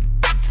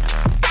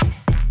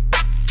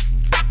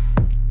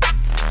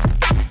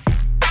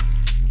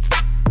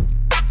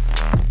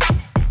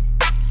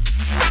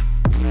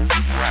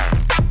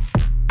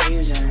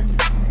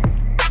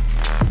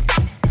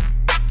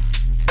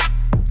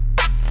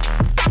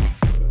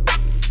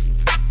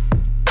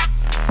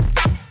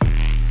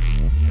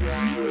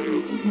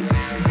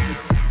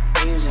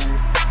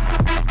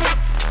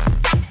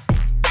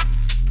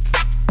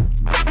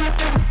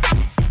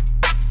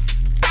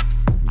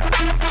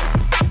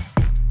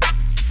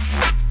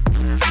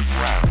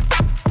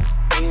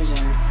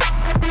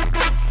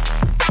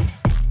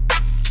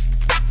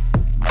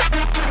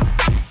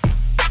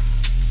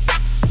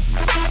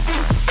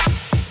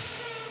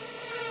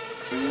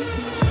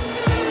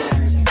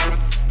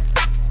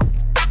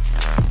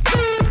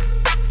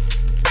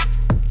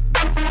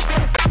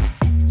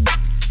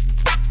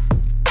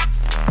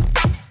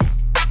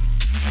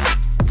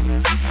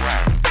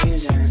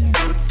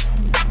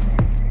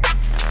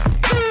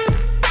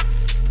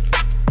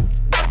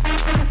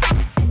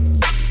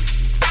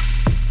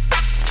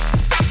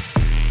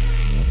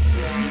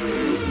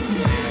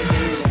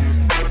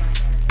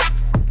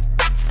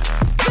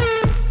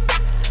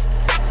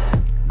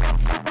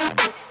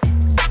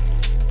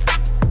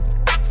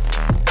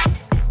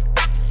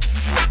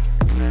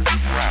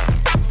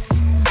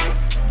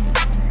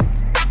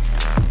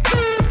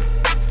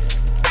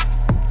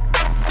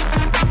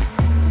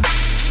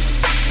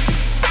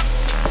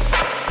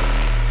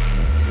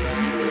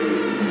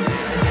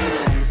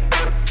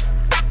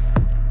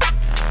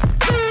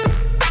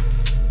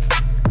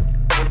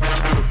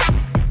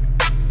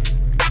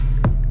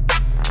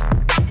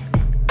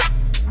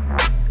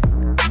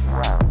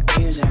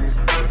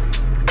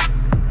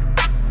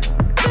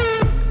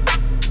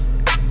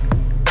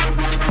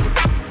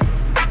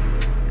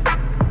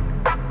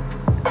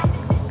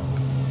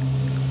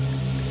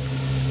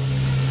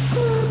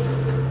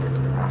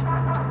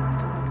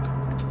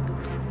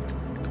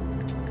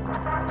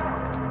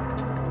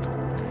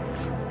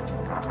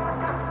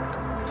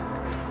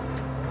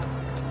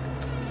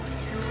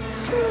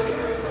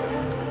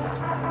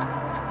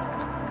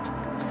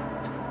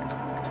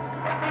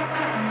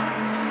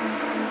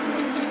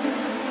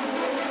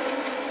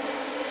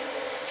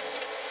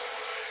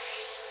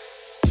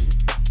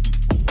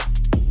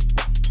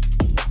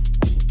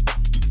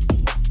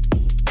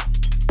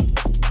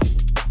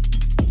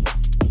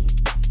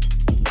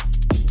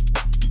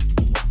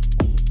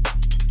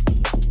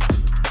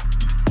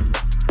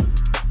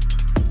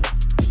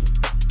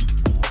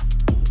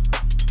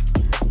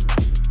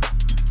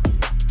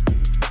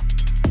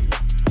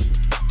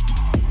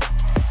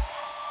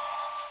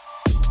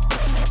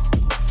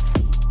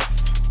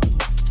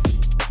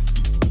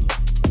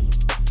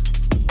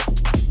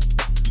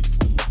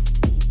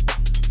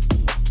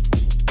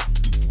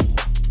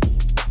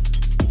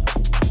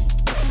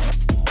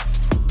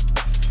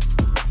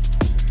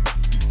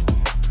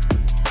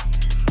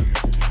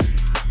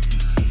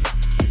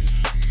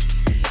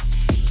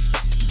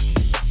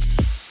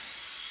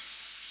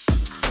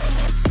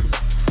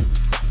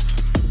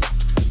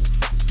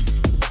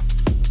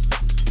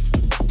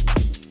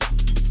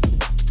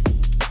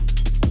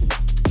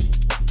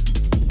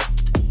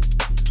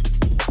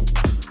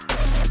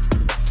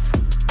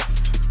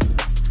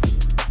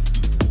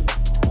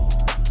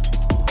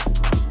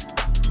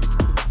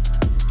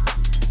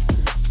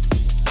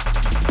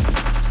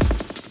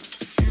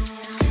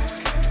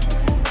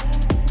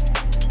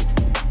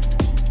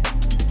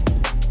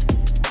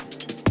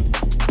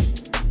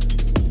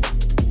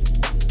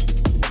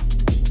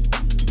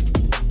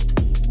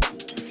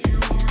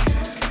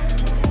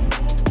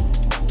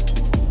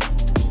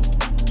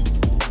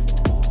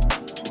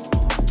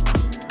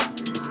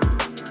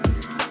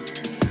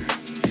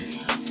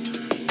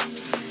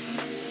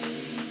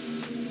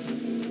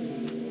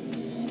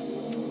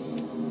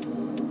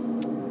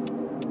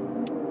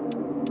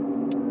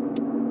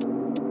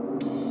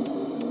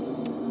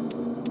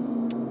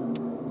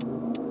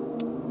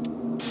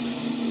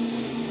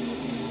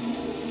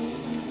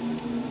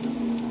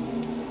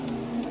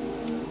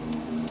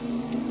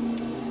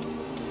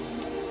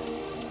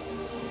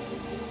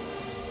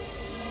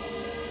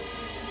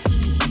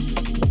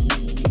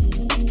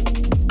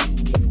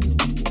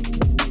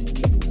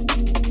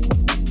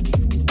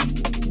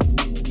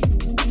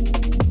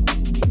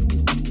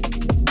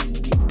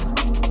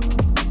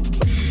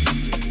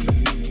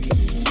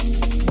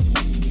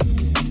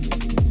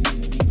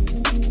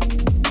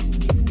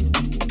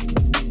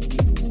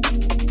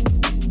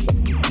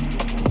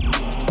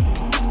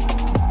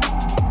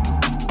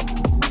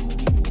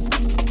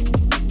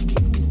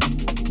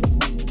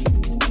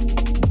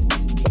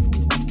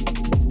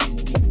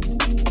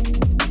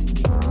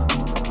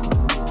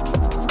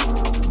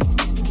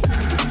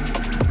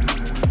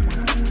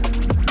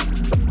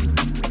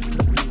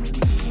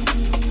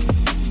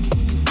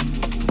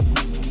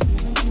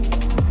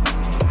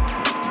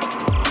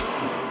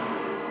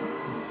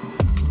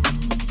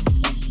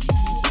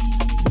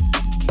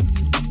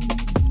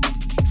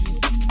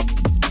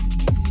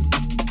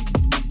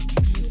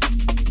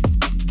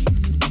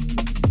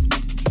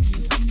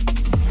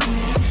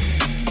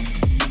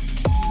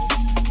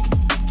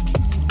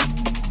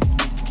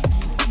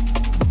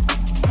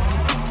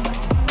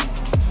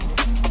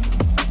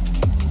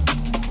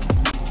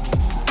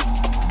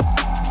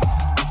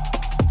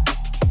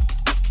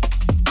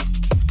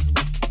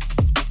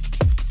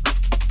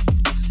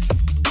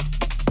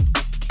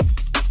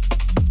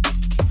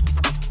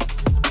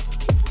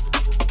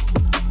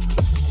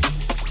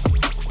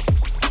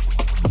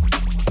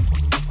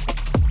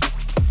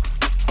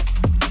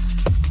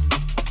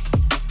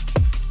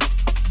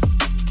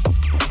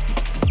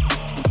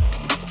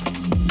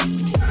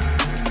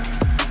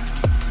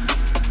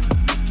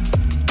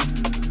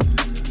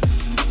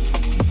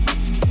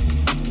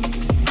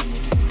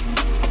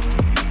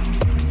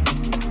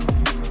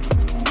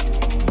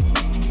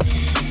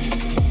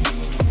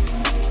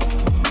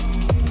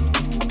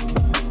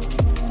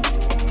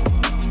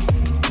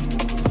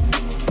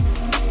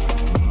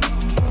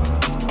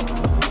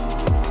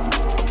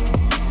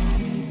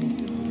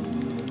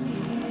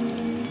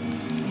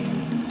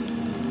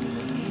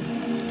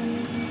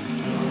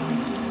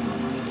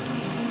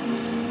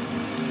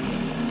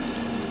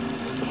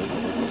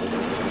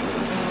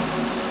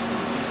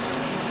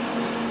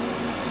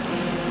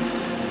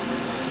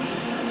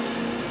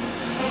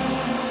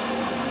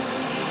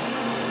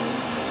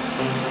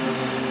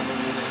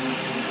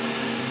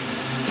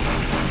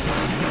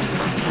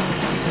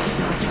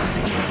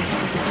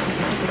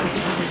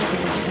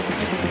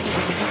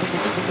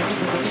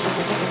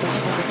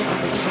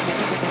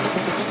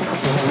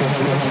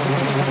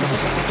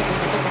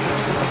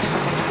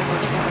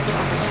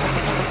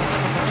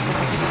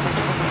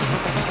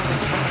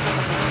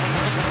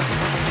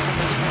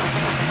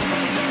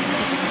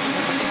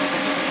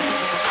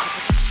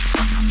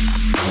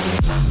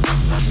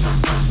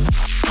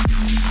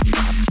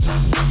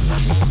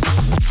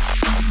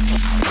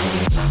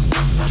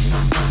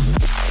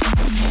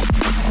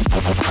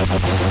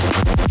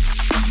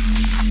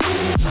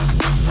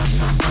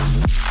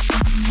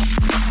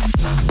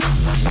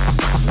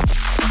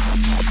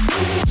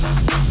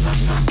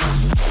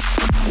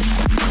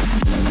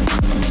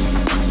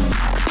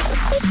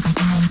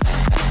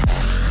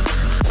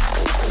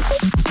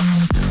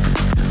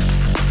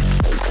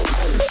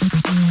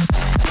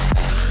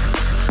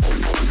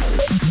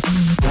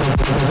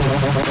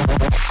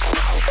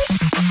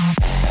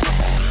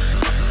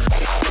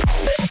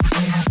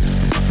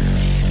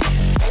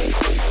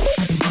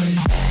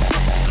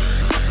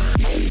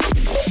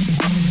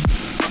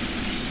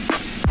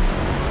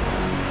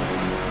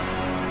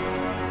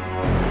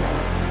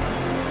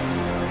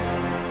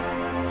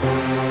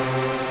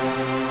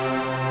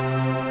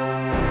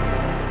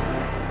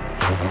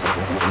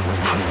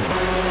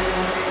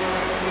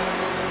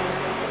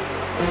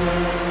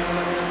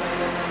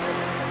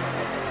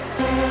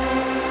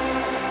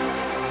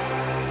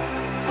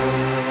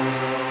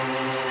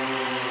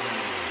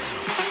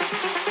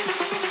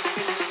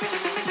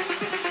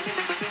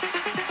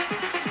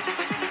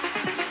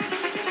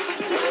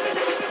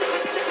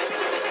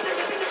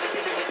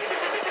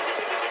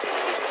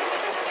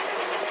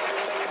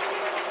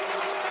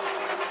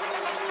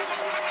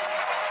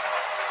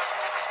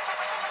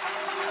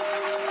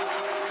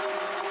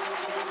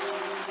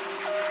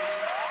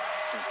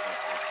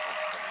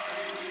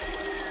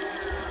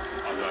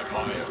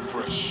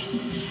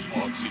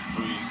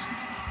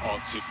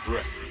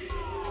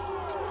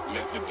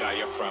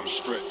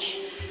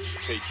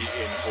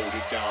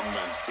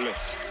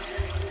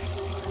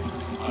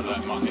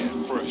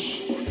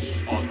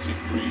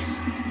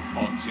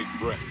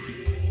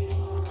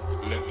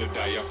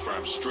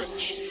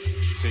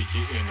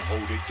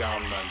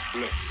 Down man's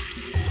bliss.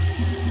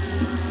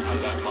 I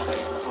like my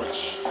air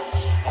fresh.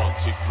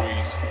 Arctic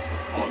breeze,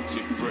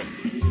 Arctic breath.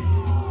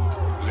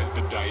 Let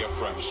the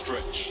diaphragm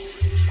stretch.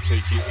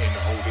 Take it in,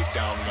 hold it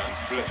down man's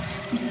bliss.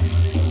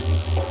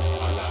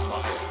 I like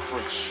my air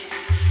fresh.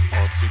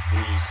 Arctic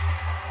breeze,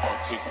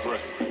 Arctic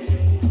breath.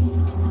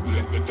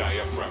 Let the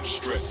diaphragm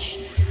stretch.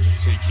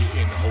 Take it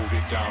in, hold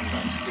it down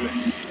man's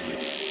bliss.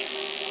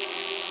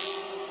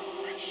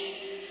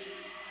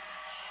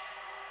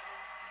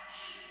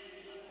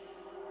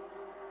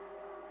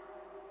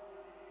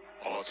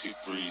 Arctic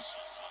breeze,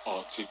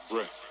 Arctic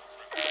breath.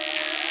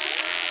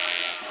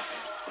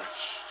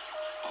 Fresh,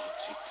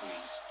 Arctic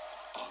breeze,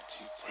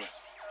 Arctic breath.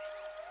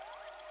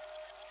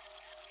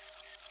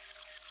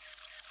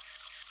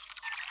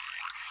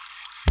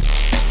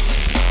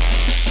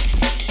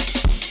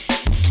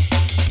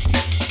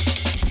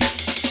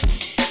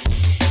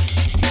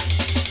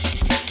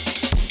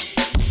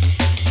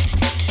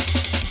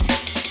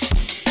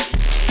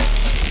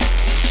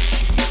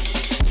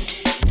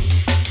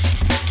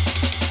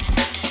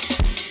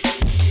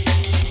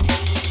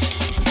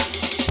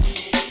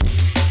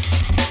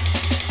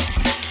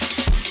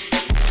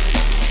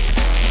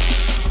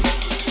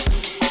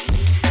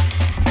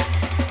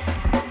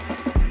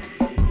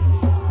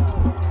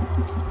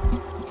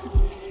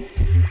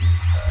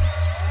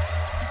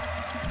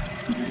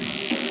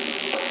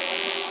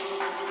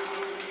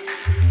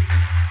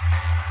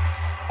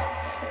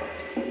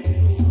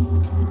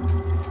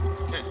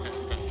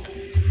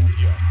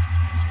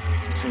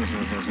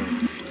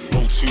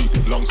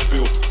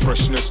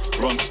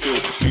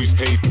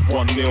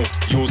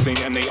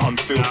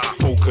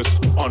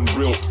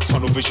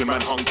 Man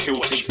hung kill,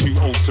 takes 2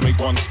 O's to make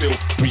 1 still.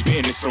 Breathe it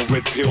in, it's no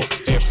red pill.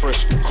 Air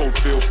fresh, cold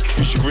feel.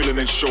 Freeze your grill and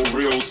then show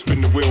real.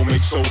 Spin the wheel, make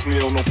souls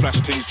kneel. No flash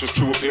things, just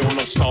true appeal.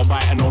 No star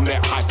bite and no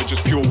net hype, but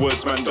just pure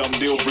words, man, dumb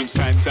deal. Bring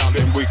science out,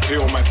 then wig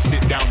pill. Man,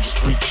 sit down, just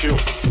breathe chill.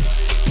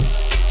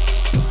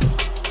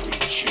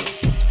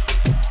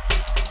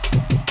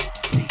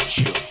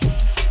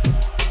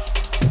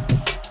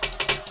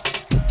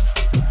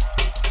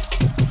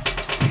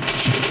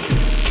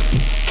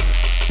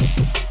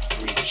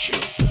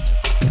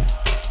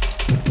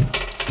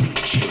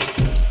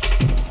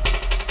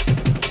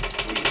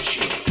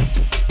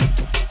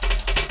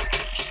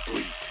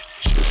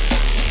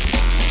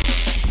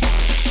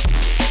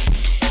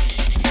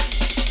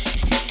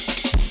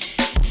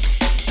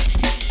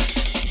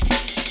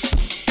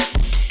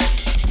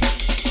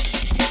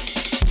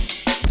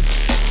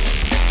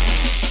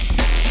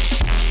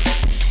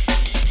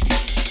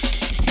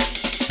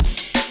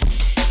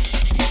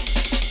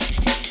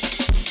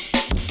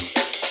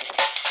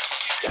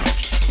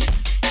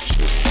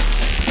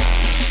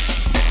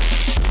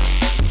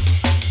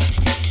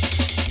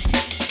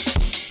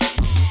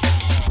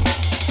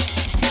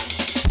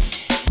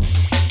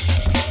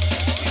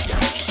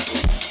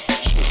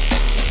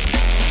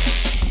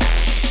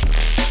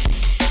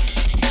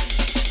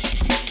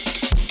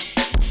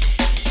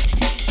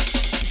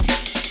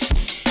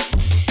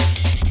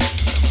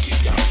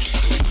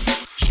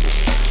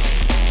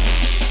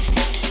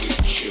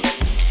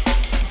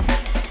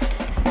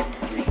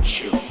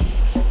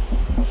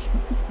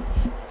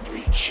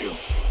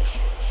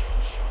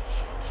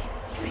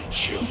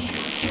 chill, chill,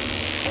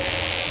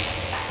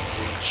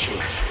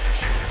 chill,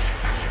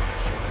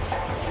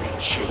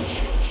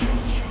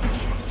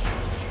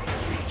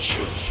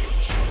 chill,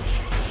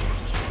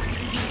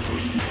 just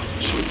breathe,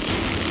 chill.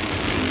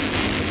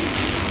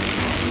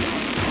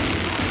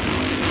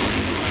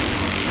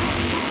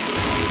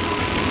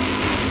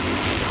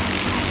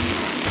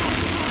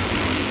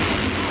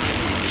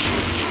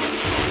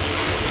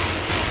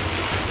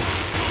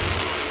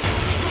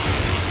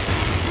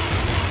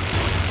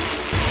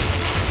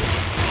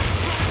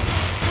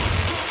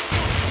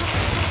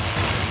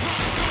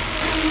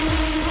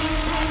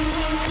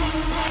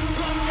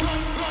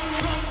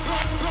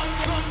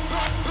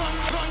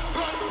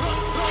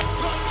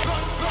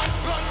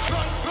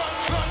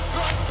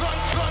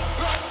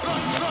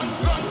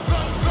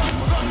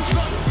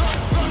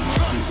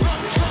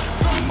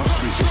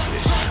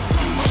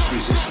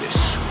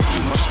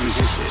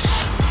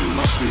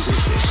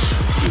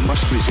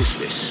 Resist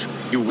this.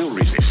 You will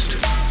resist.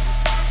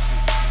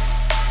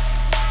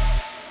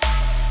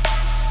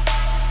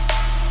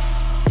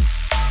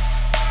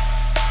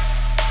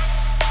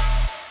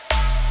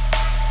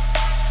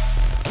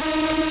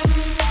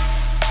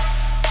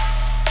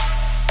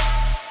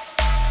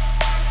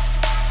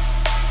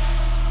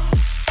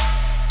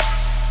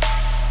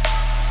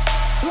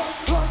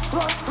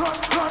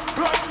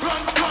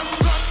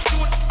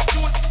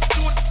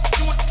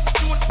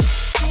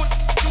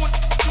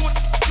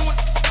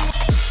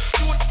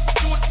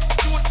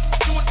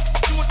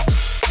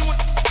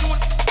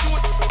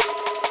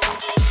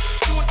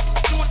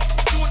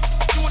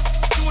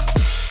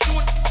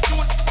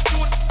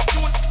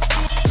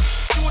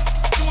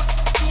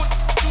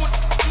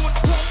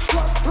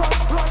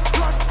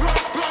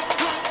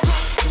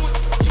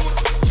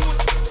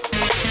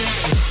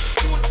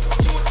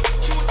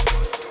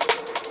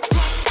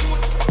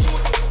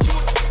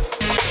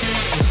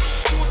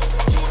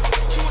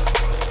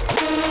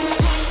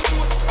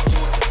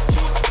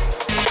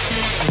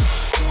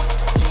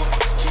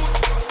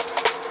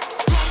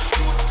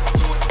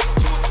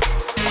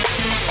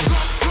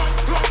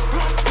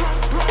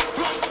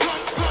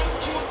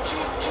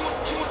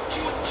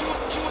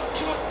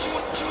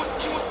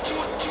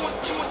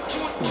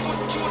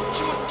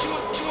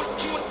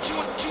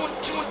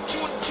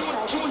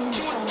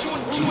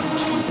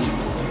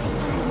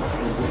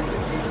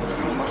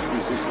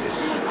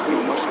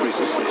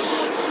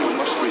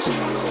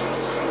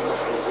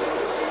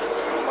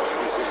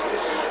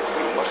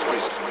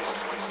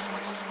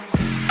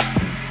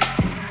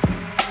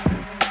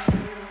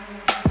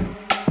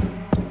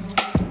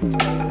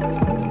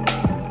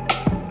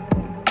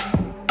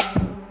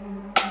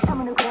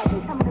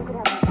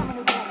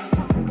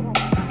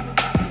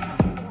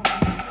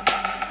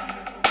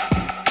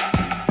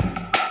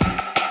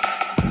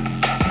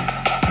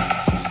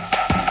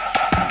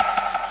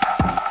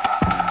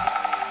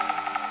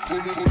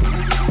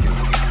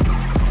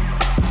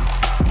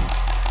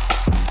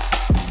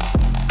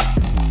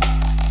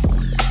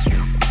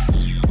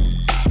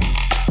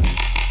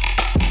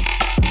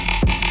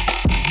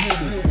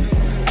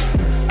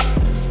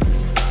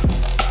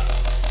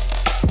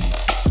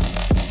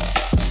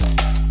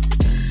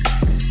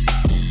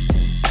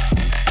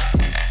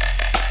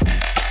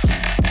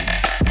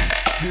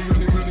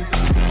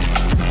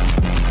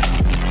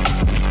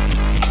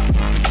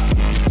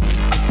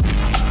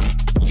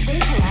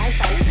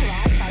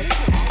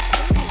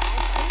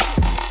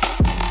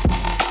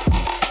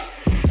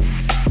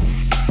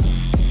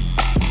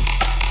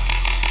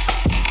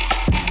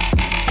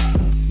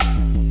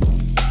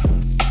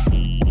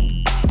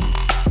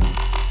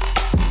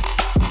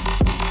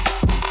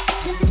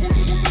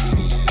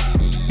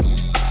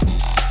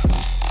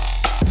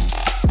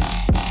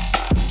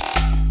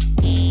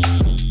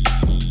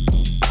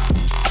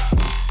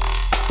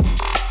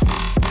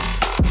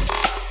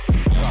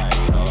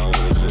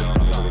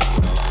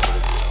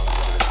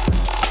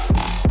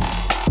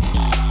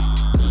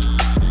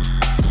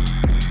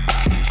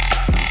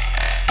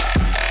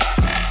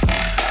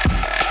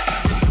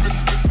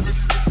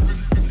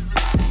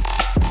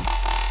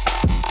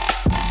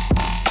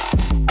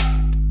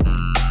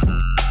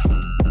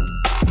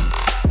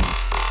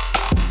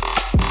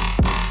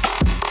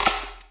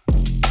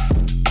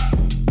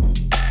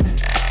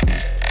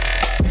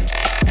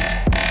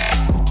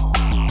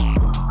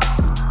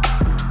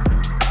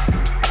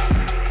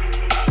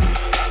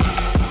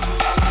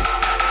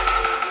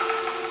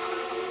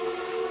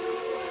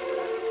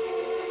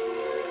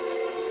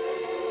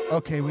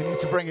 Okay, we need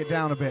to bring it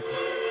down a bit.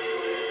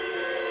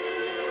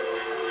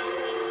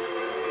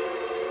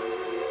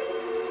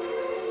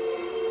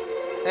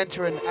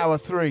 Entering hour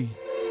 3.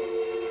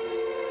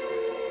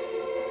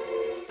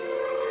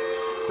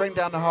 Bring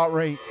down the heart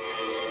rate.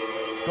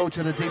 Go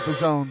to the deeper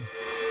zone.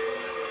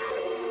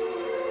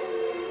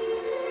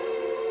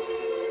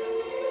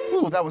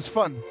 Ooh, that was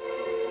fun.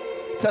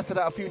 Tested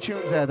out a few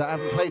tunes there that I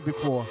haven't played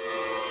before.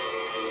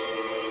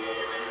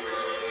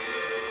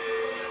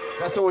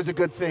 That's always a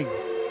good thing.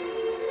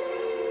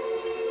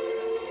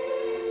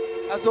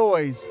 As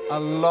always, a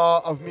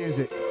lot of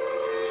music.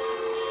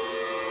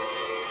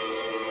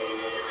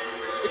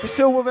 If you're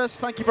still with us,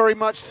 thank you very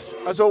much.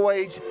 As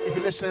always, if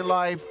you're listening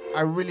live, I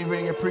really,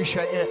 really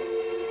appreciate it.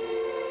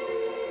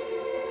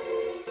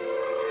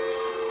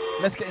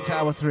 Let's get into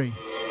hour 3.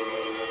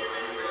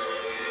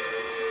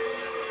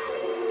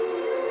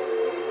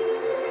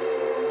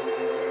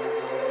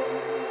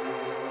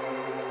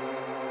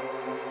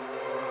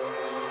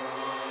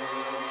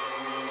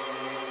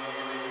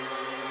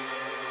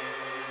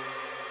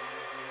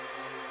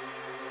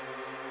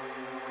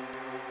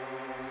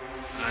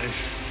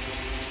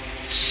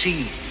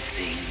 Seen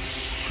things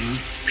you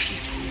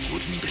people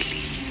wouldn't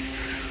believe.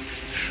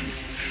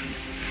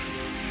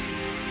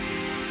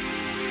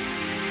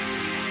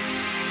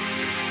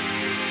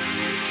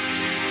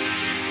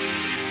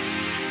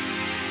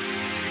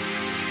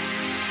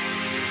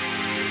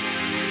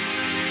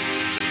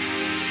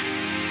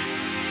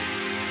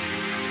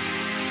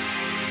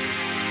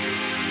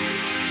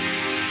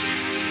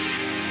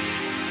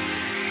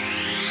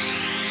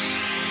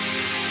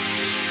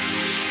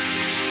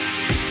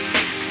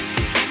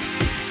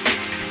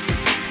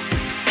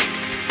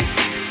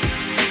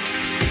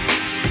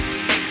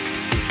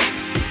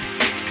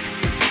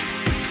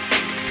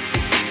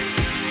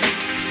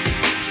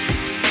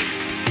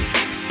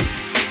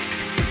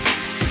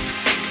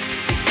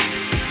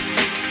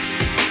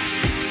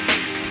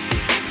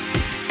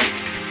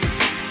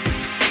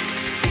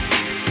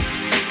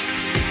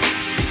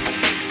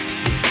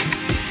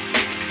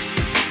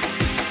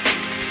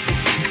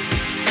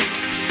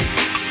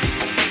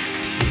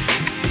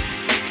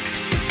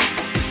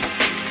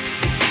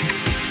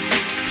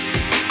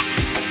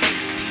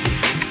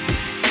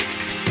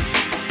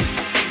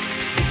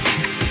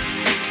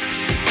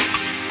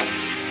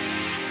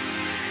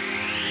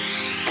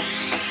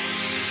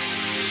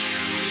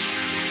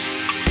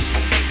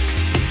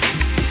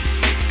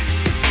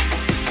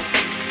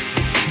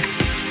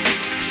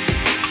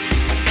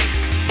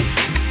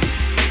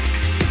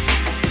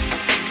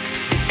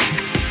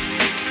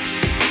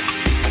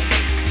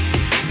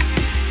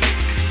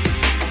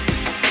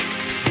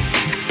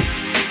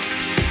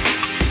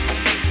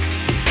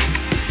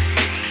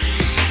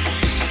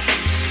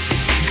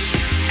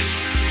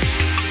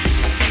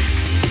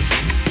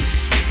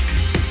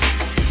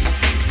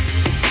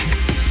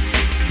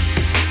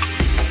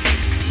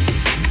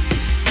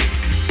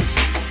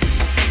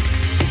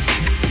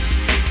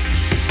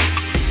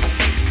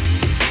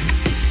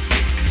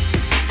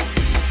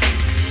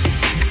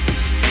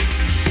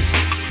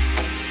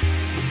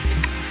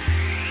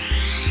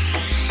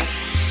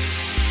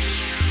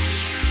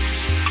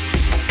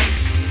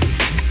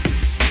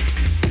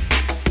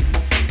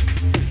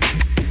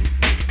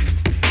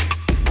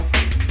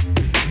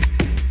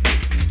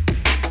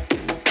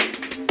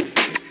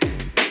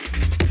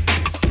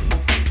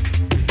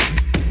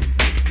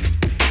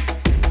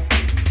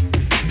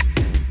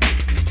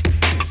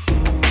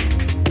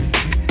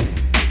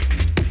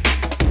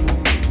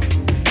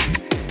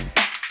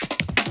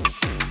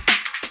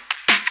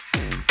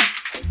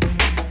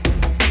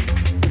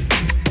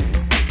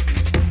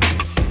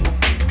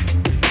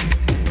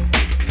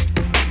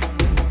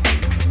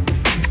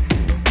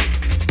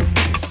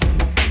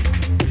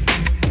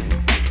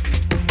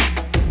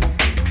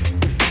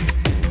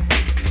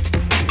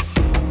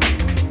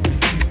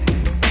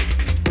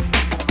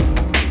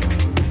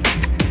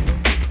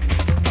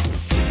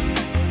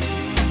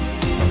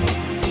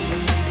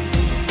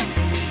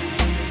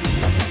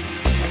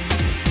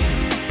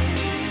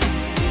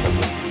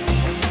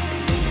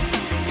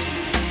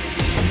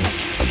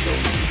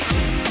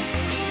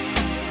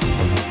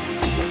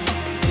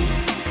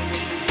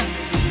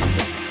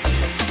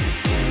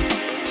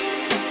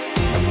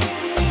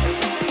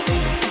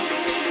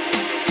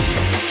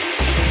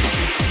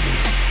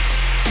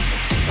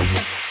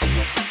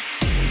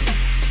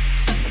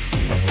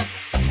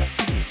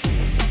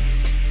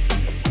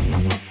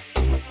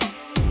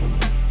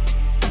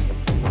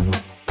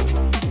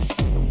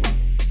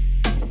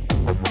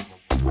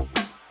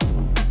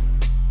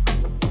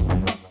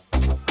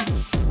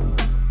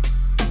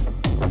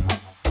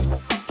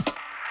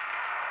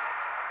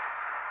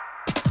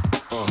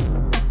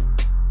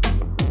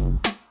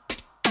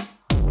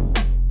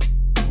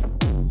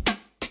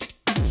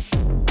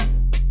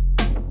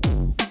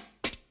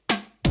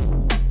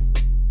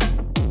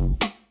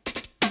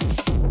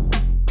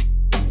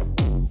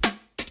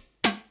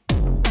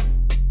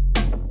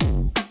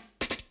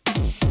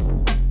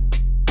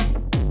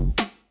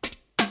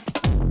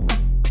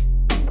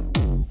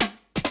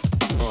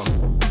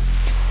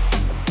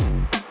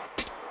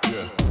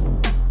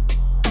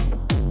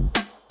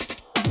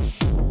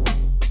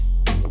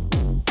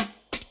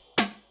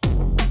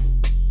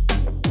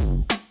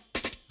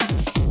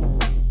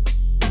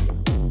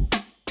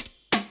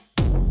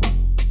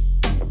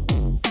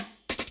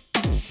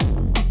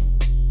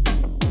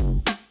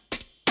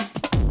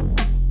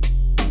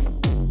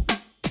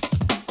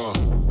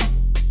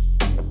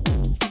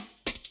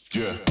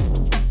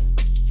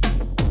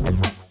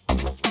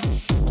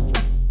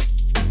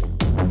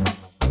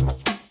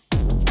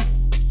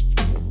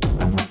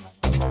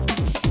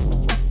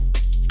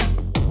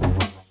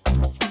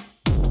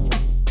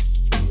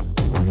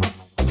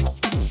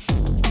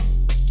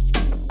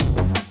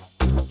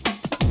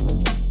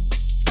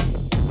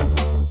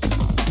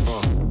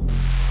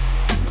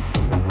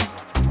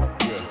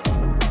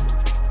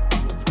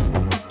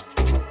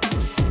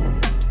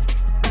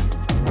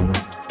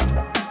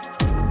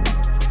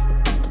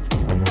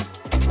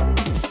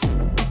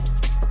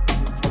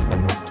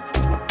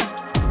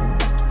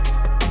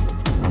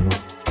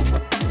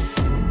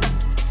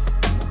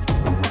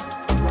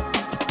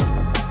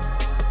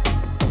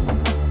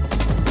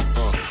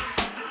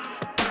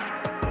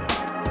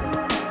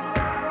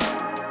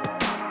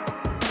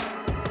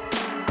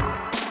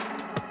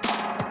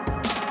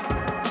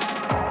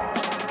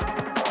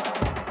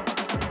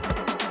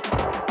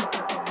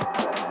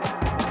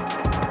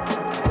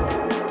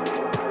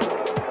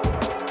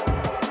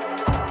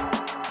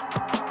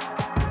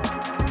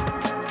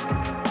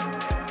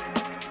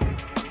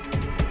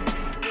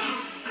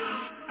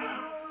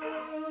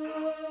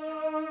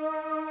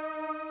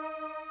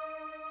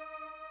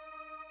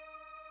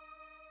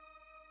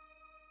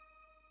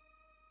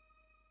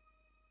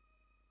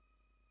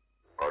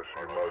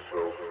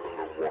 myself as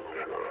a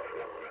watcher,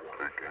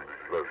 taking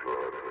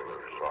pleasure in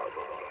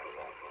silence.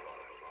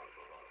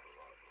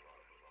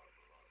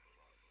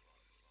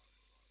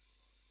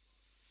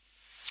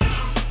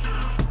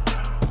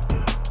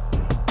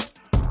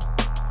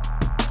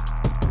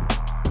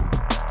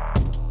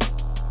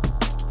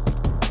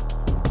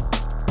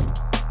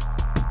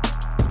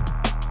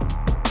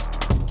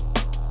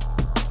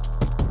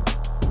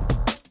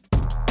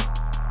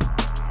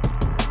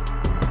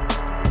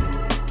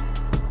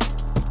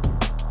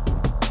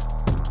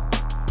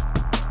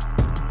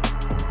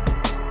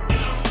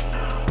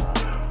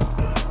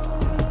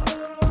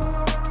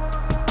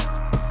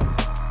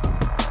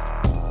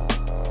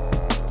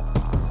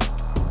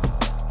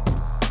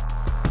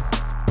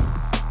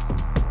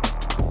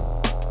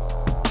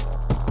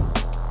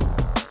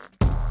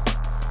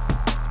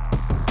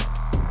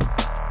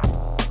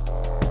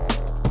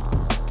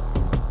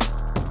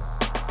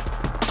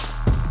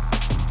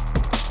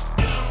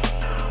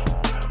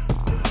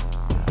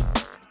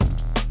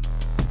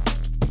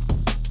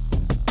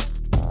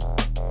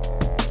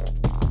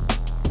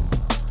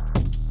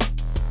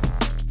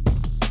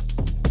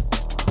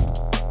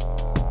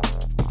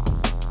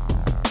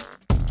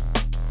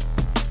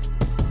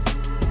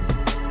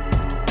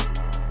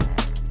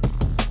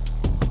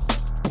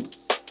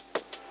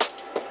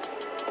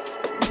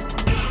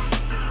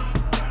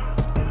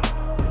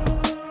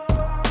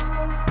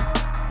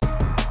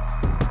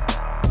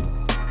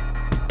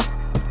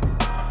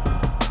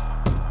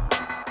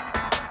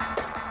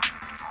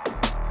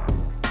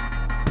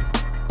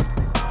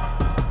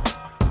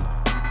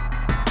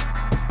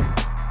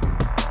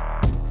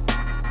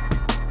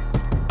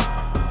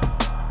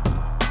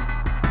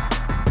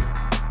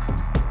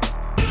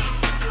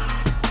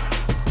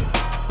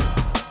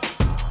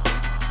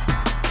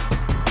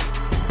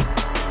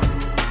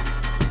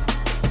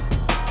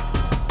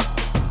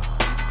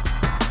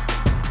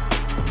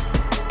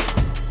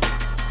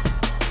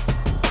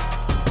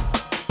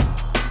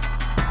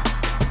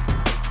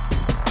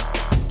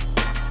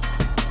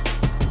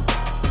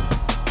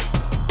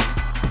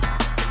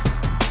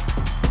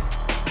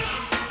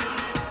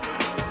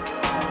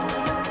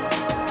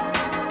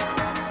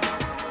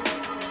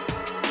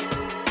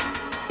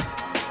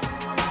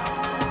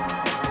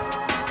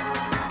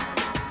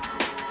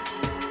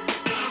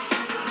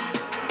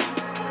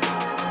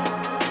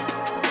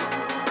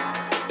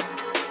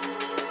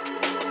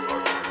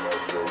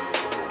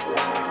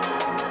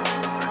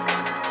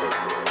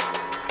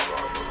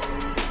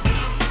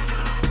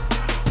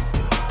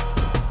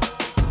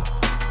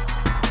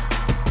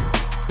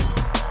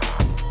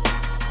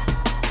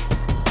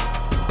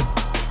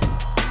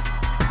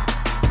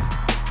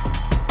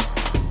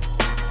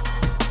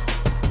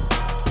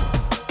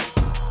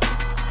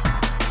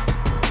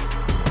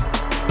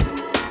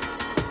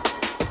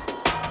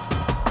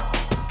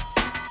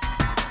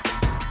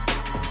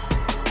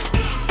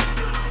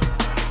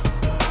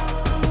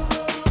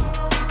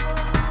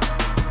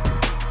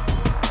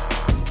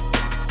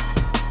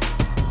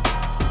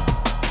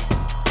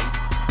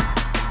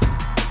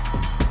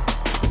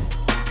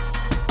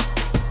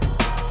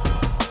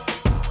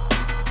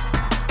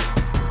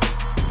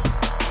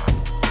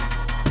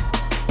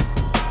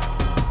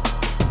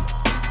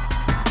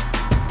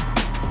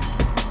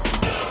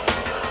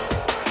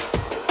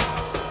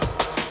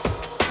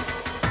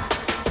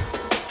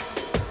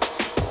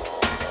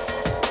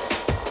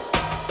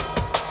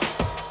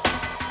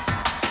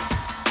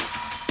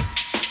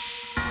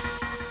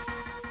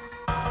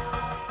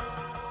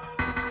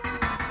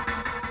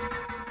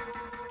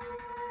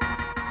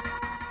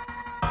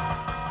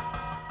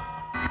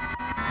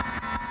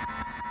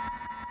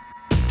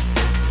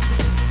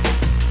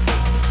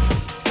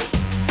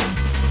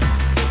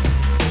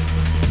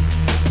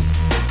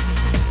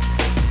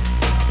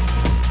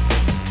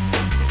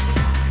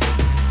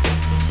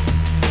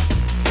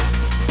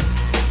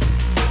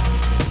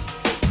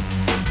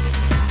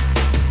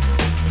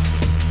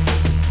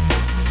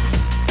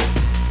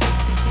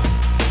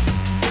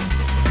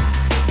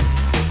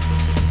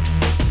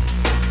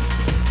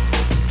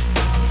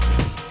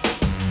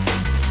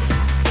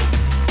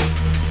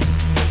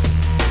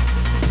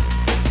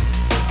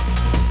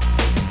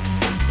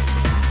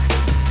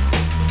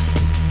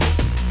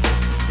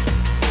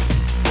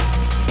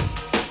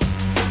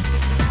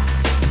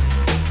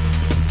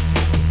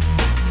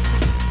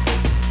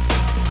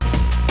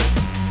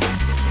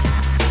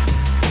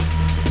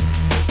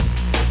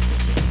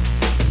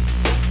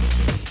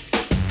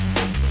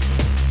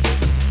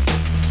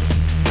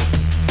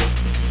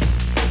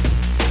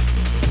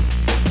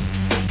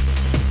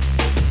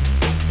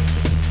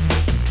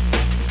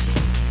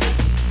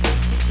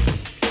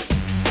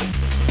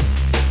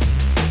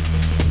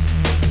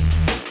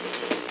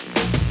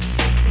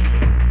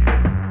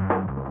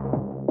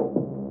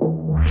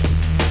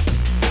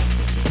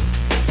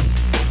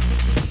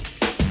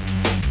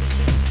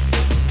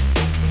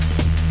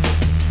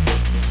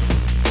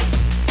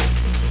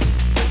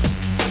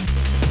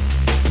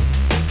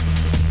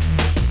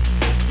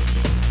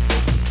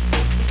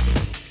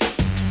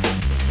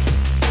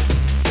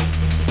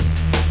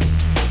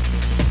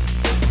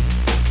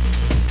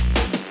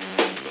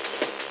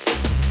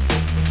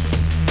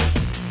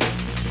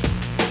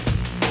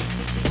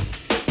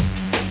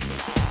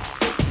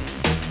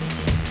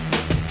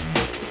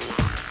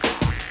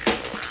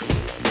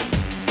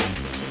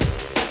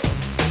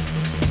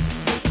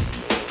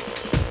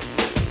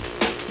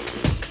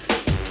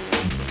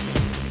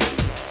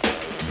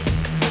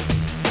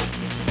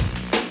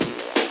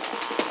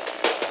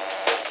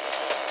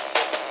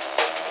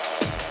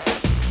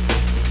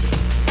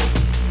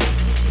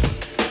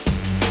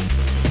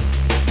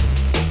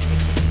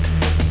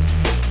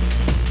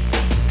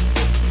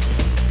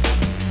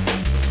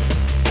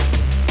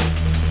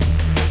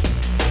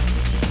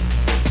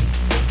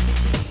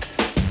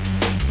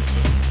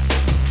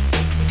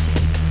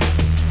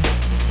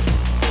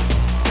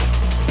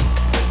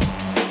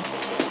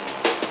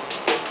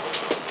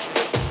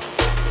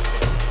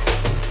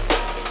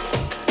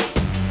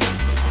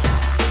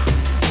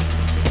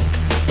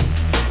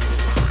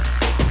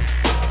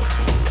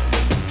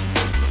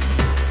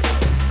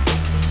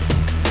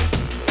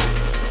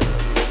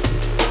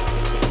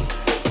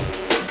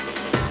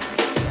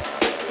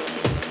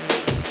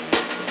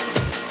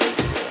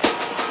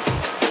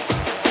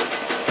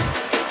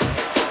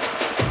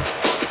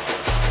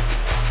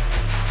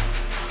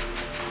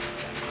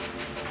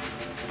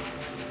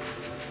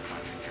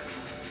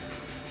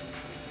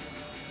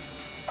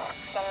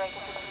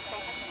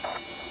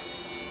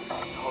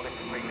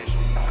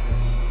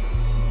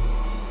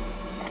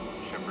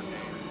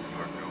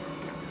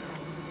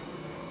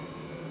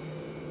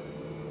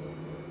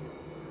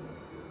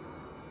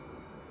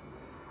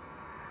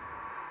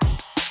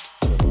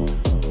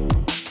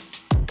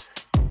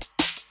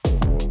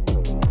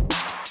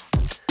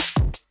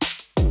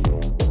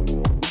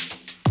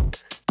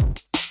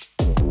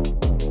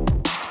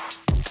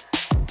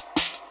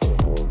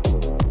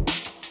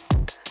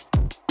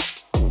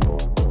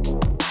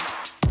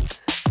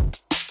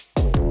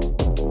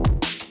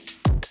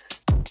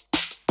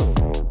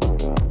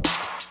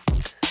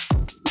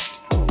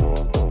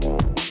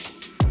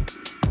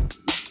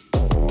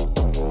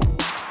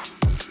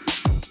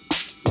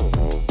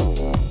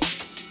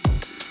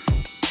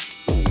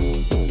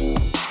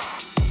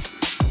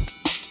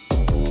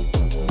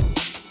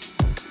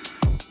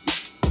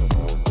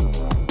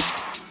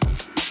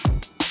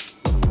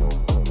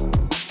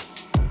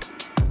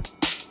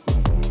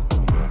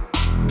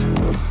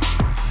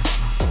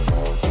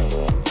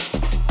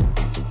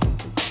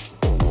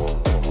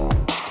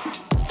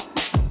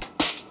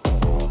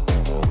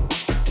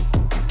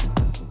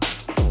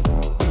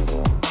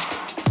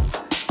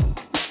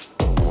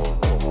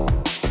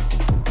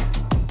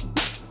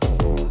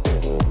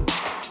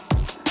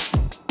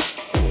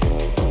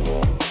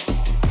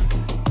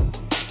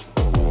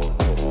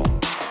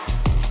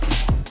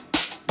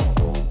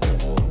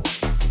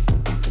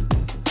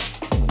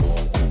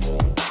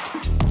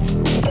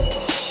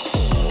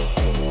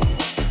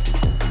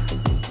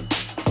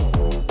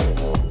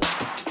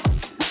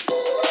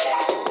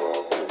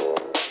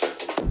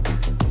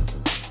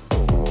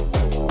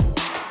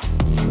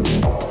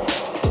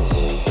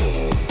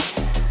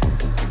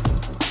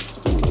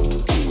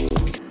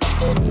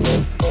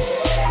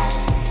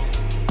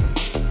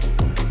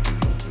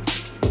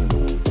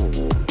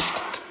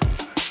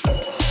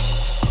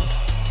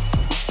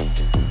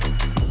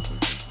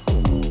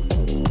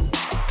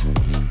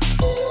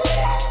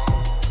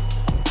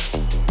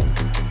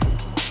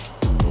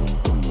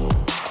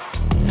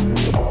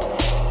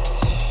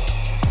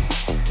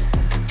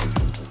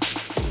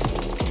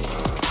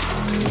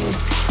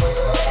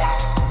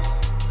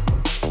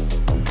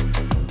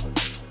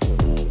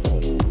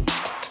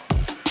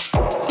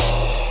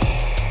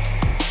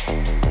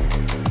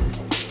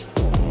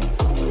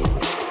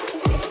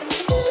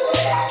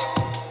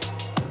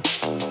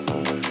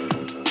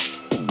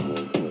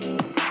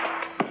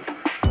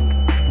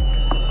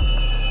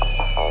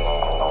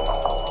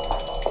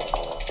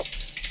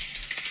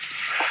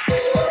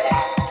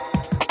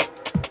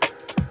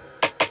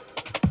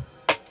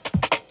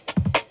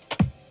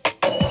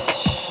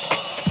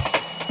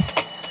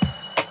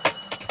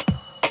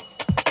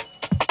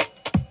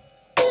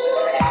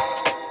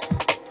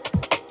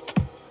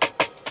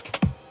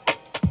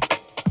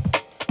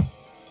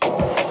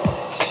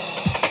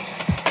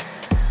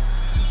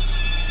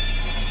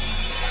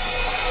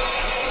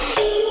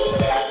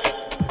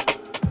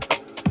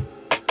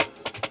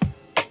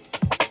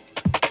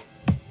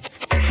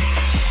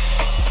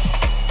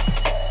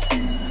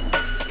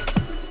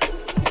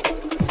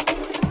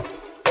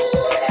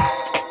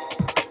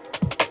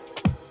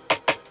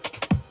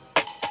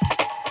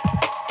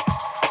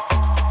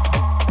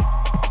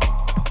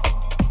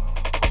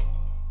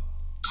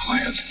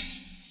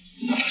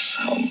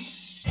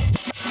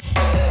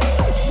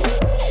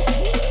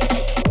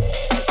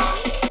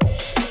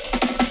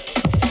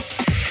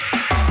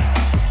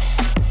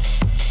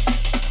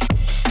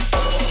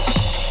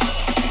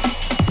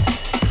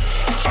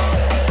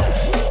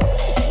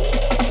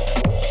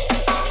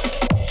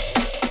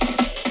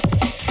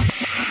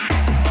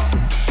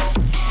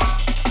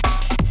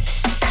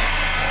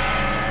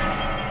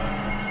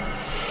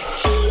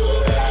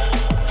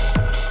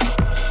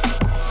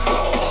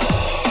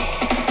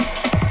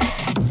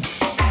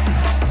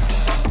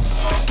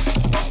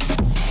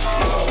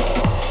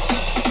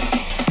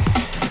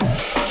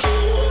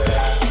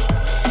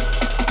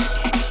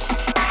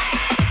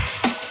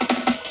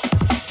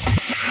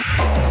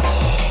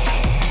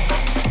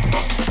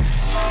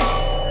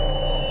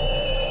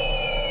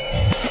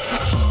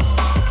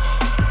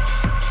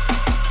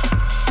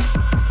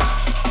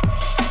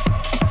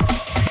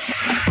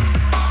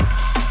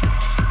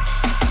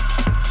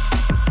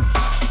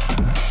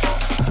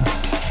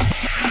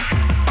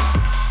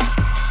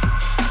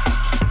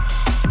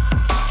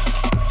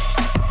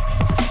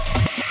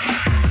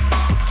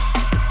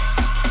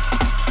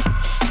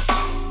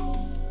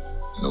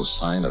 No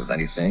sign of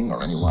anything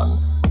or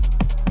anyone.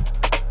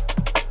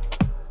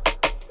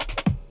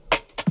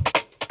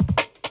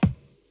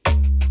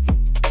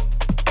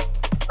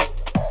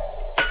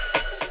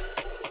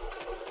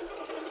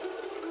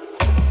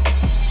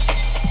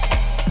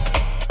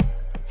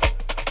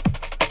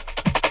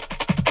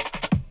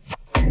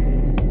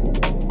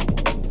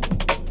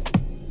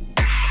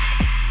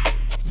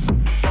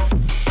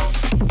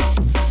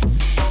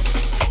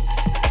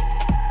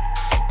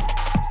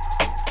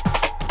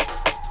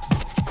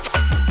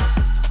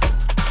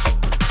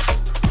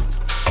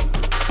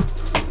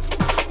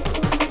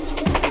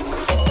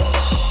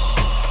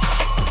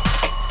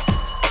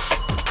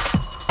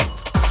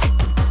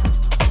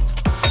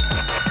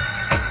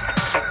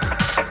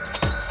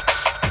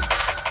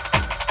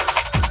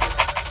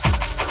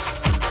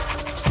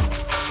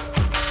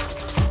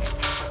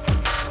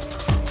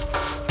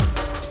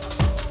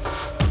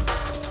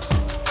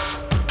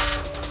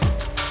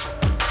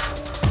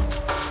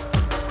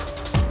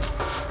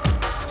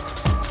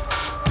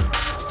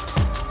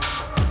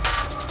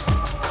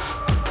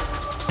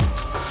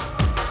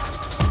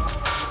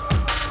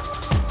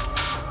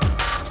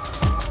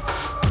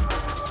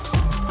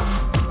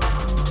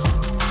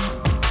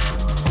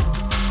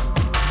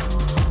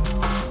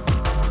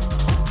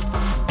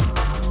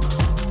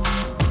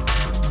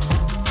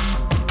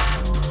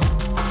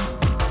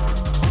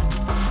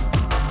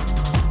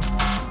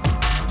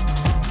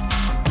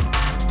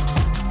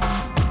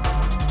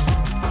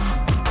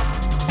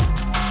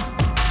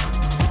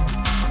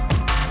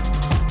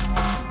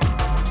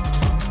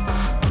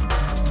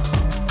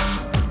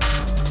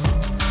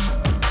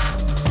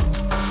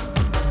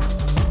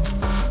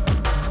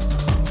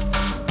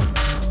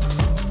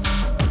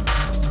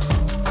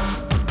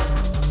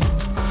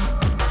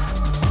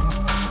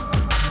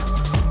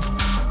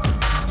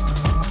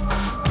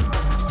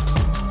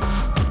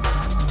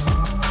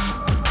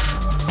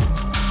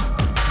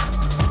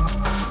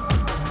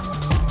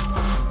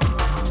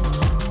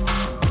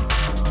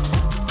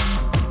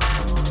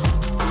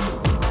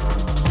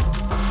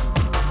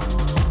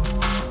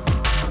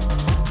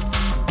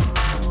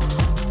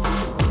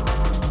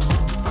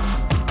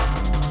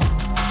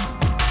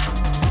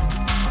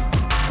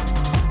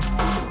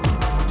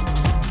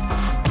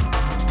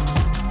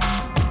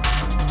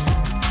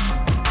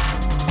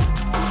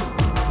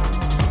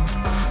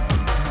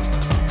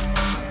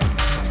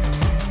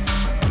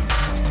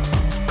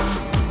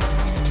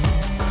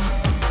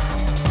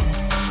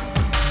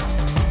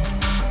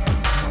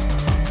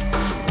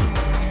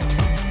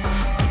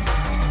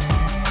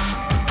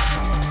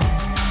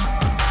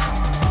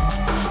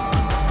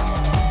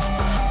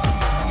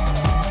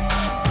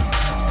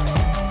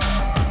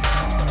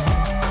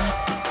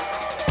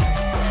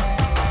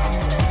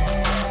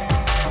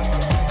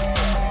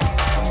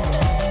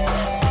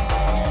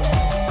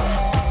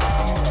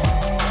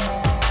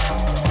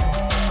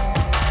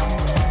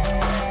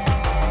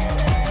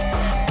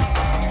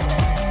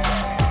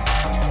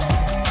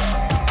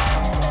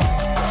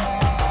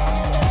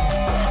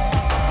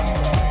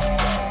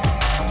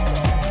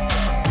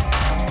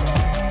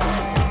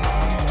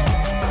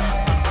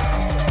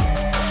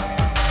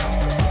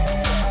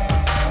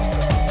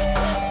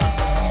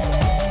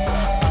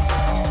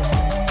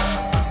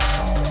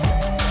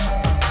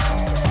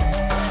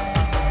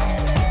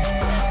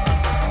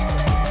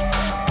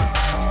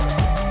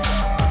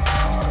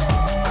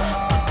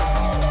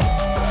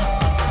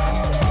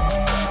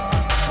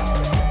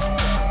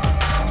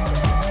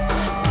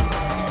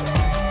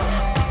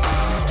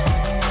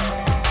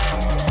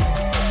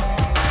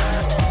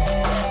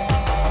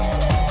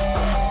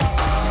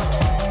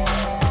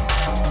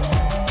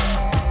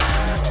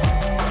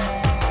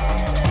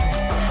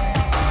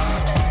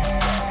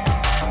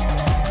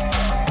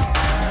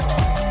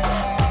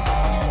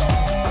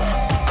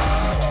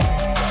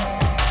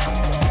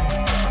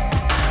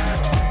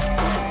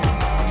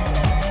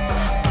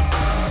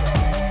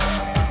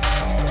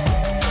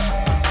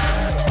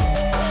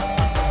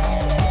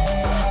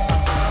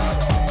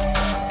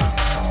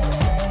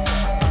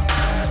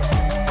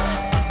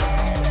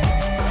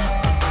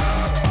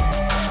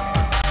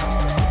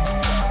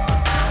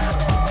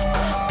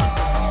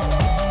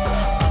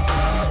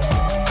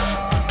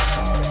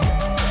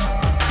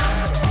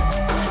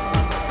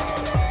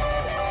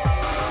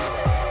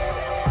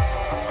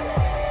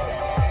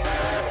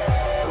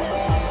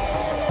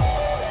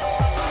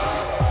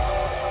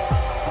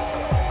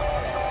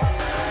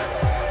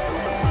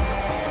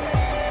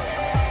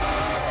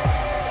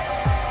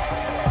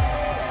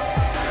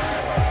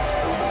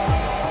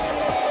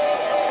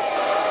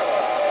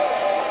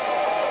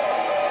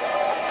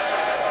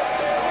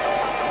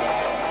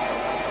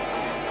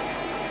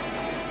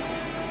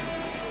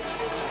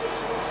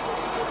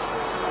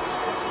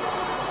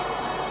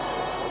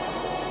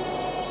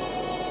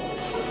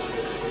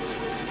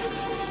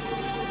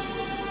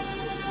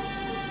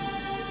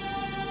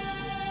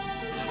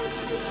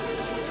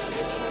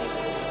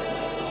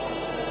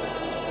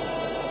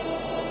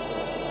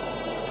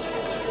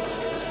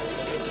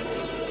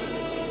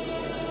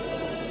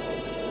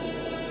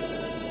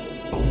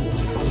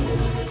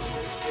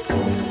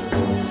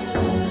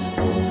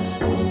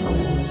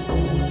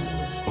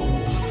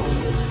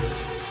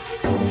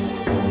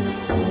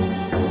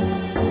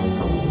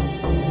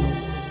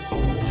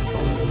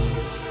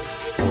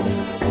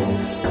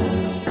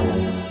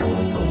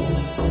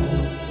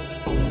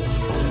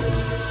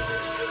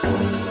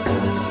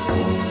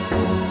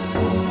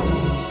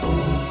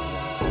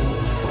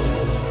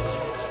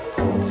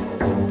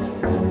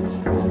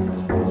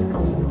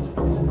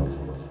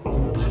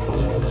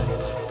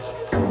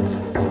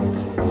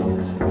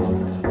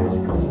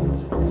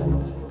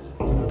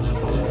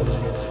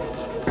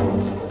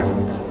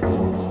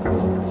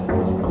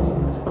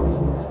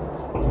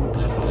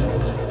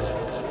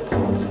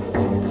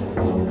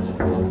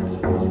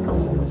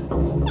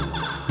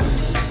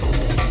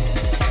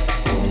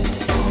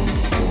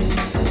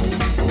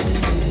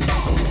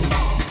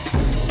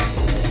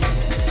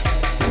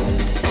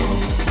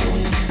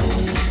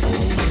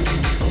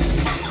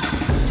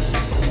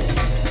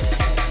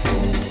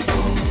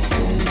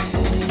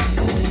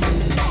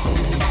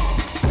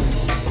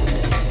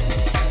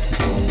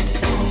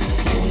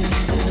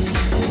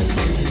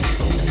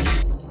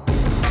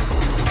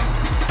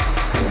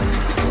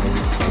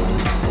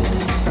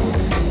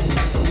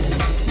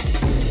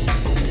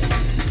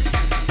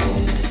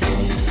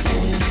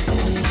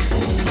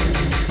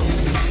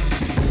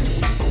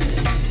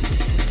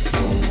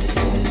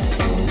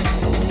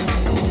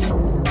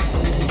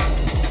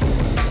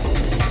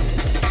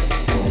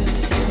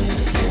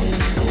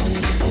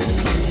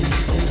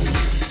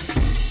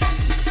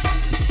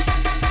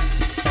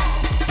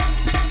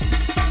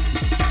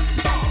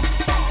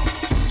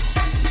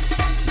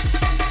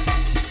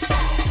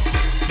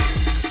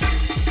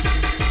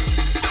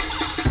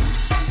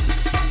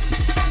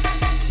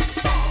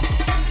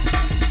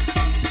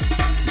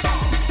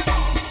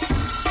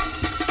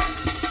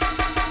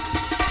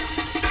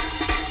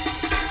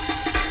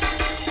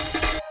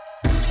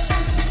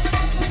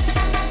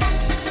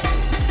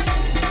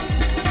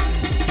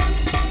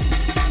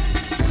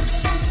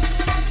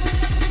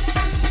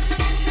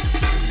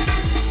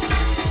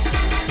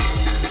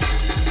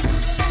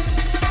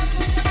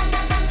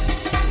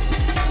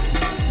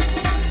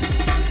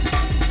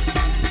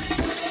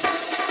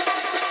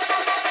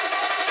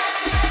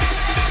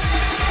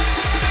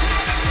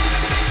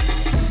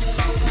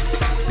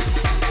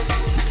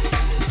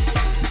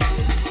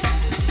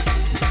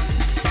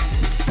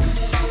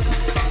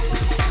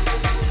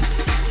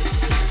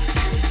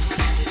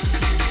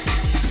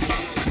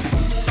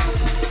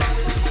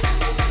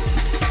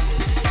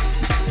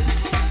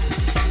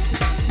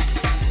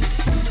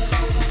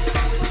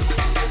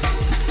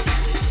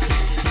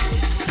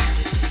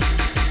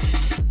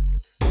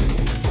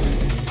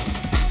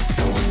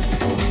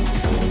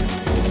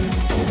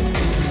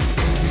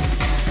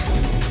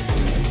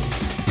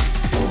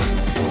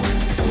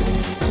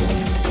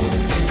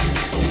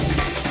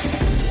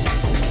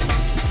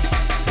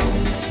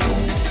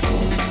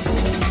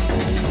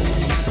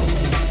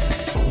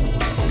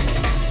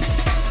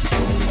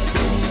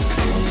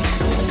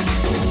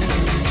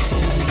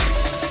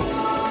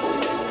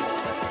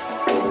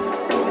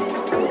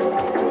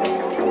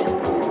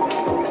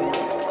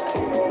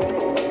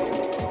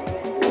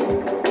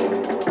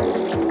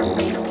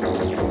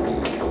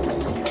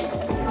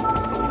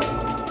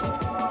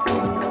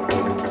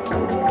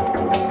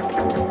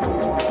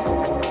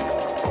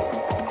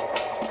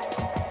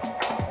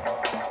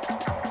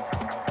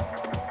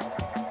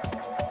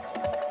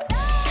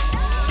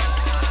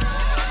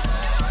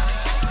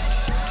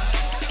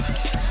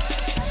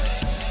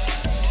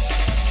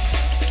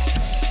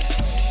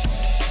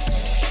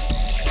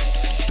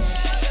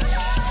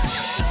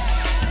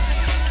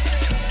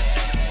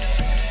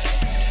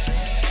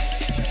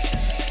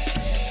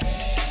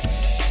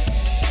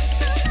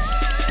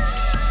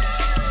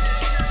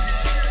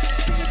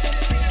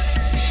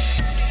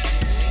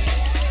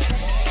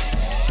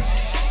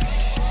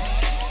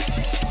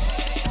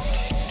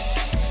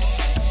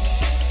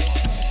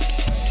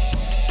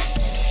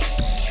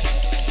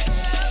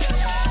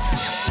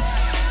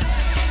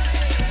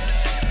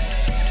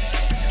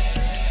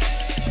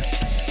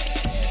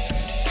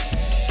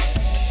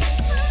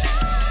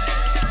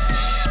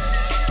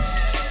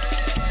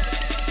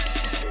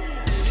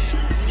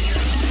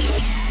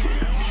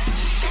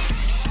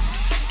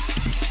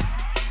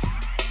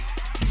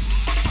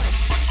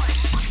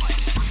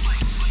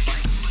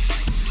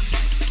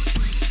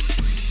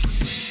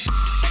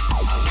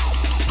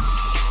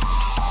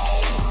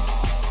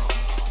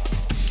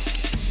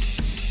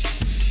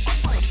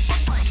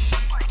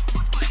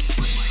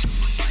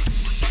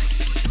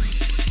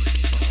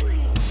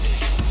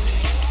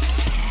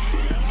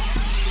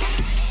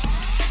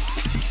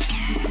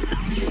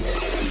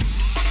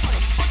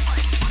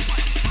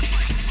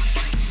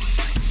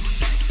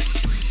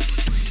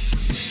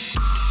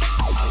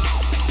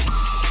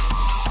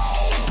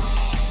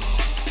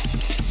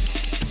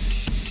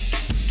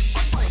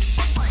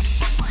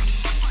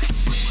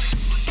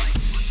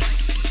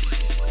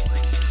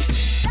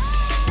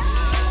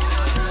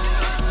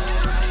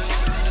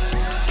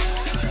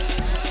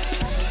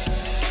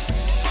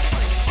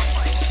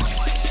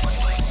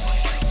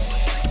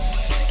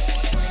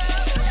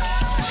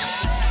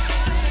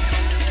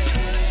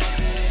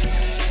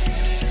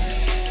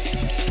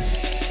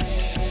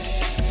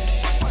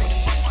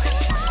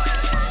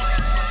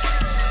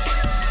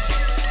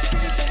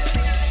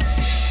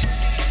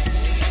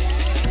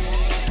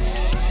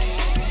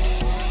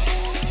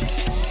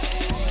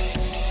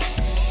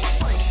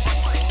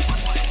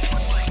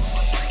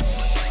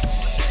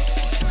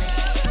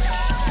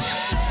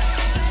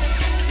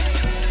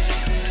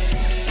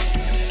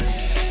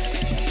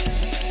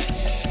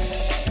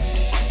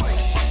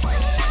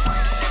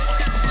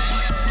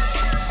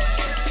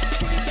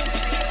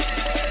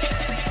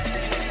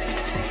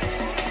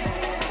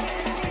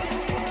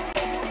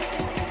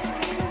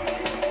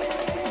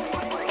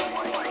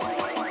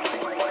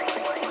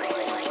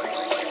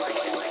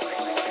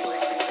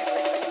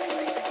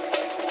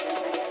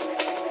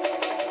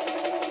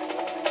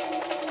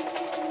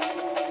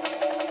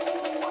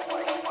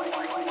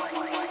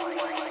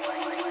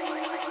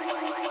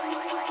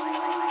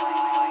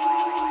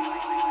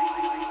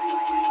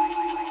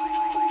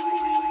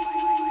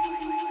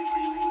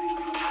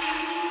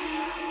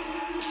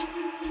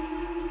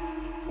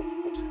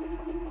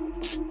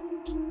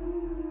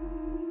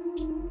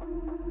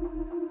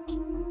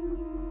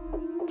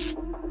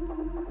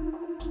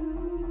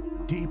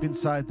 deep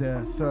inside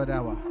the third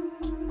hour,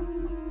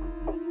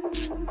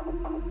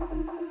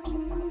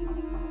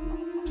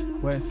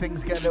 where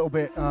things get a little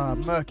bit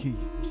murky,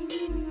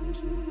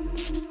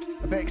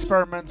 a bit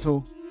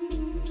experimental,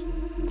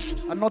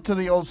 and not to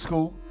the old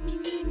school.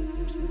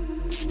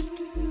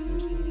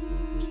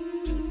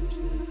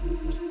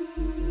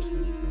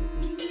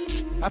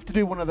 I have to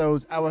do one of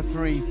those hour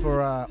 3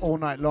 for all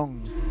night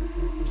long.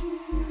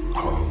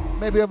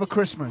 Maybe over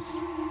Christmas.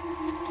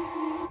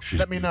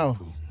 Let me know.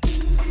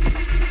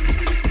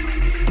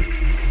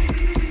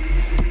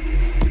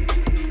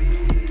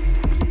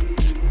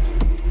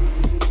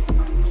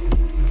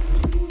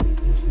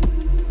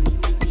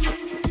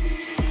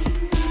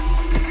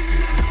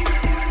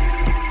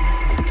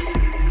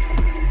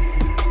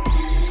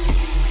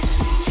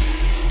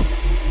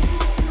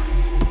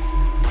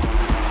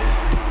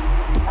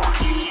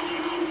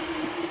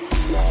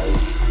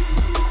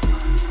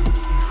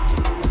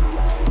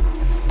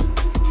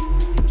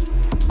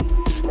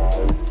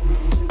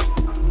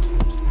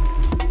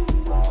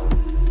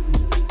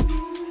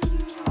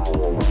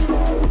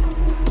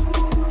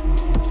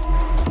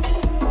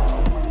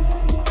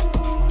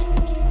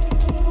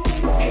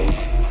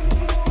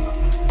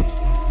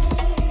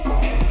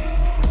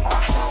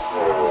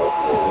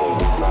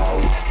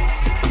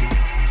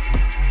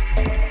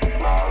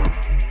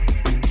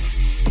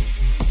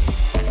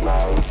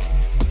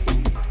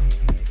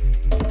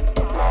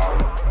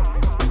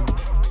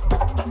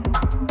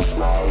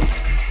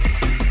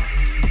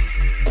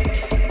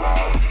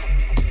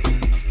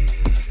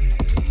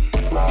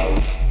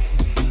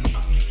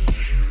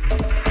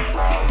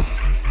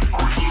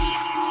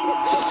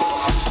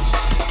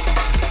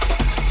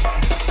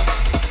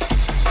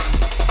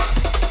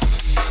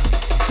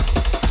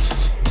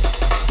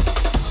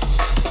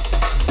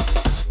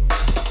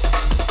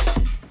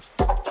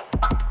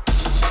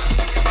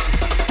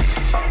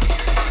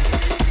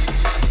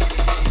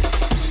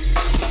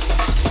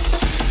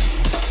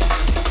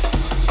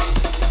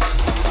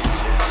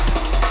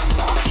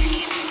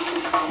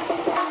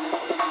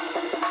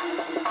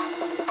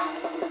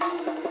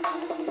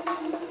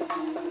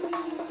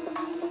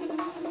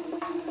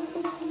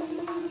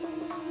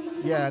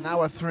 Yeah, an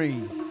hour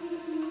 3,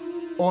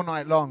 all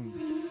night long,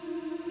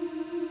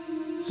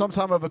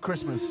 sometime over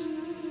Christmas.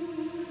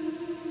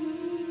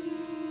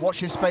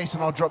 Watch your space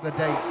and I'll drop the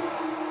date.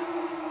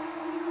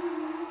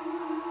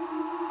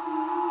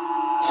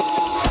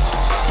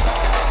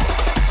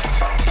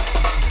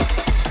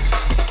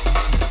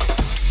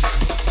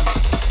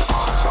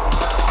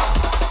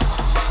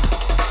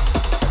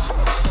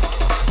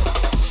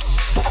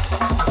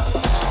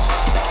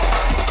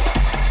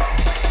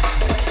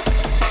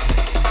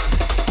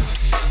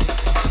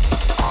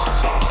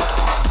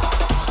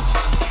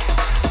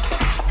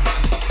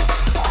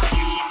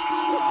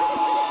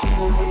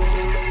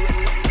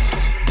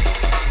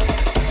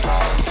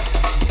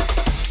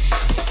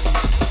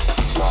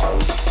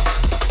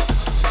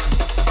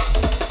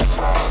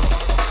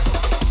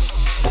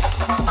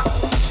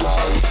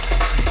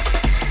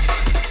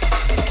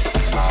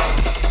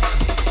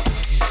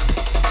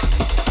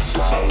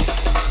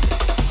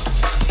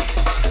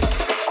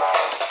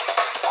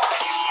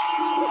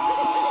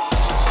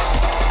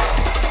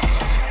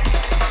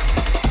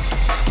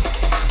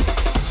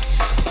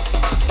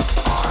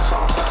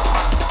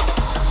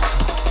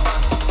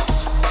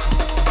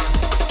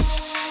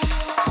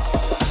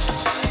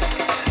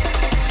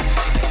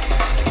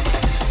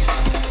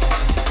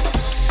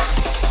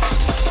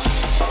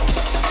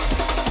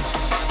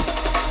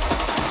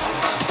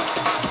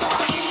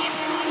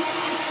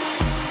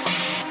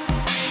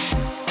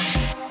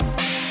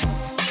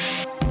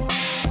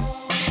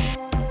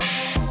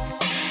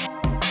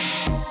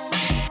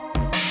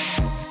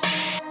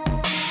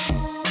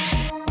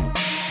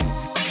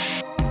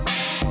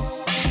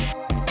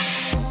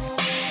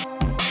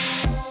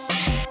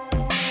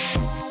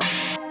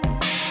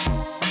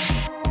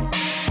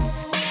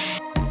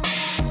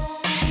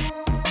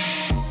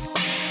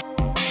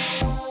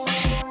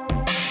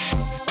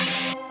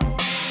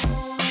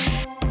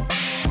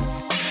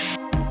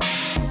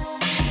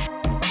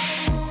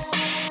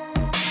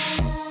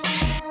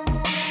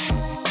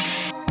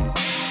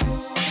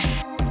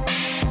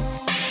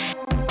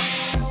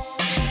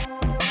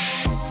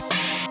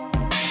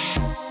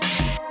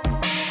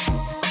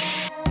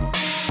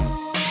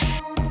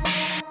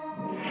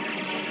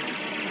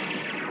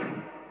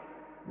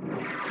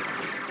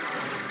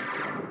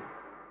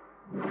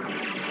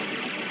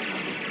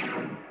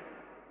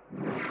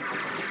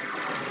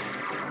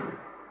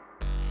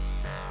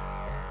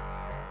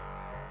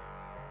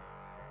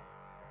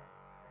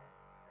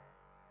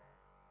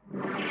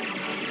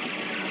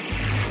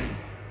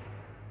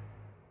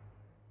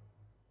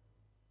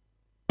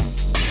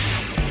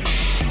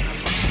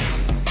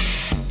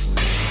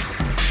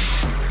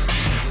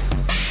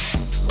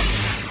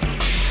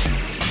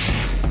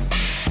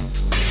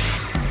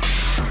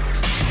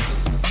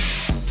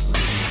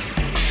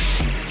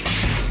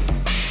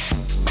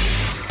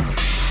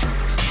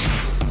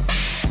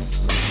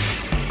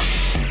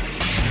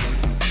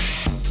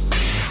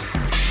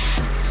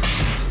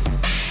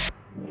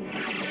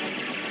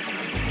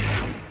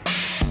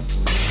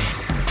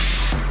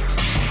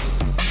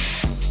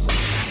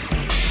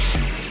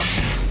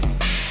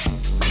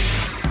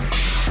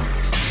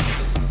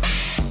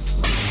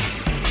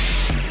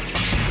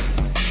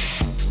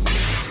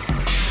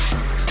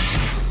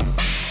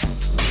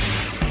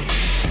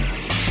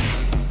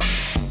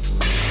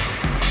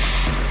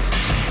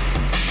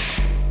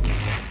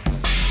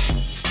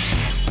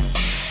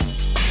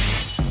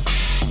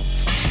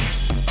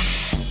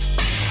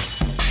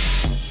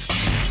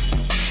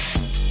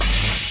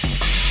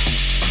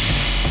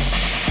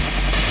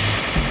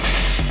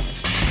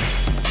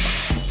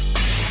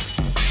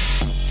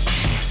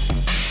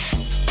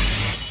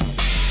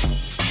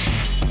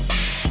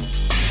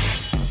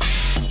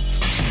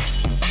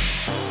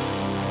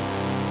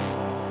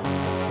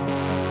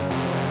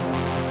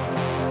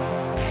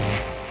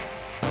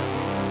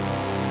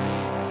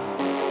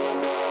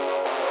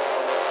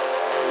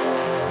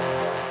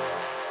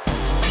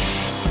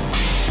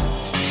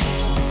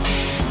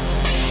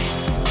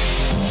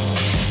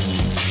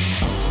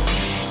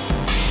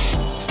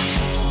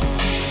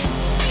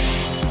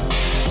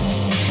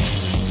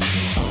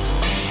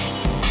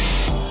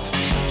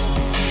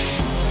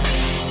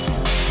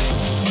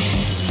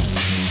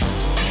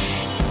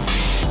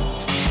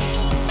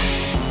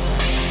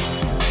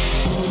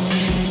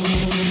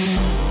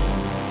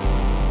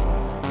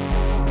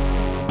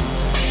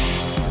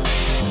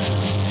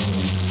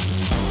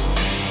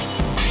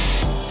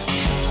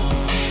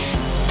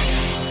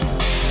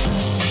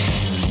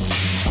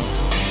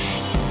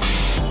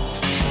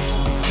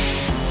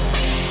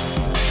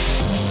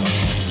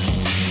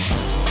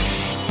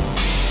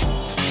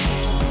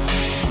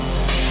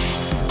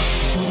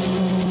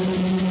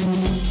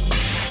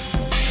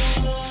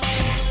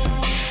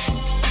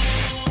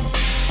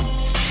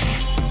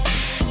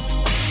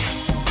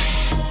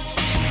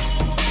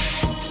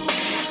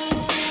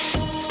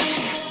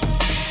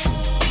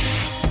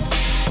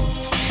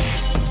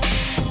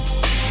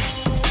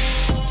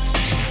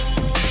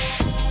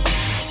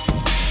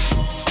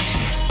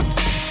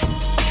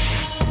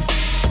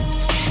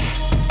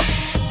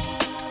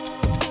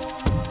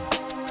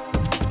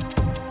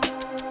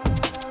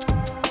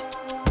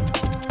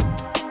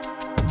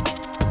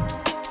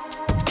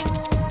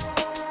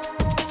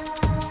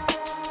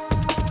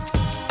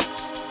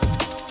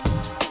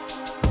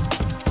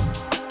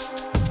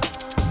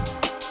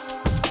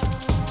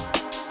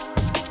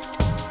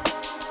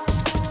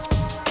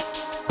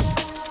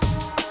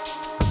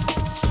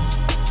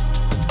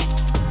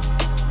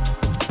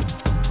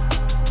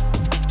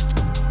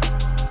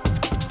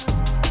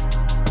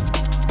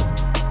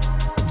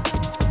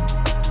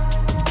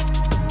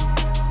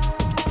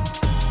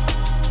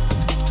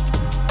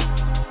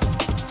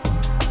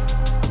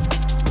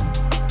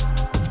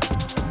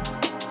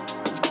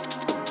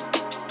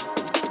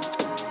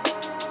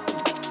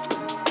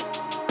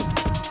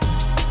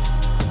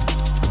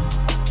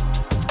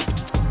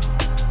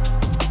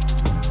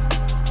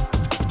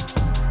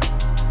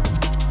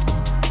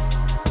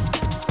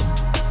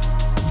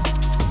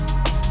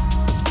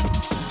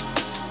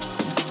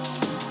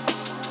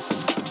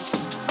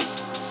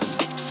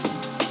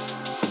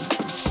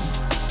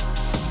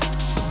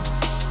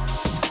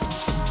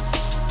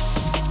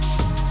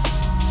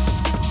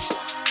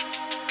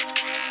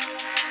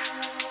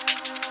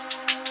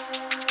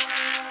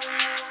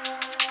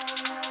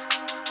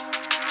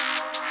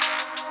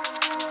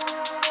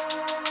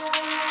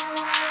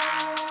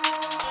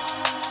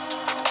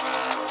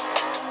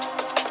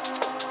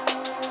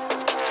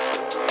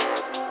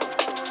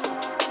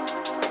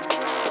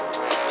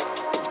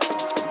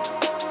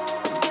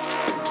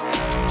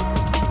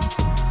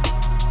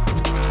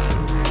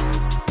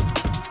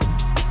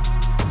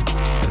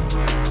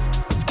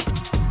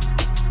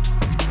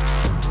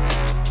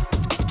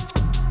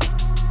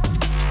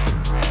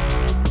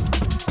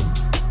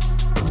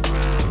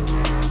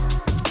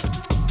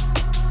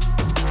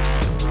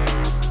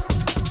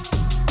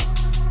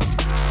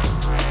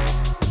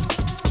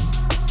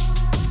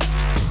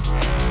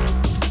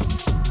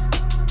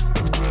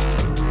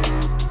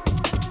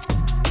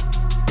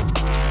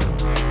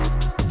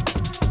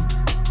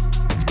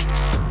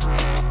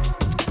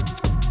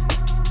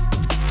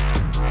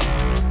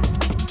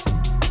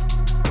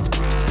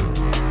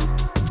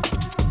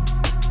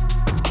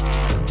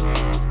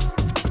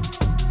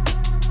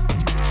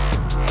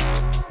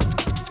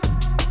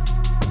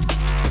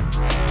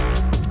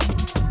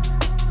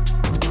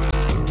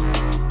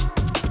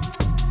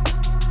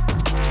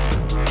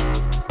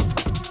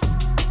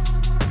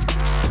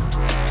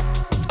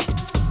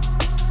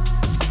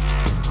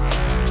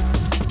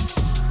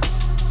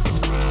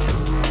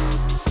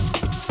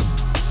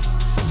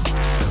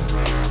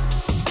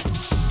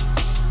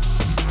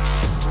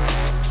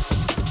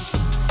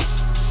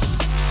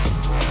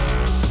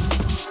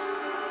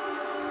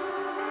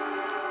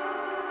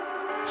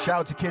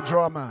 Shout out to Kid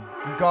Drama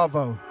and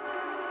Garvo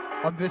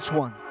on this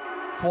one.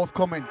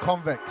 Forthcoming,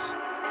 Convex.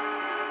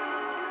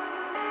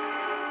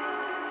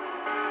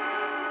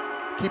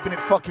 Keeping it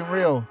fucking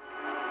real.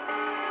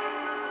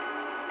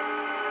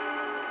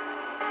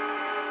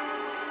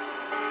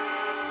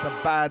 It's a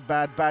bad,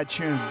 bad, bad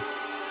tune.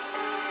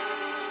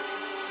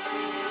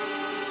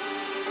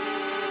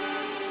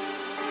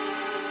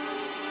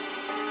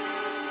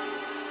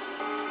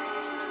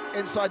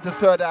 Inside the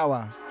third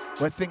hour,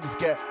 where things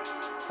get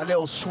a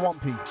little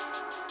swampy.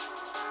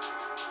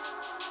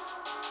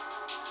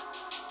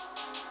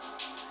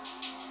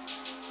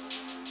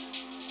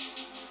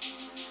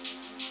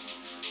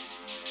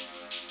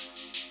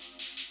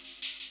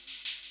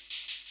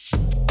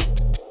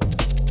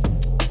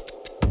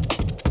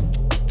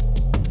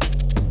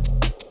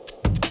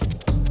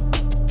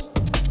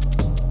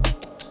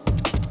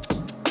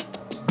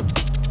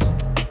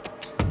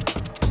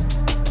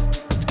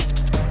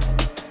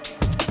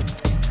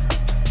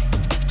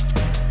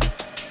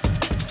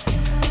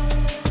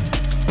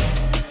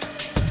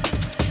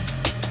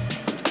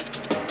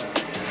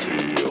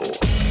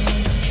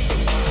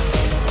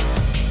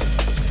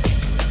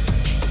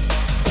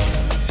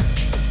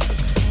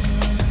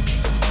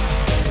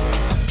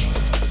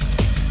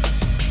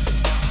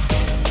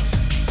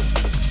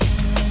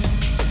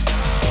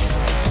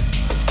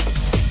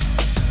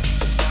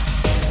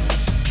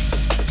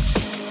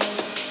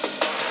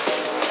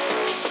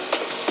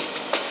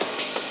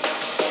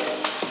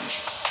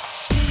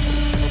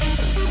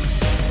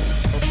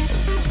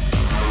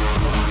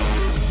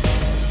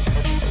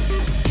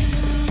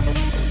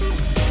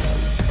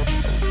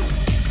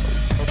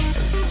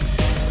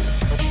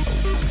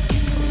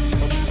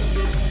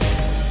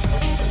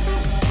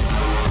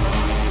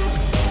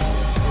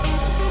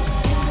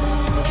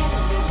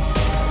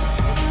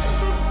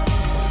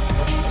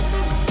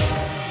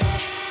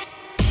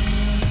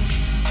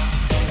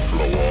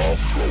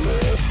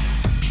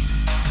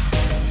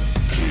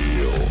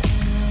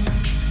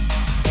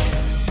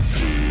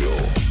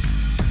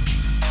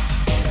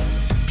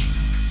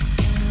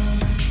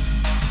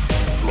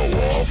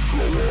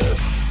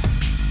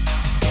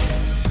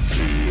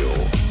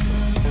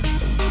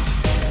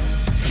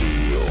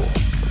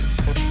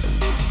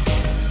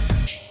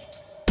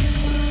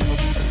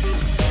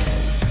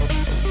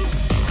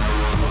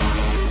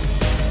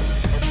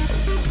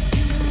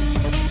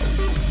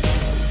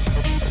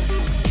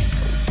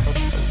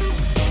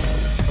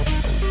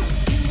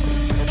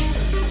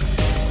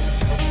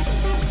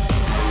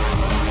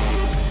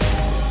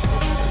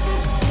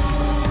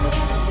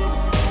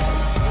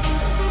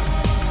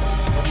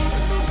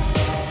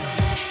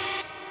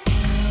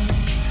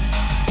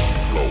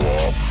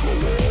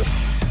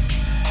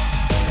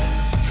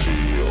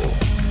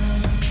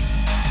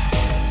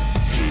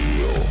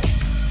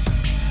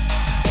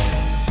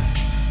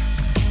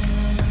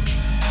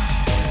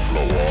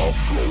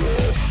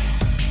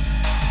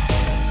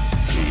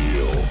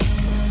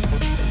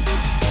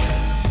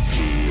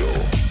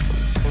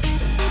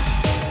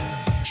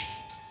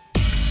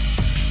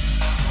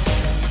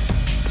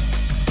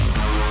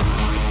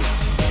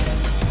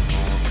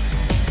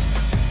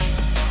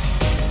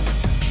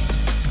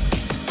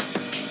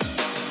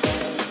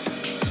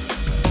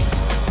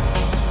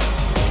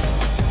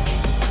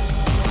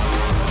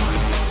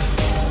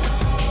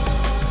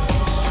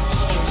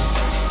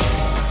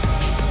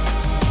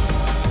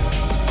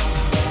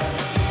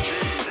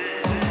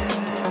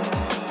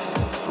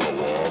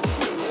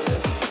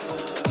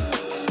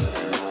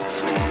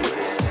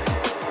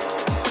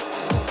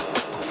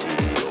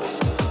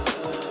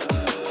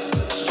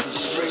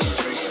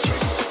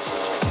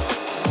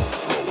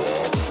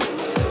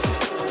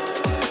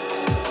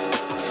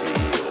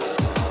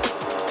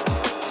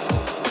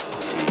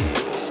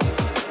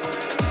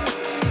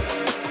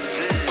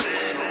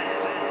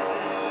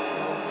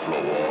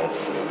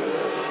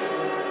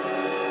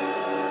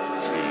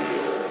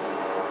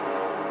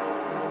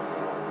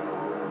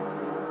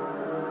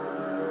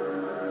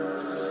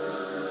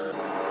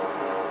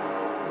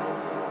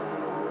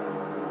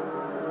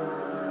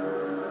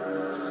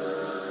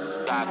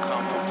 I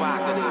come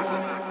provocative.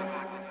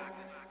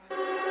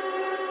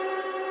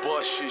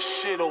 Bust your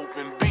shit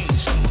open, beach.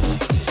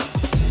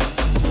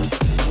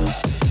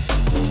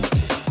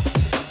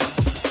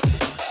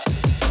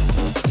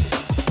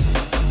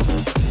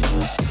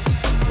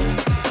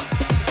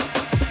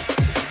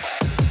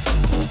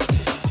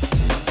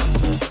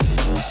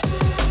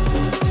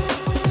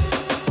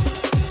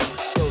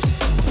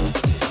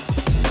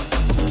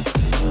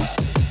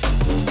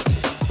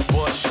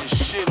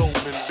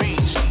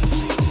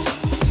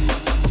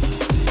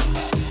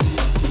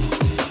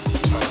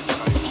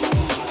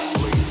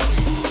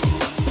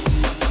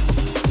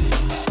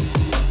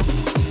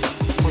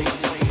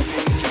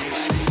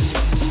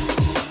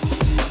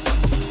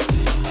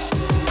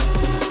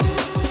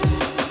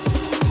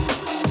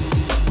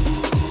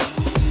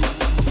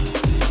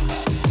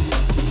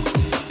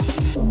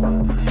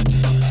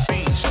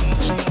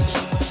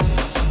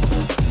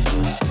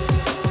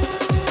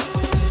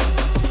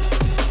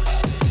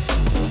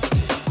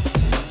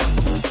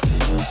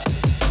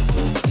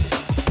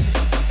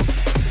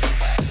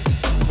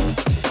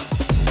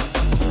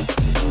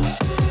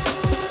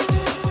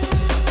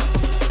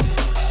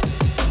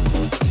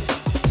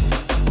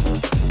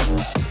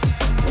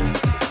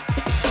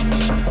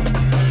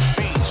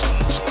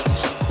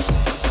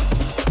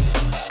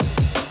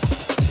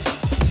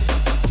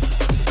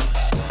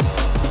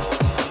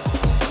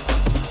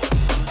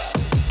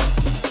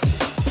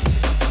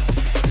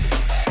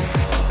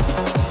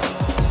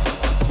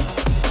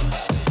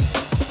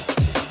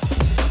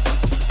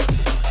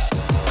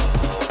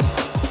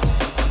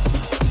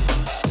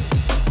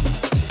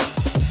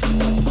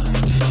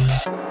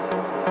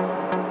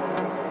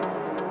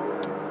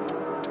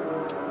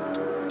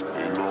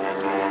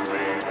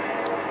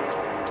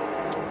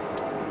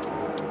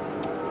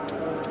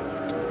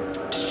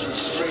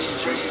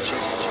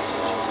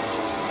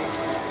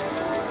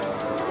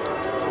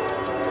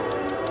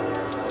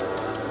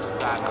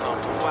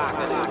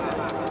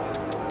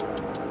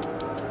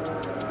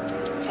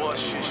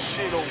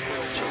 shit open.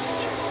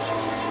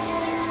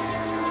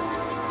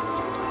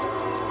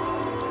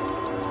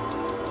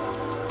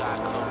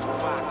 Gotta come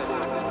provocative.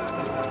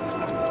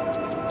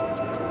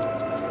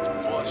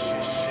 Bust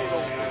your shit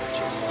open.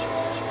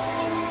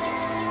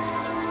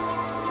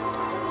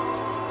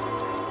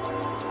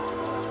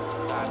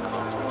 Gotta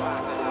come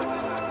provocative.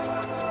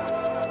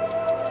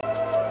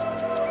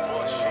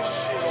 Bust your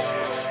shit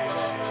open.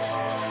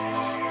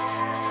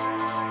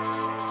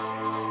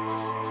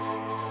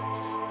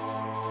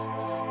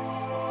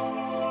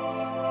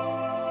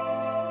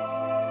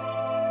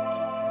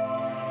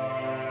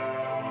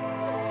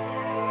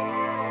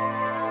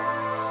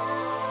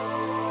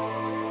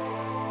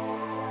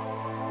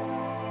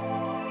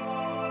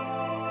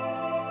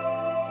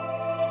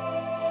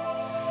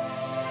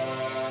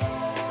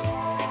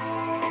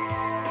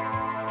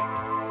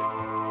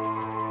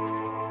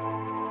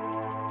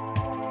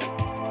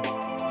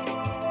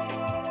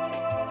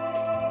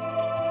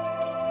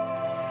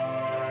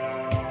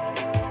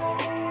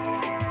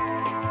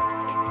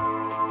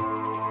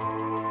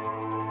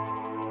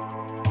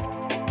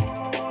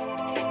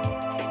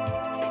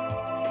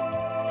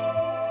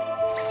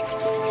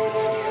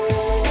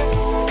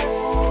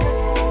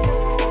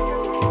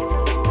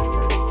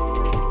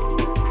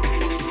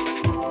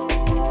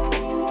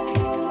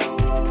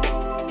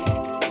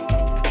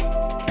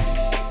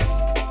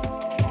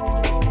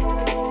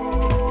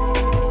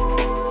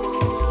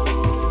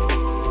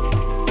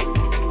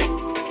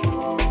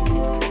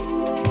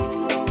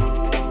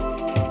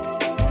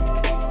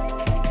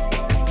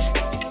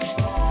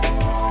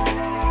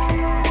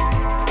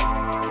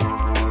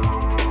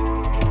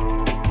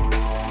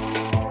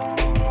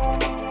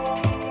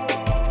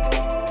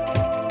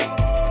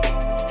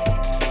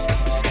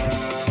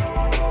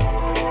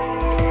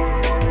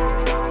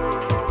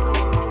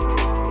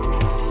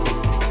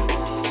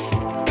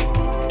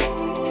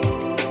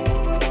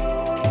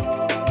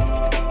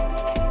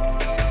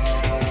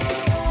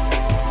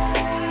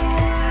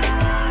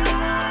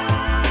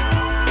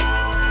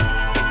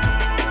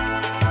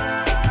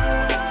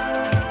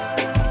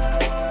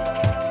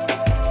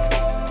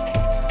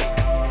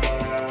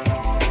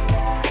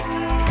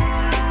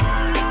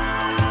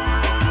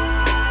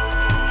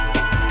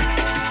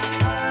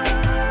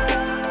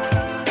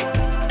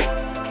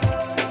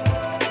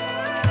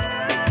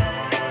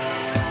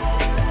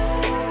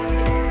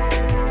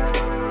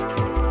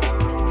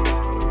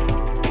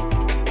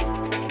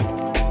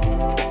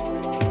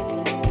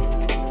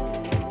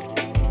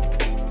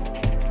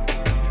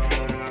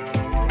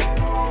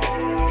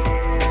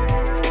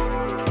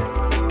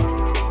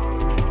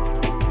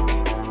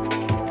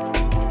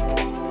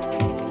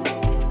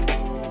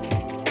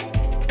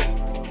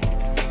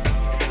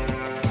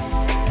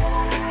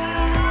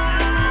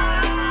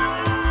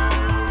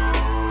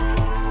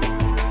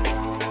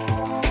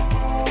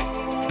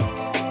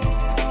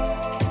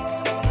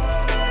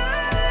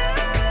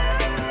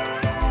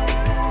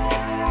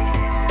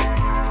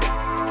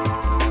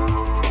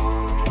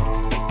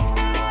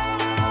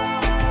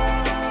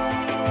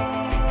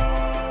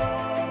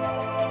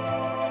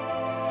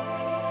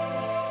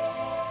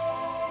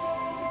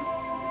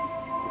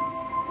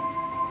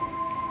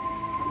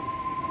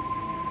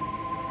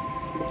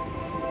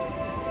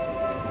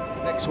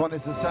 Next one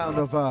is the sound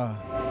of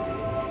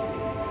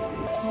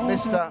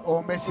Mr.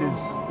 or Mrs.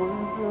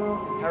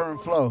 Heron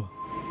Flow.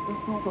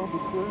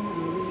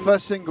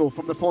 First single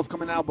from the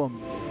forthcoming album,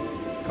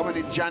 coming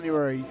in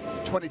January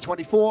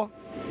 2024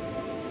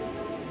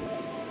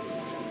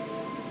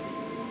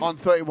 on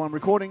 31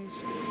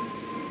 Recordings.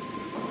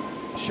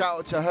 Shout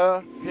out to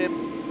her,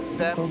 him,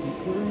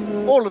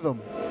 them, all of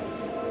them.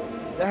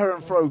 The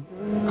Heron Flow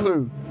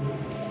crew.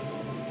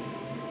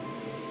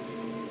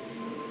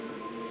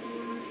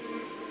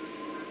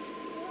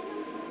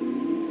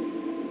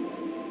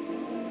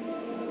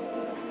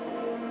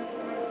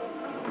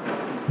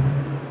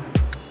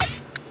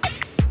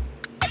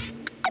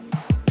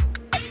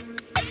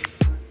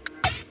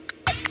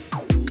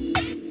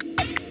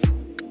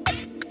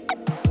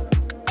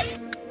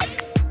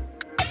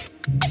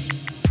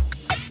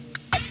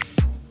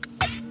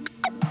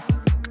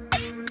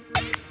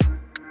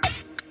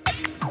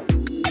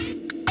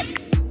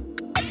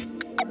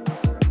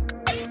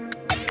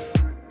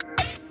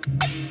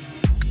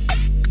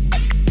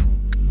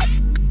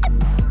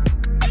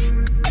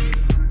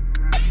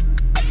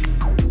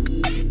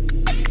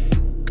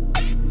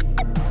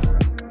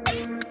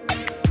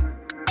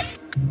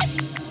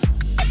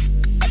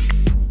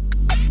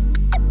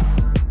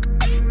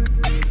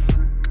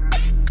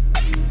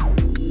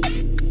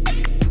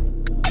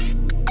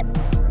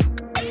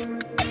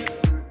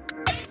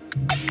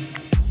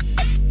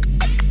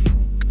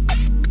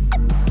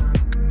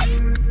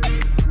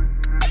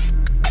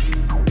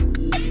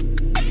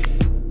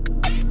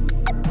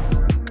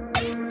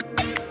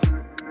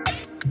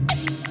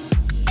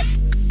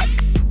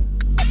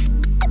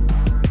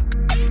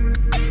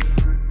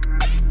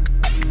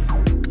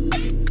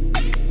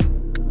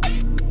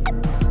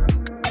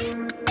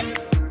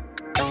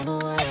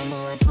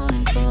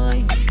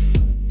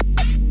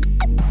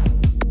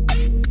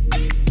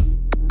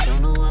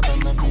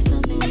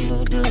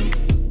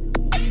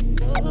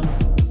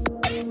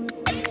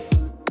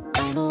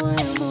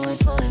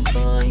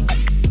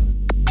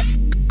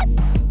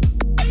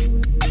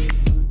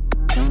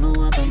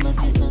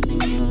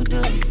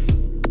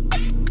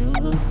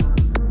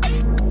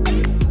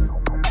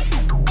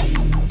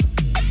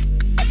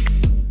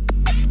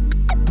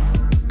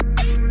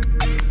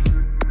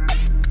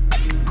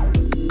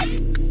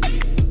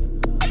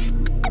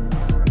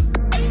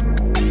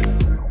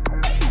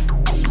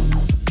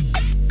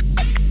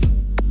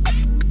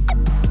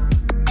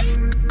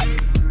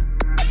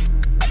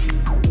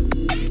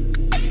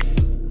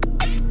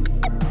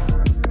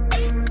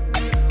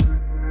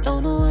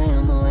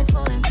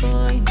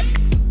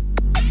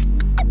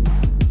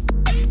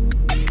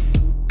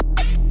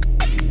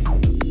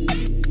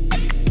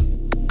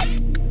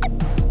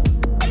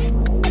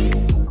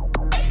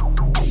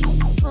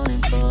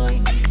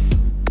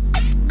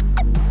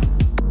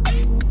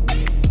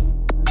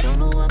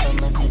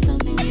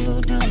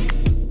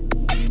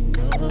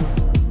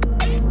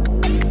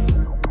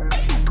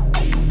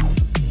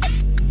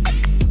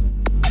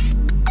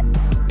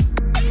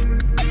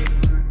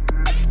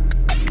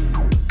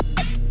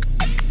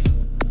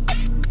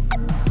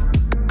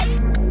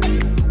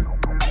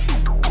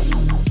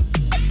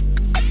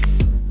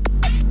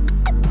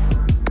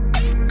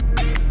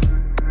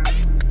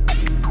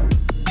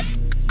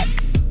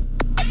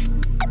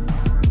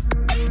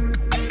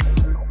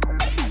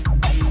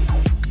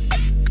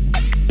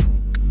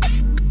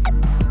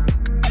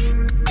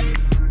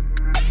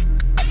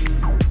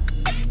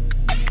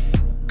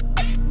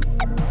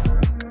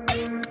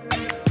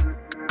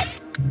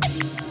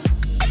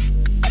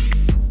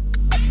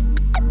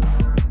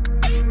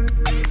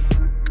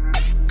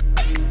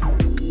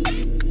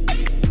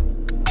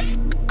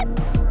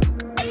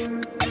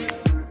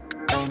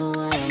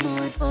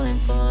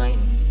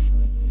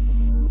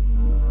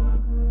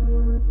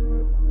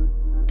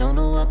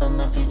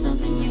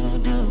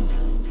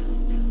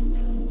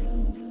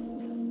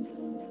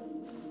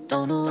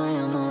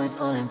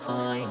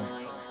 for you.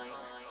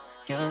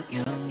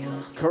 You.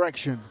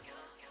 Correction.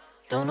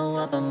 Don't know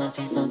what, but must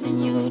be something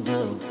you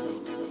do.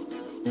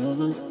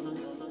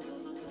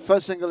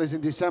 First single is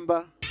in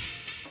December.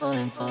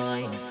 Falling for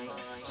you.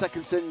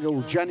 Second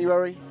single,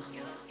 January.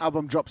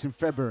 Album drops in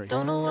February.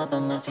 Don't know what, but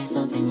must be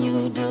something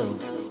you do.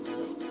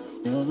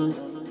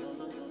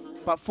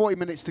 About 40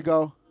 minutes to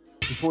go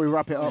before we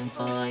wrap it up.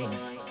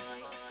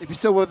 If you're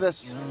still with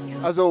us,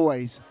 as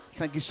always,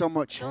 thank you so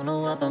much. Don't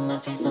know what, but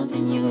must be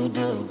something you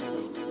do.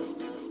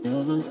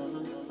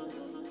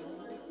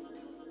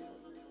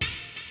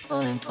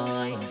 Falling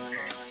for you.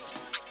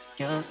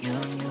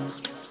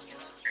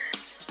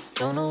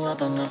 Don't know what,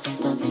 but must be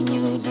something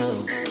you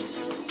do.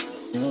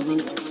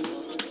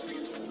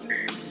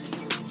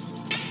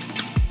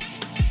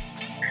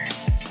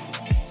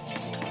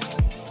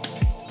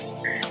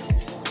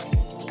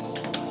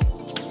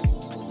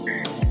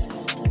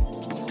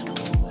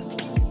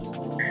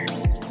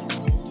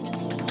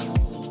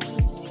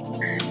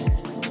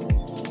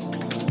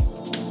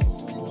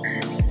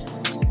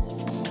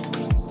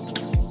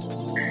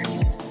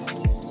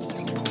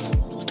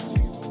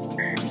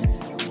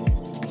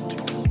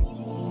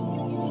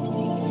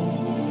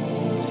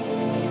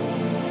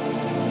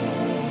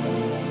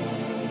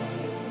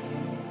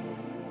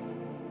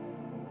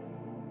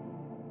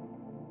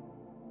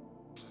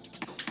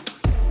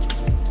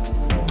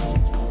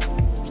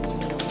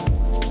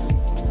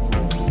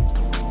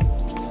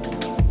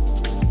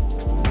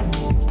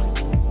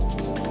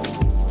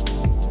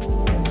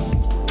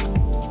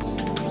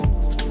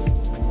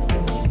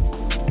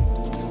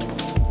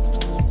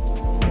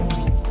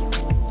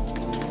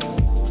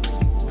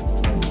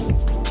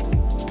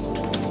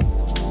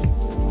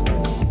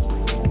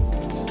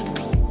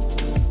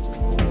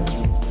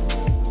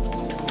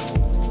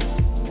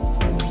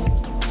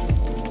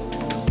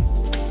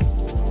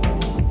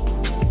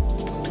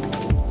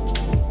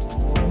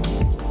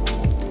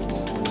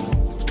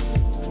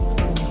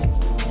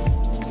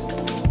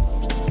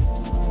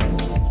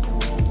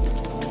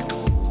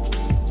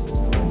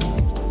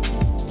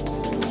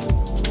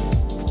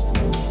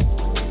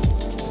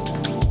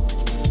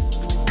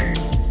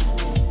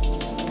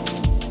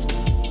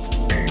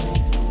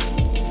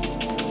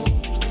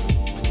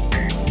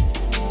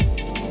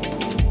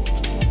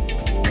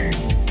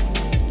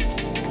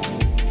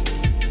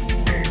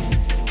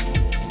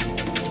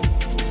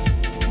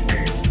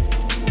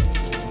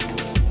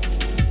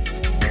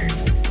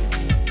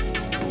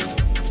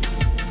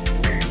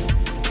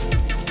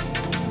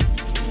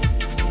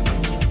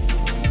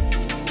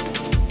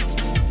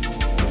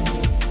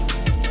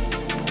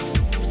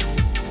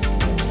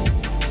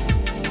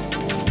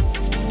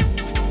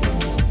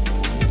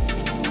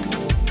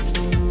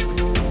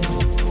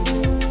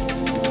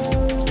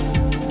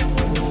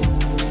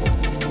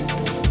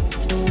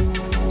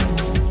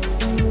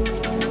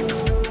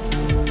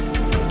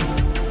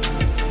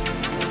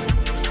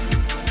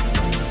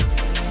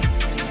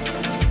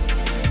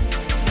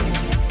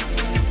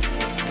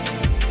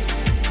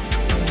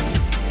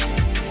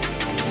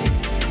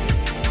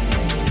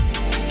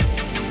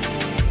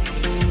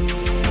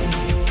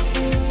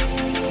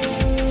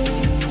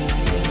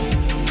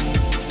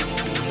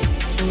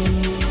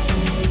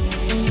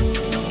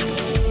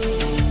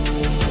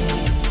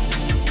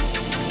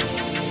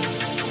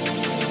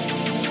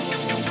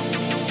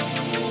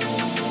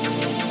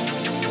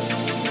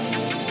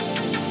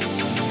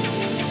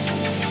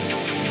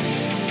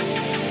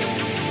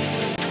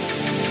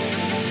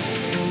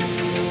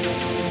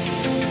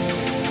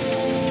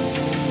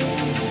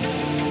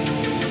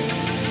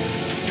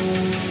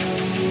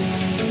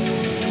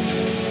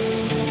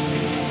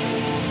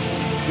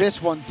 This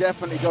one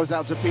definitely goes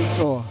out to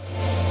Peter.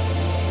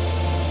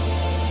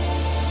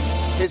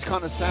 His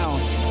kind of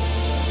sound.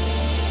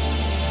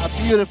 A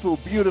beautiful,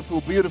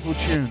 beautiful, beautiful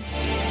tune.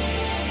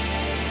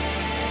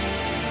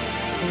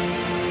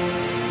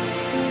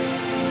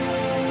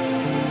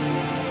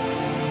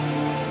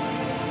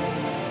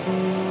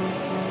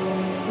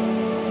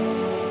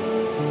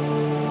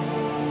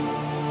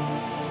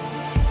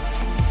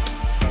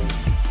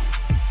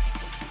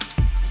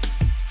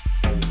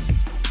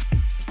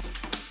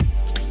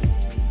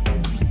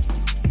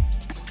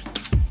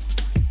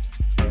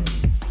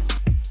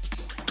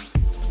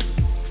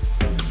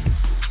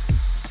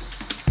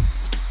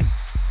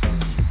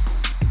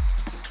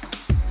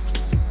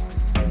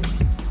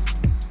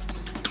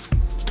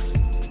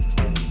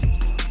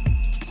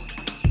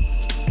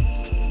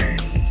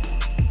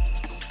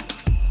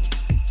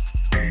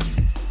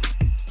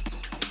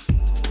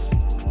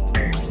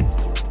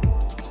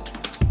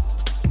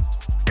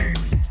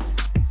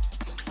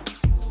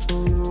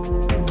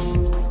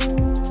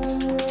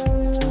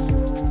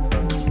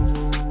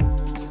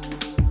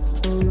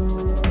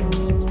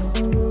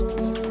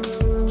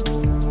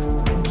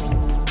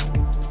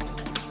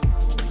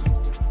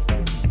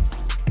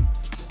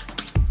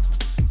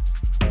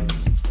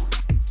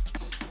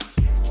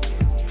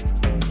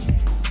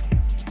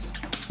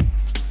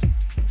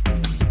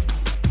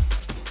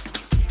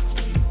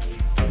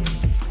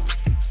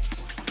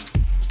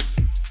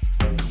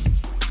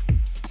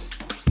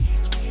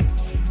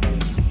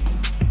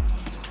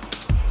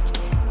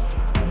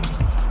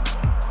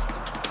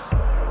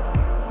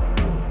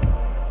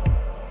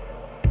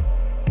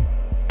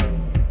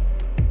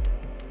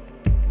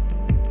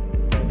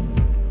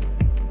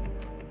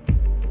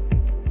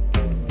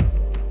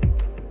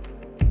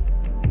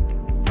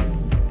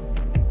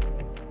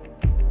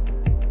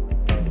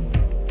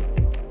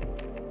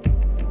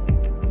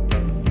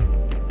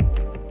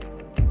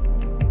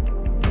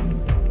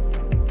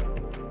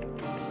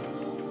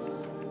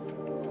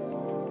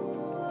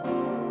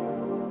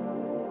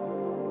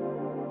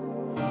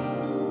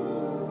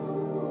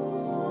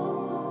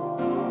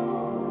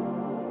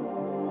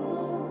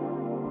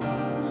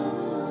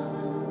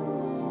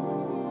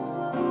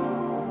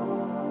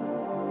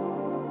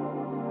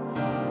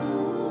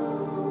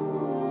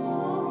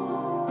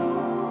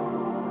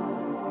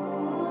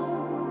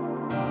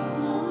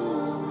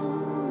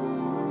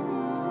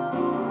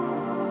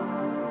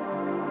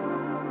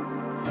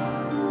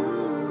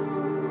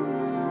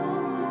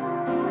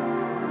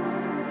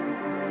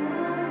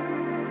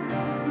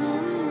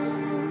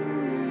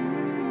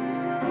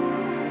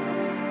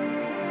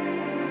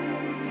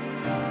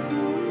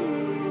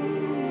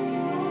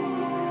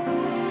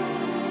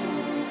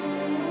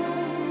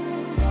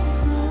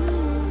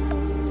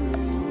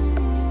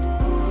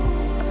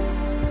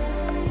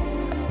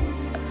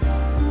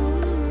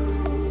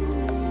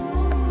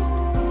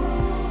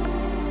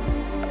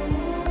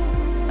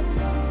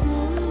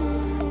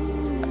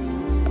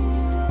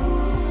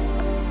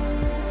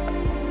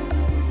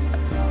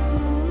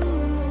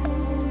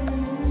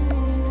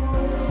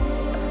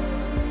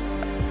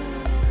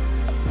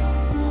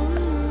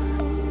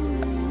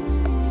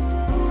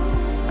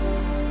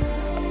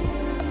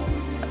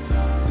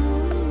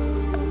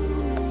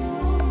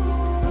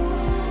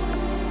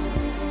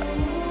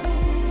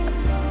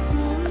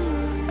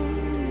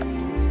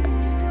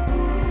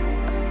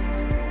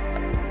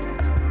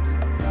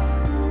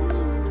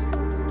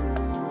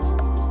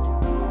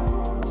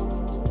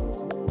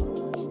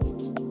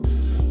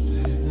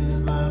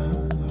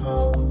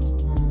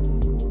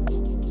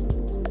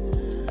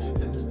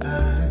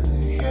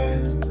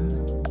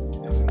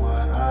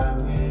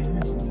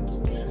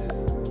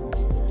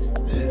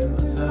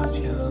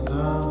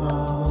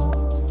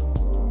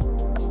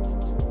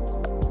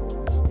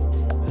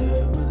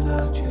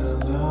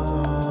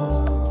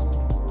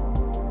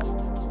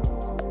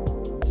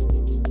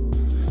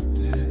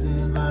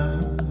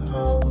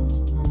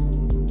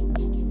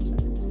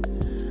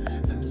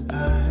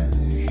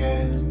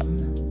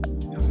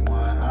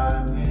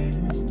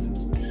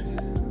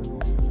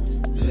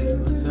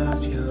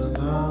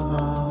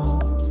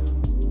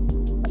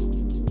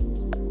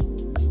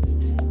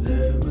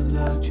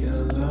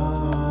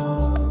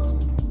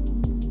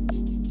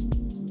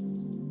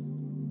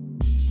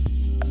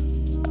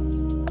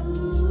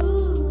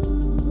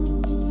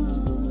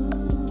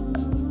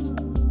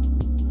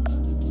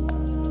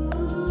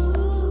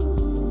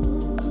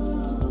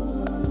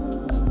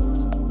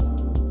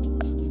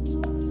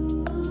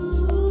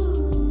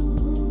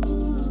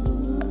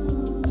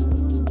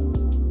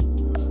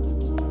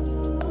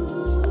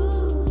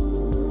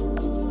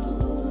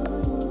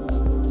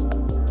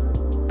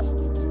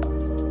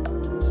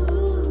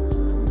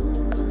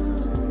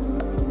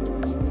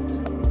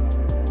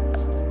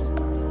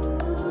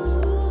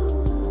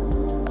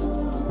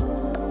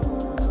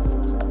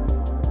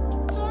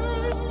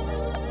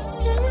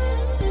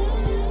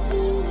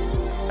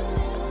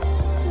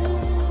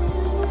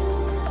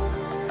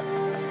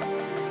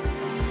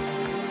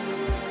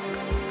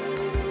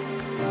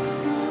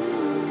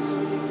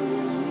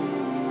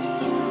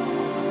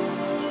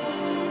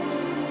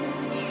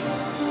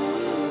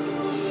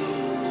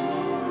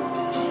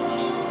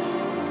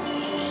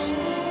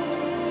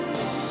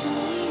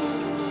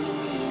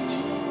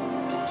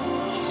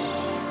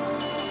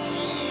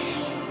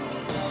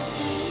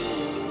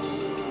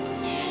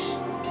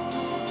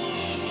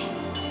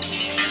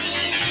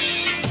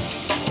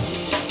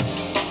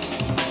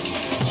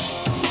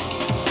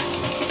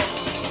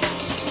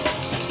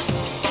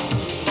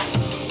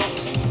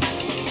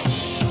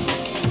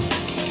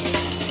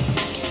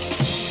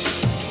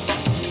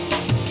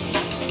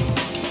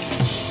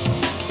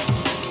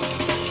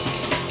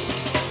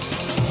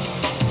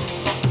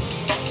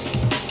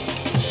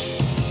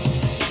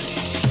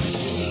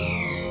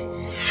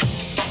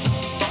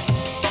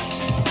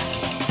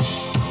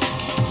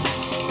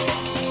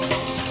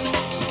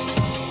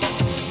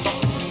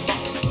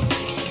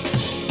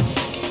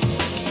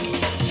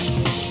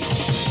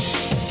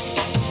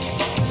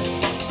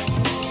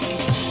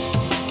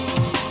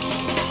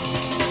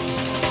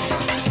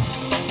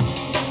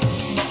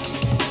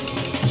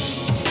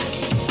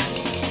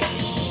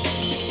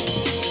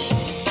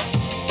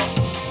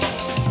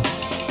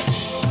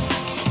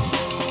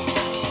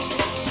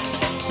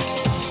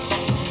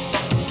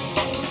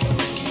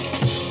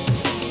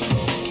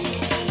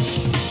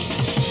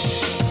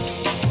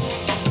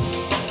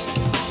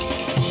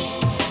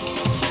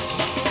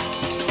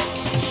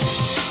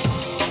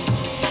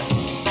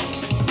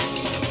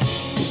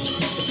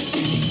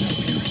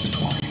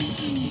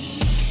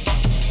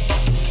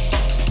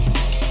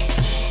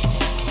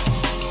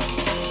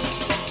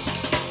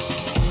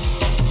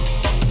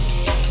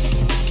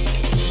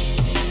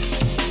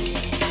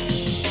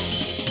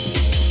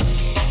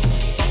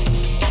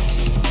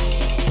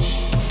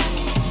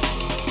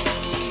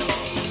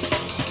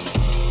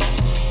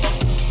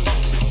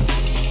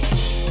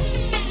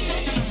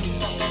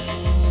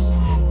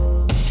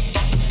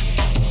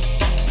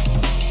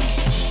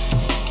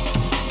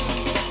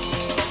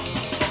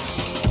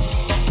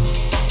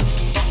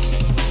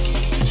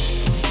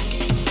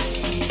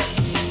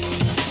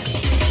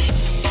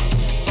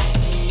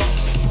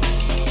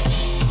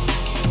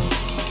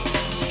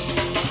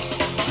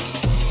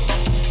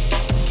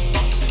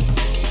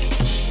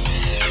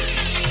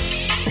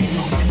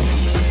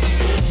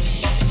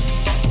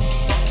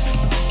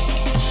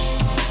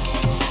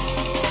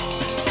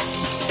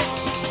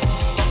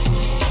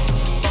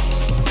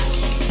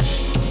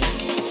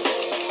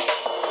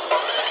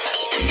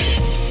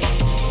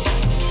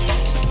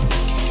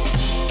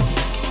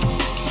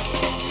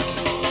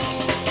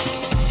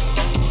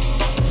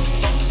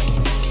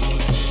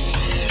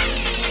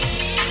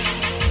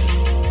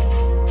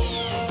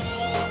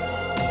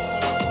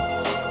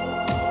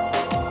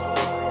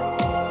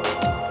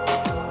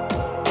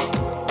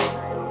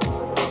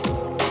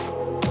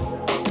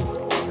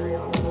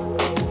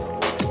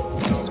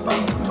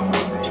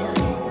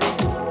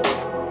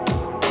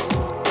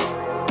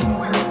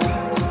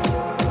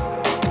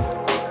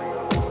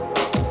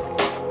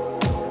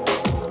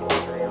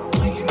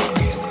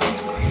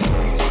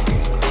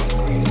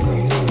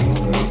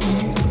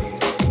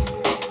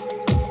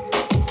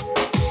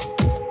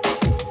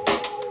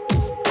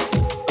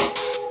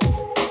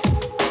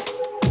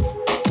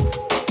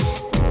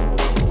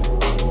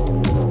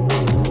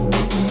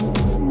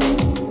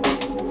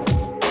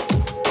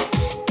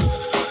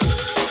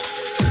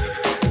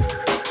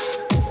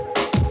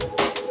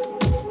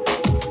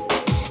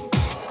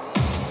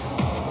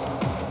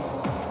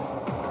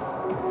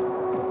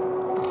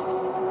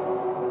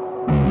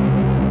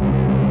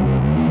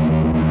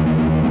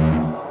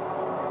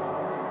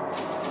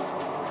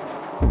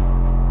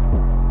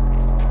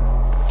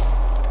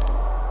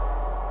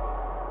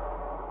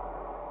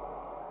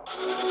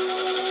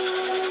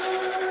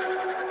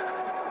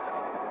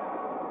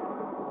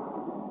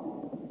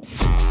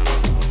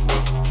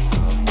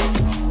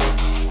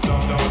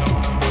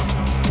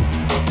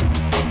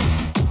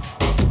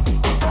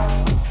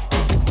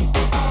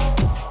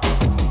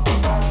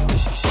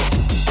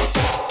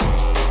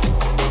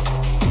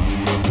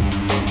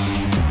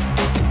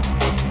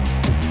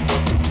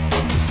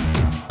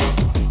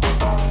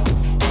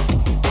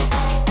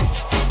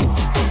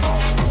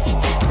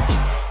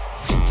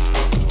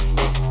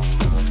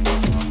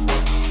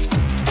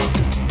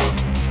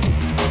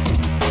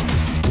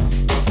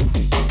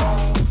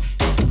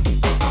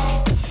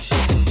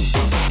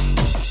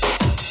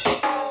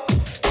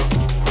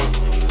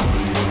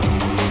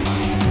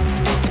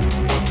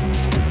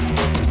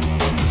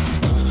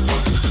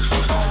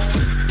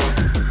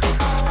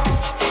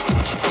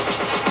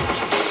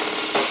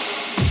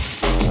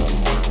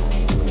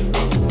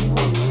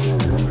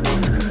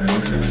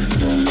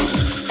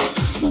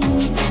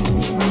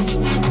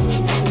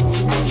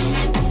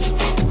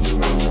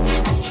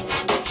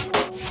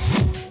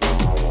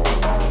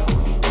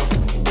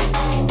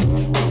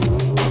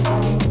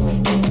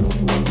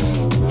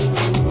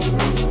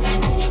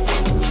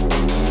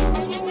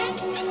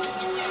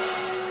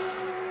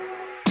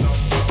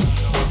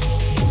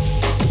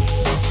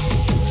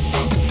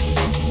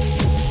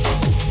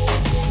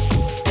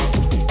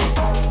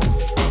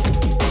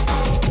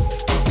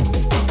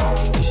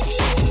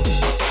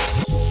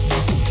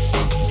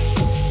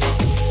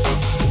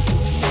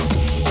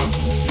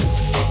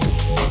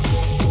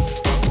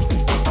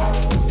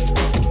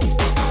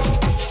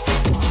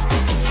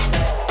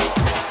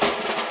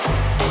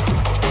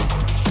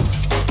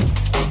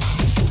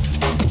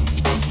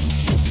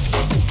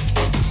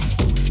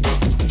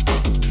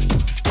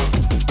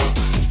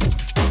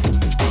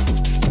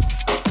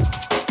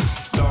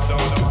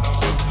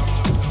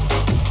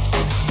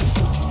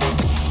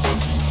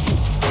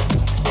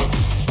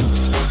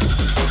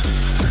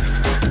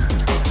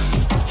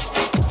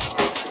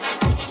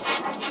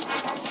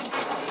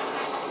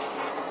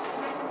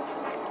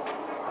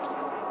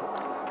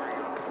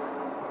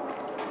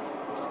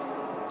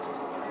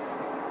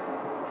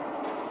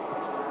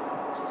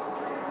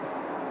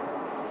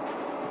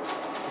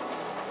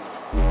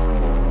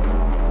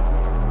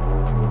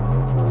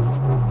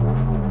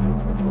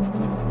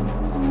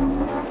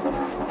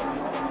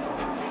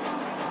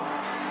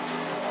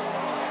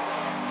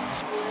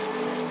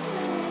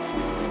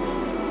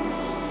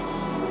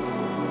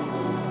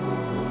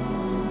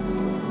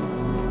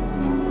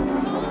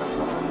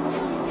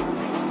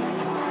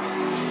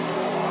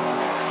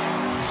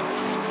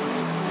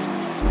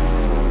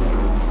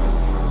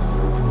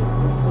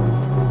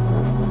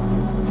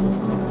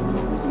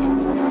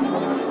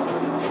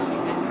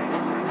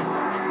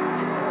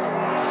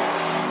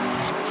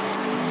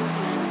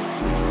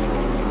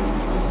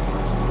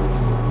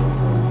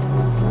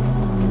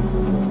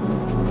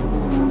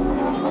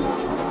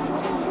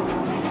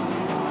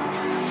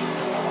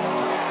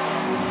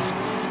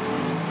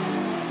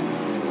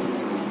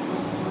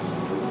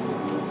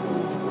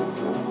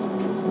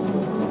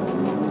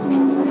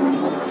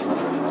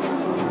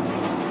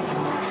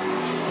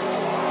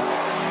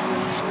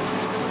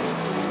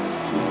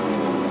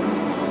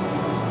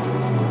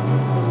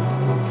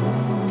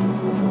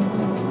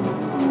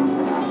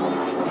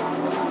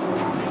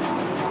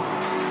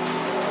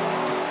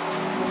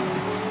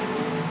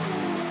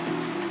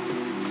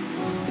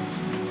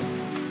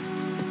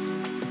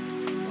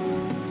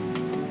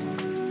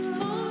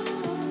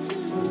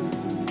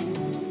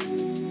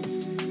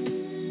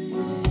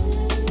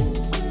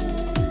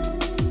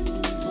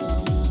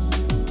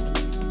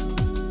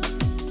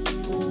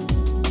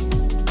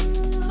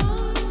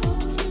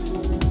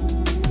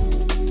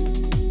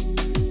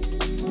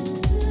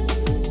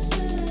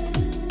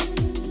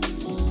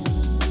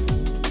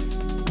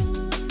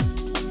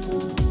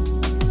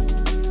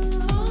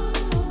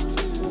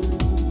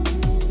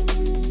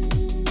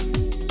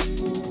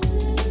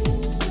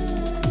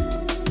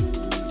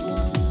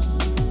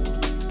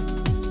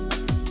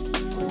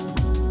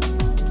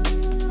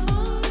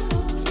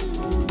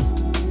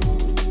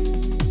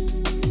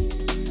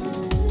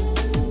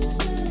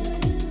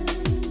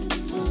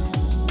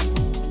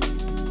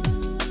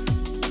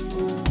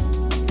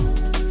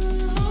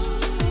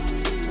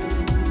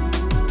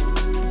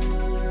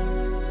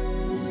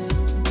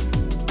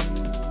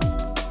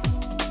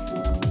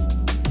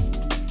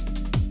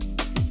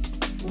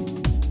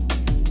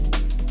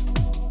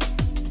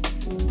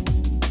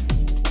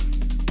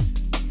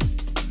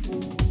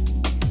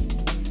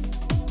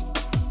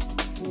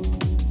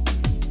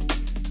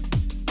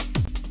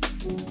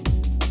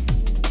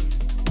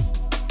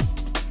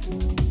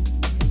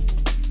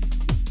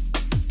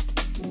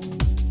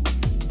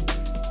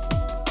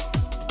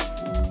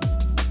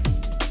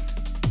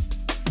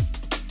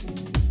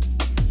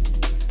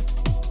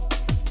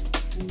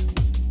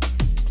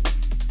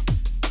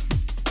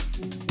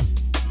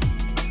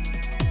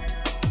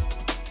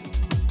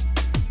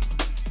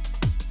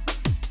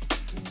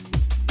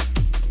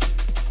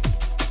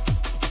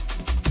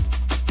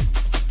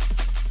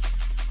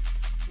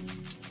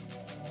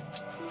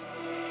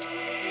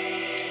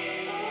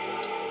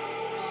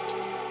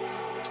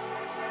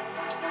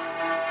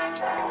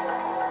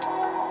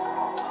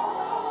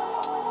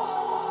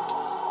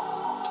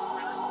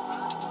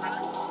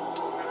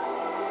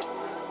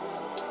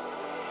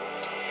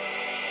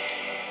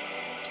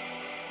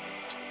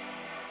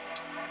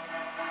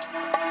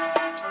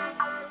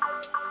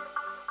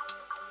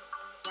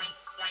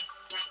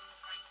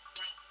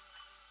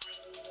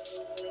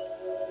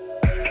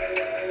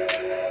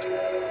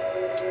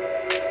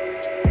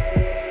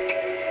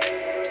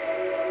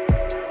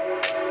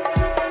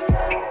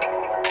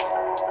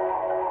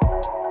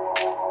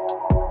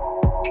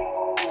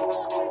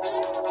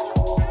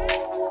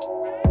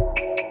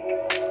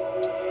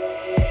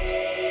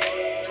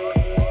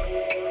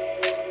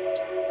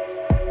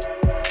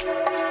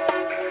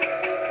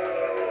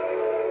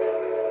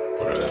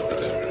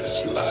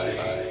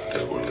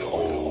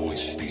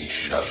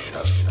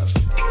 shadow.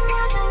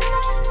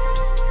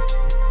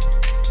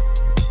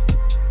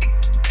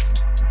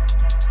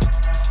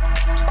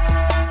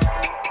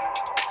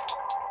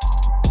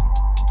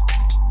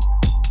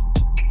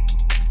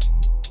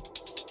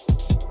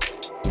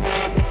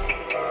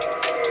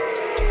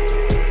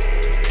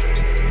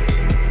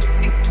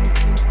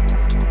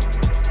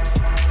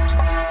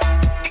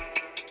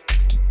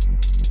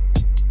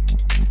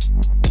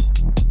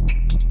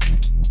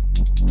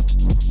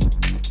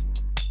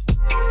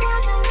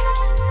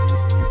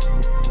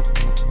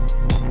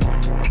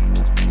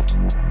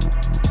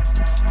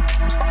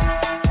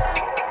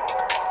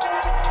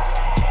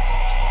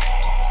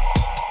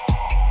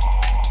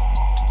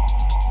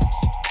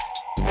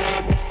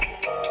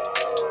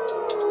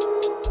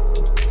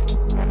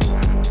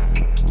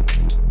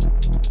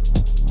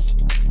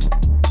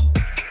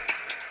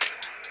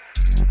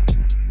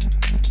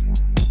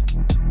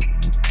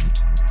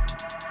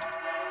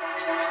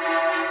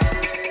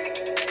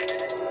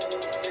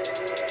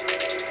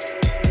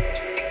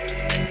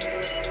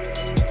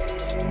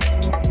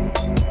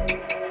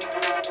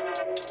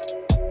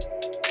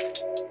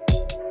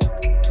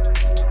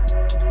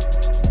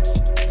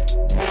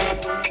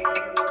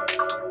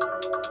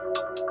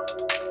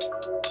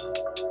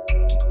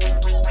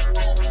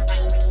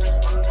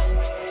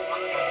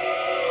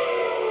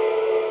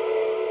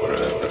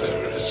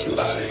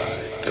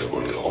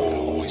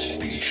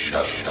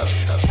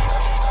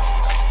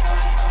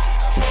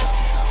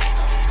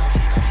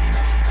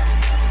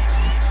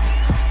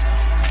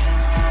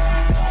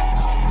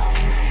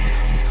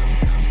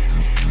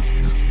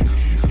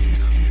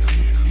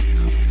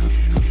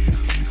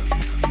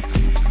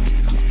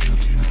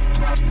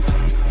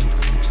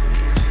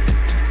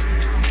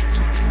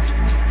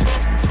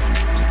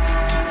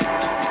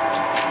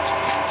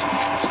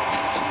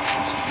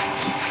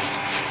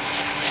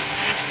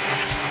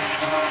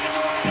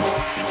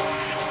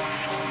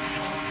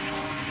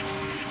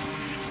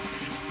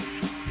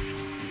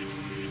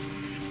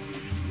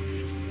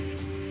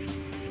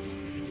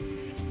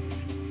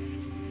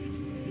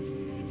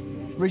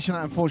 Reaching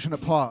that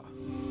unfortunate part.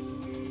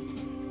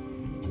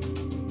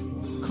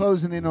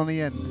 Closing in on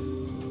the end.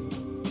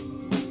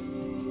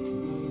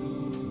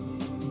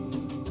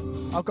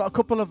 I've got a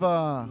couple of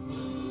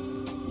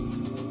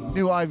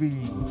new Ivy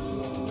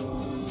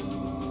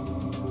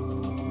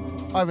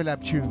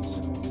Lab tunes.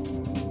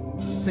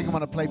 I think I'm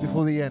going to play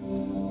before the end.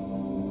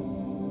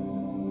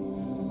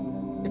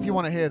 If you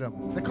want to hear them.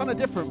 They're kind of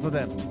different for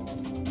them.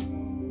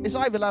 It's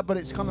Ivy Lab, but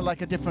it's kind of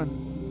like a different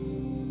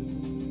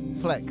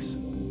flex.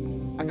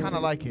 I kind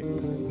of like it.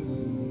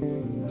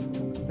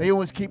 They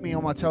always keep me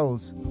on my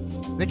toes.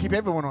 They keep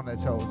everyone on their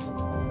toes.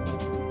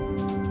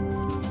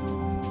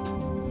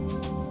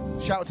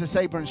 Shout out to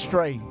Saber and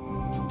Stray.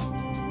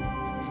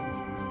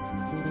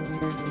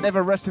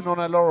 Never resting on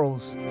their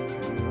laurels.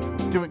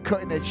 Doing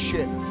cutting edge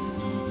shit.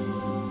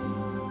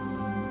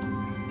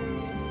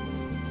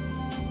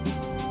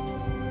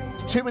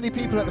 Too many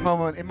people at the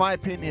moment, in my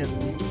opinion,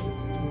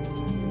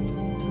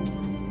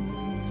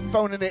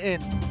 phoning it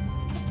in.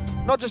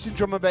 Not just in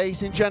drum and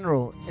bass, in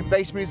general. In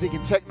bass music,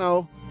 in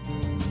techno,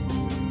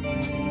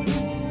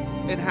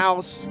 in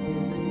house.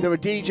 There are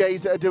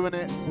DJs that are doing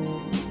it.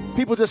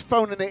 People just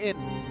phoning it in.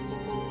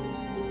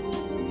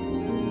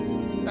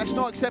 That's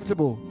not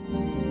acceptable.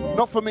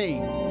 Not for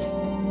me.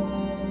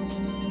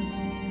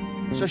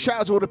 So shout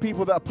out to all the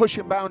people that are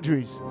pushing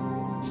boundaries.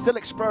 Still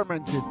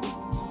experimenting.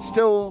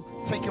 Still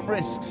taking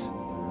risks.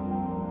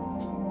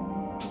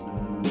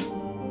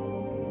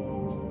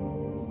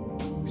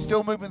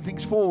 Still moving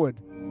things forward.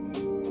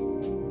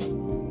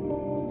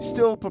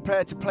 Still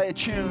prepared to play a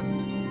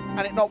tune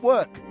and it not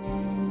work.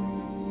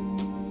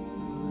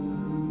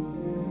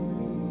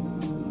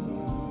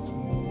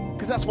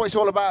 Because that's what it's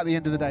all about at the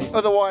end of the day.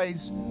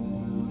 Otherwise,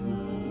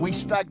 we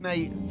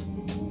stagnate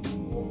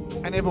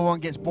and everyone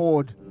gets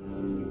bored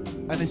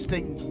and this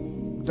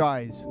thing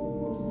dies.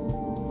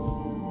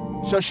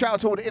 So shout out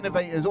to all the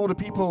innovators, all the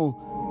people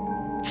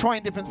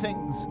trying different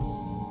things.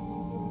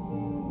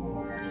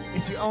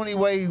 It's the only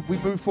way we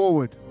move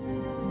forward.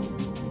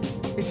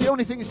 It's the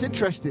only thing that's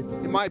interesting,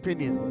 in my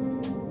opinion.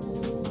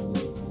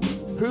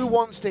 Who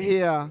wants to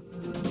hear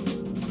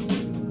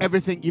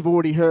everything you've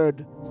already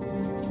heard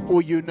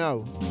or you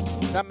know?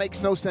 That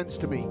makes no sense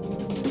to me.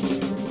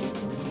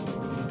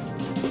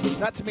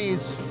 That to me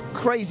is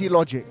crazy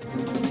logic.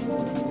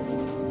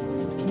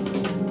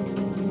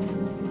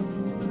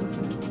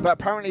 But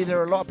apparently there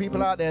are a lot of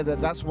people out there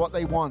that's what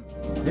they want.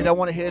 They don't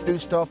want to hear new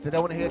stuff. They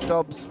don't want to hear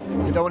dubs.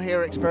 They don't want to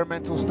hear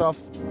experimental stuff.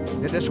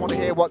 They just want to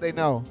hear what they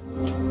know.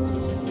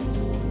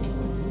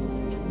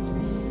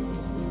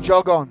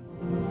 Jog on.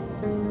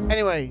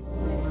 Anyway,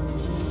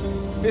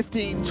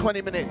 15,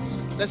 20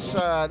 minutes. Let's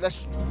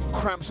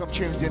cram some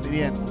tunes into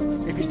the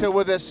end. If you're still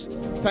with us,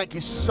 thank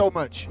you so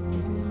much.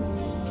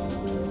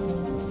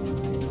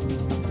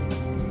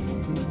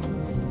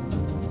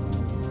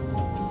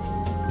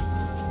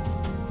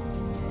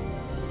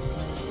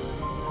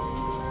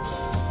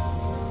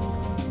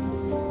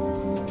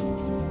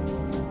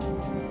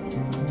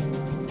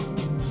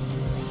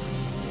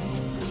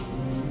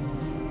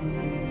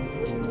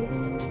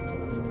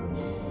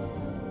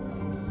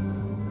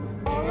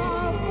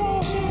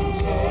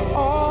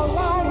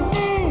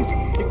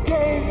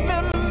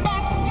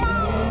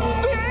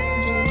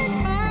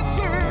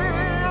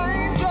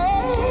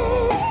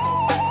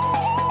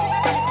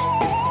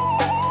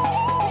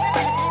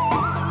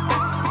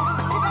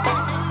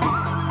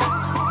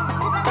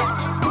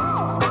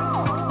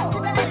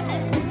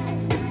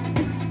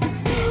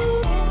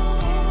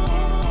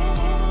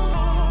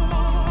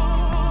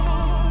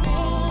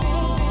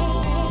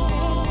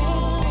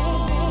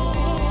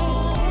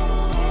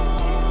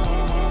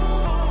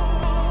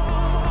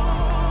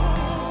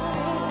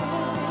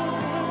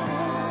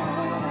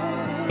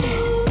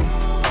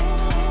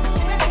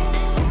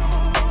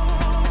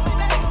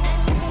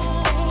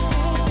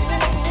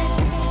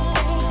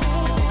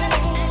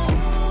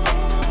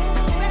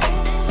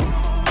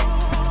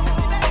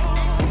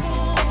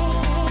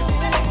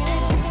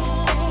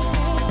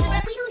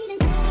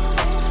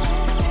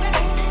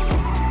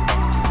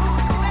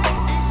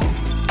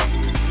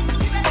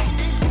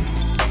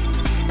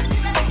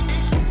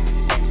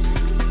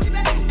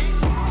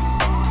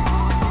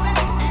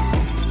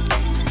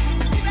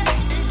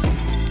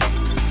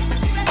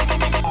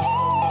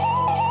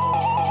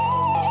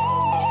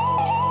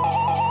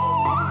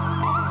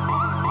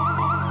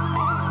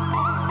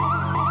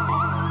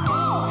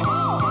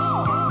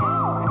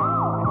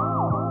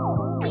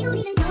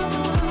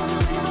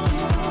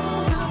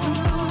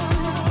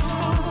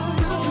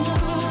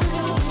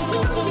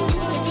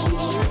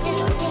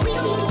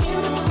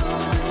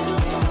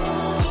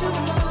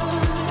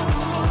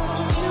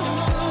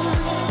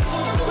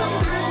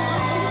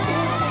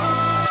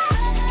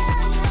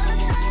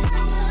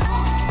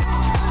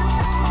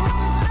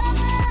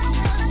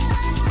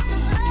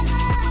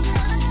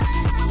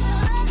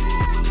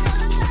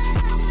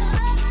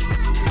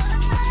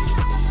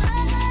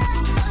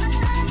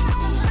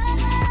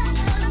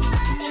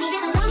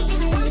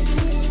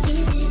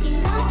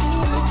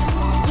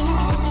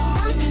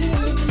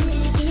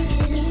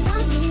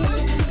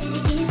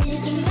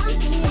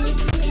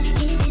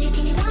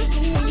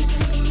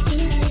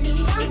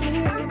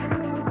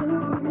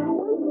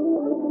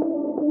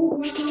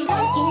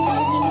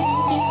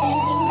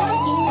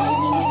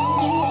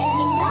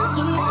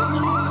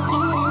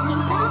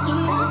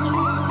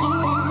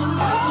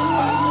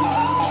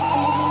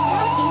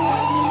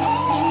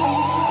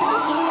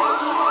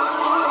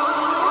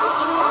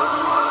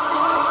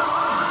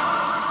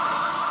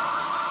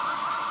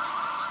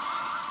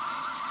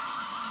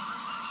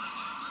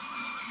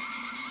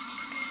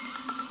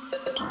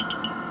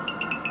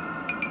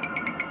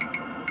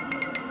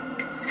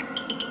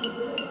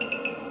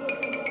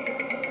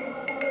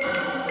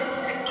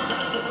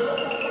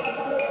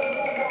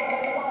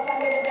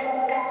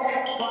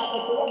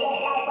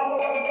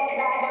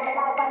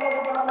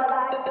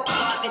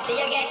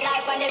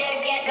 the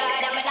real get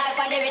right. I'm a life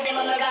on the rhythm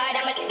on the ride.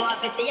 I'm a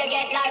want to see you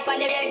get life on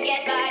the real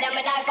get right. I'm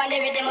a life on the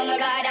rhythm on the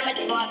ride. I'm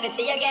a want to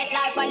see you get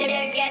life on the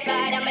real get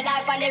right. I'm a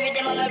life on the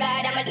rhythm on the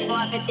ride. I'm a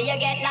want to see you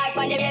get life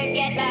on the real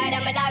get right.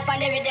 I'm a life on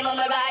the rhythm on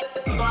the ride.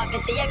 Want to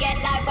see you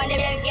get life on the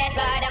real get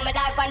right. I'm a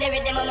life on the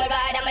rhythm on the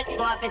ride. I'm a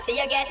want to see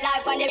you get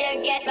life on the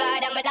real get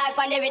right. I'm a life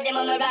on the rhythm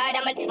on the ride.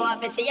 I'm a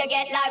want to see you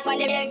get life on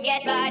the real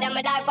get right. I'm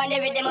a life on the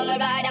rhythm on the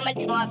ride. I'm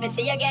a want to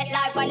see you get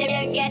life on the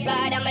real get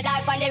right. I'm a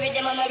life on the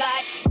rhythm on the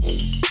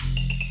ride.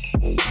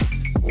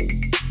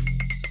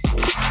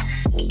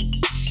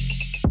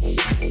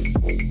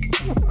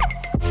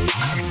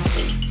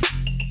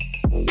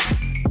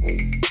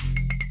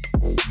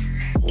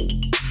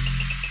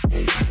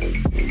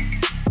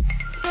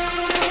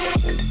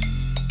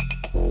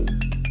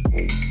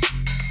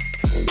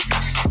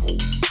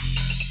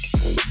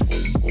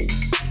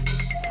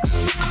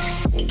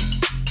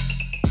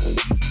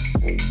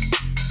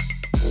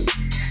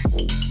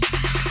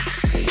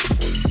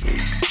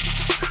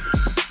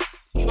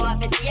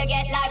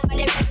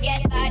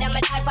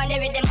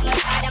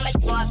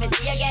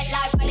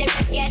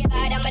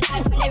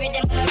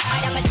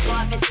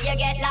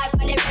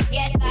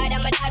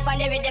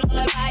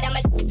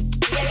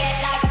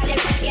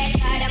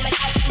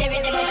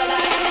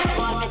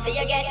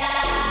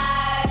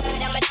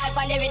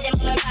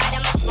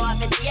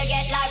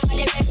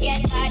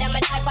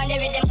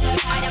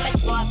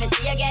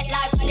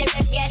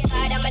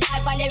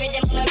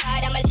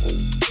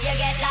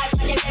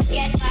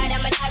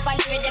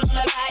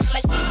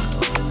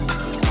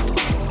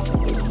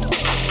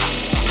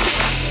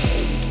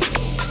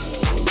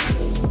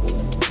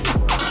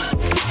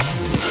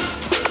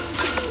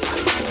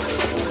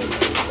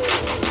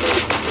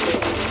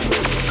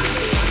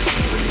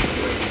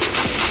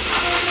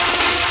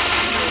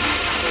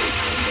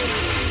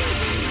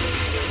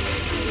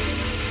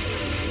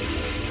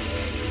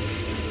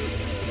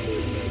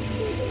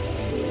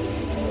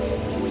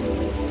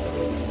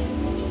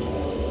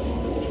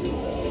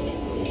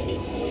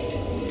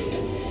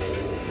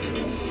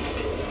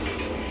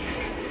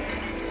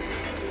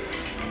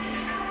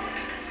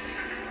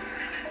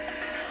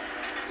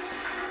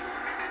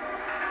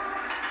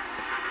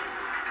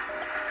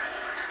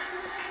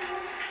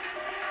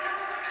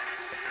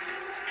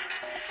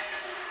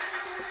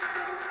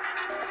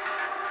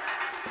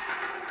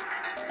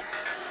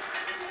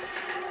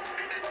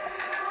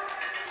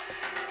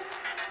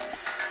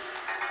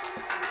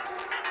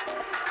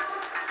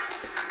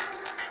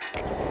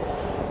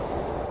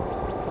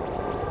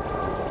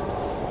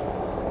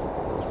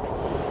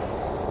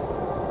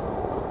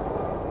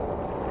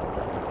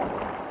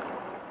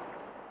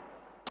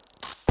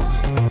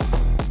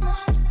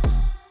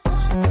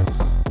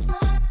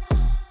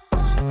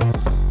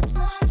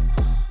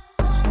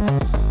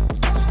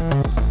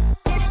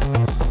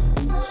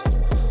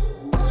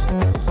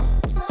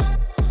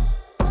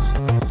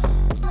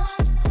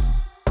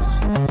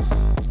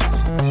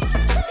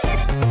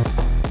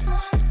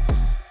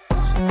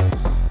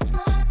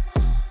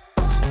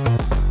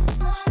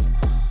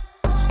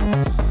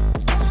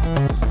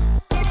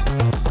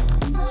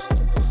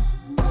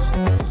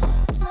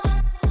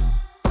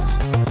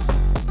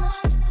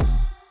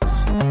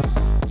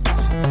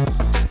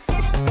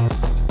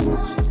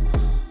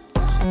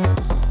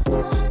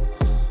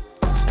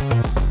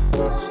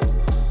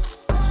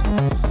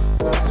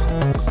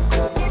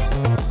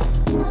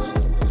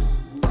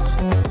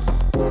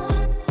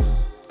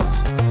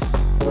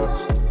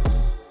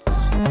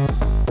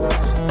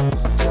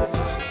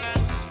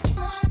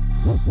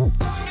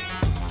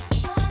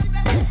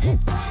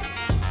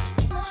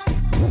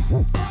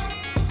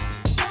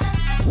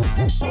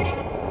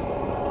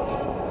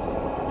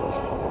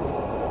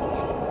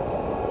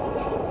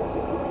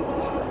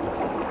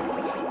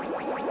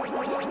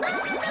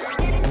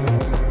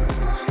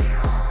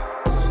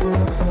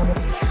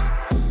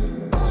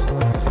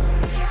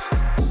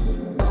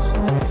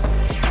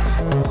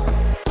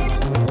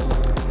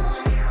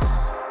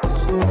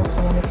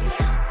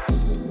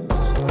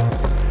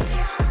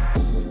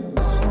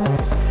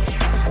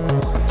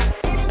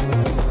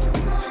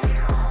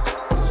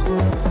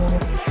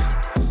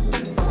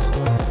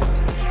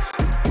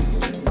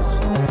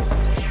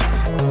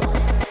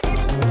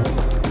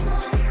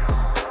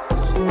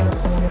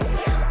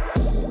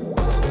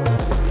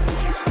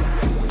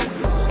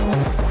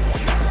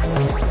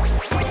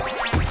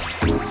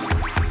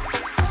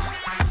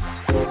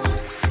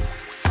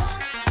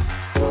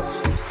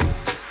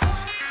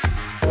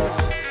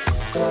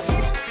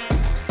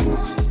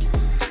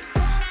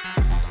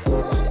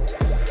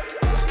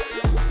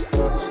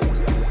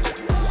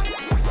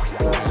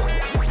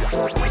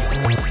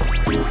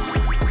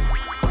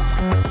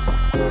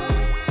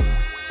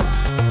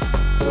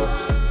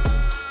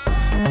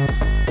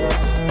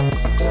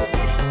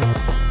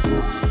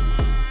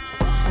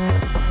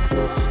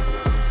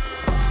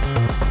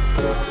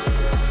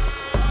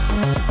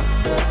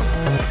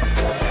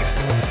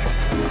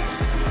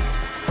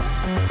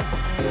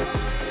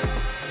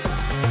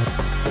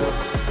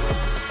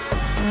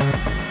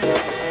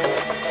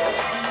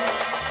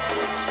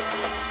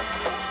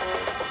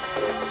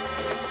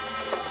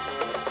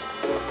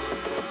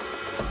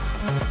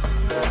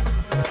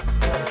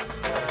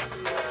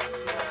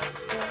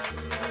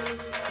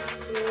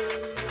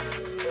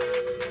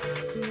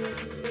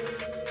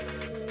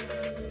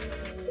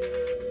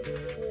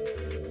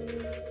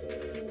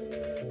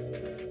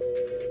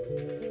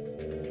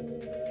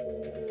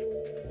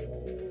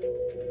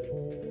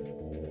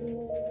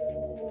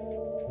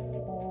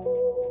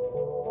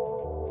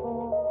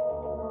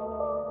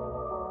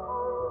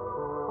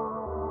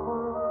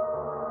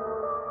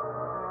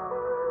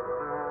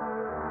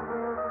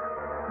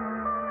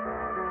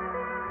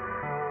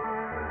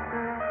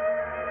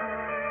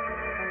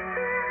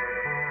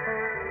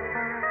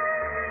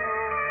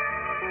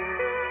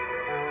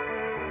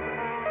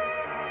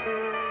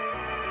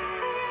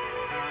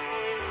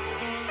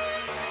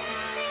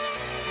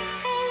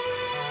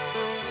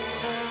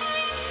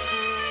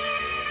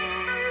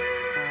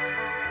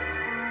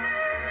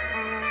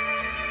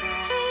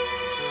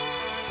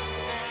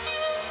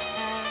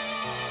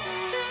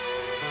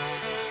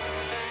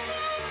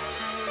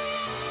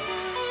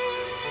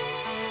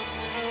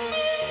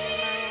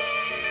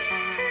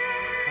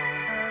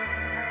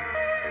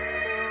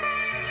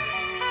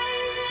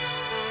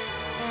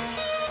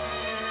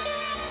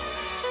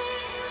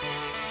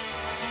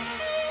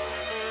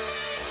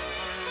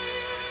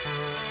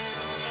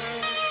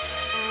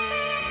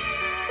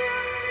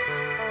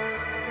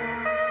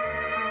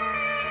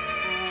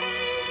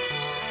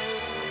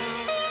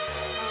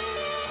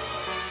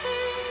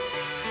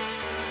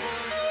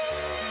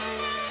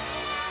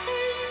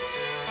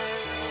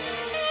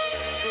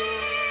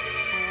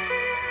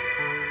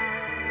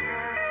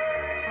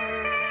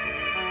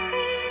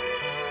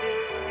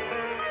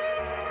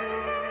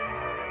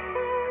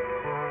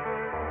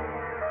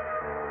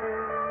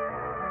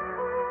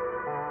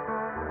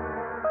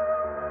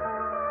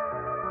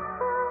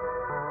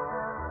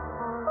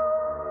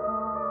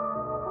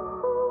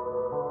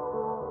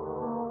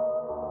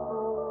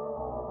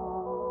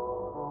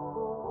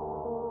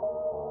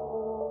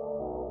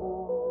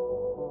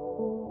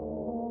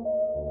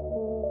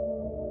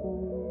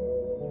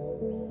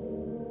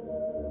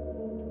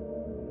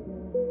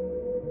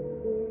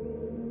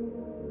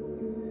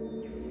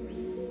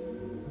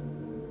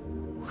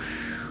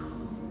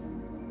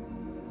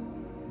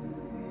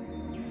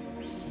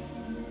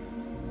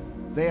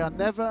 They are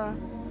never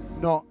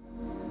not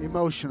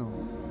emotional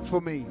for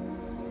me.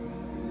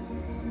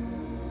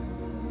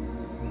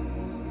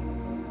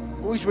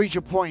 Always reach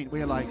a point where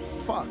you're like,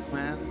 fuck,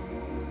 man.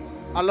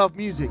 I love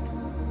music.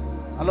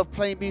 I love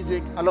playing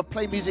music. I love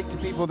playing music to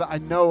people that I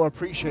know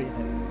appreciate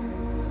it.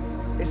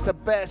 It's the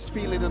best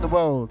feeling in the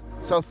world.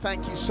 So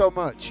thank you so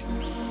much.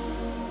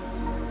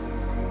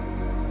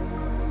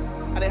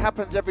 And it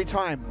happens every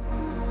time.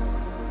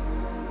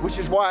 Which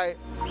is why,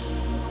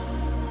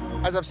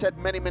 as I've said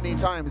many, many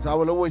times, I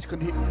will always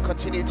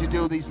continue to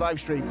do these live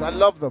streams. I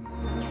love them.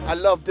 I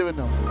love doing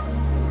them.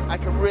 I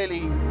can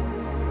really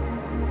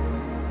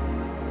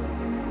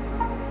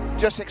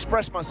just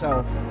express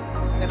myself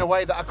in a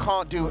way that I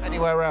can't do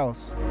anywhere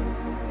else.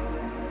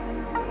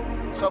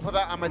 So for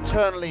that, I'm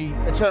eternally,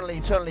 eternally,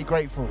 eternally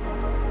grateful.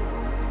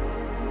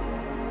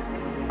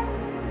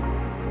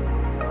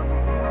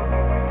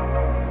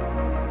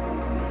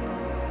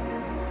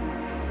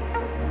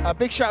 A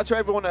big shout out to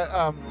everyone that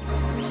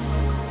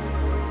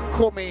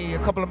caught me a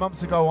couple of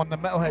months ago on the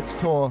Metalheads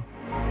tour,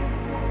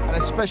 and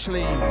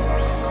especially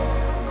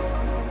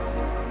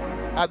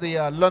at the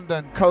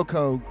London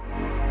Coco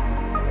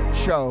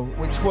show,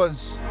 which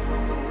was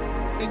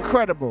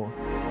incredible.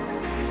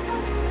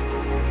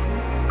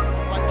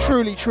 Like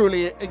truly,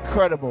 truly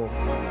incredible.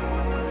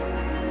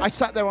 I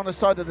sat there on the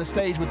side of the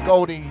stage with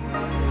Goldie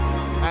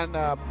and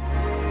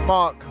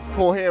Mark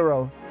 4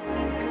 Hero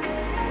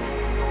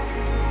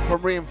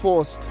from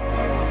Reinforced,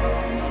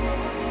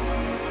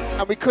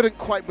 and we couldn't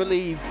quite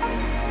believe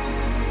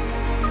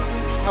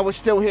how we're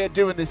still here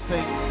doing this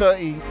thing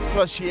 30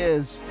 plus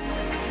years.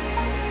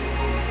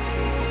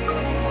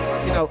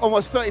 You know,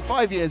 almost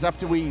 35 years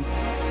after we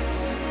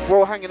were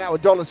all hanging out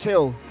with Dollars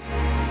Hill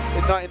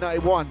in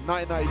 1991,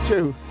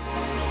 1992.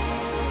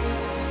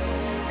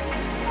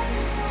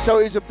 So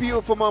it was a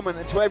beautiful moment,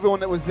 and to everyone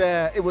that was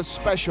there, it was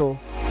special.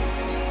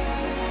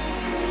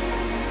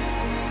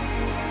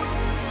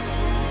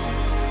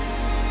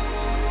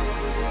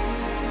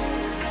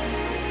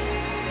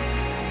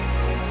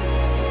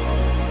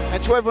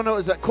 And to everyone that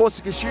was at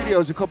Corsica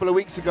Studios a couple of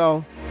weeks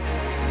ago,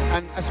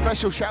 and a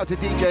special shout out to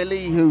DJ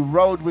Lee, who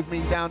rode with me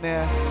down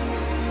there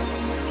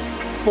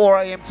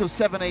 4 a.m. till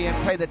 7 a.m,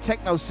 played a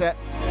techno set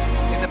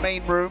in the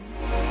main room,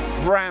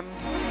 rammed.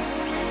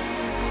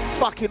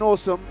 Fucking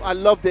awesome. I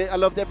loved it. I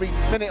loved every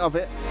minute of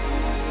it.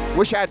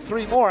 Wish I had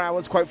 3 more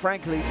hours, quite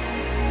frankly.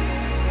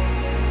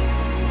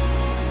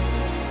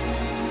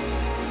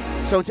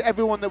 So to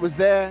everyone that was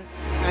there,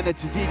 and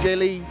to DJ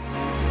Lee,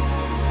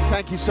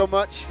 thank you so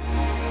much.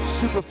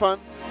 Super fun.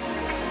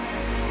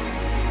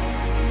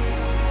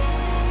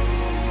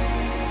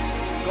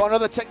 Got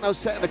another techno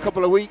set in a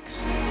couple of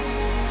weeks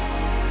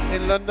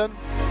in London.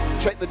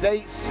 Check the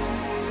dates.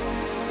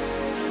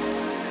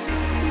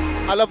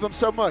 I love them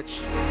so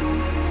much.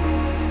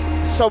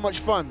 So much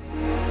fun.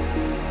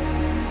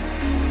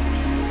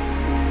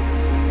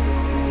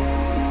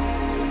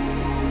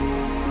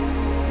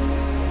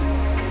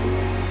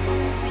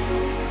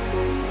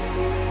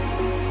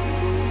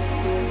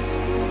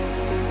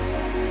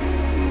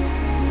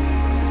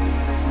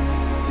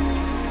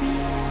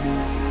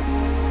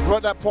 We're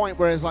at that point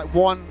where it's like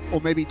 1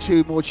 or maybe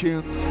 2 more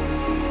tunes,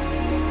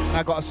 and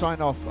I gotta sign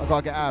off. I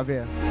gotta get out of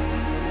here.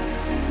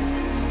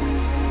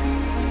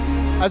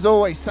 As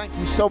always, thank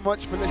you so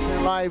much for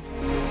listening live.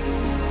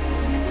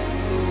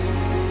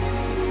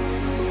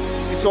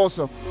 It's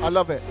awesome. I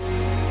love it.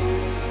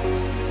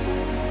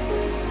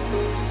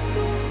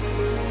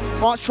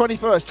 March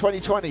 21st,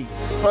 2020,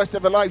 first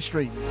ever live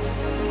stream.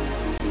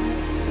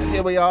 And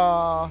here we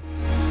are.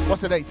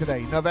 What's the date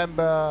today?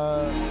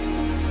 November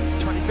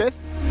 25th,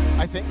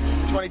 I think,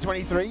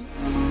 2023.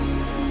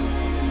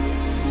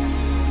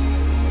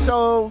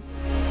 So,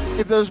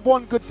 if there's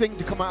one good thing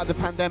to come out of the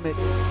pandemic,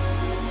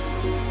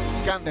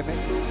 Scandemic,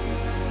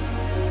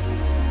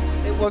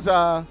 it was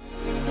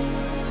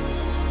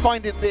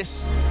finding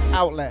this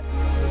outlet,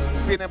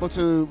 being able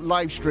to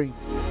live stream,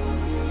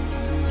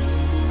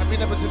 and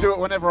being able to do it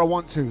whenever I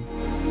want to.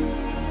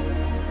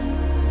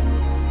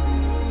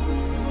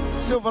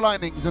 Silver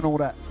linings and all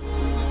that.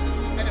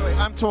 Anyway,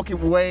 I'm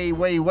talking way,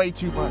 way, way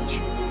too much.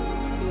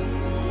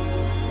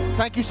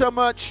 Thank you so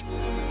much.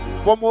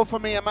 One more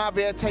from me. I'm out of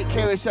here. Take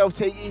care of yourself.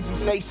 Take it easy.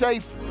 Stay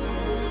safe.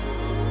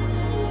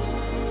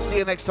 See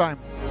you next time.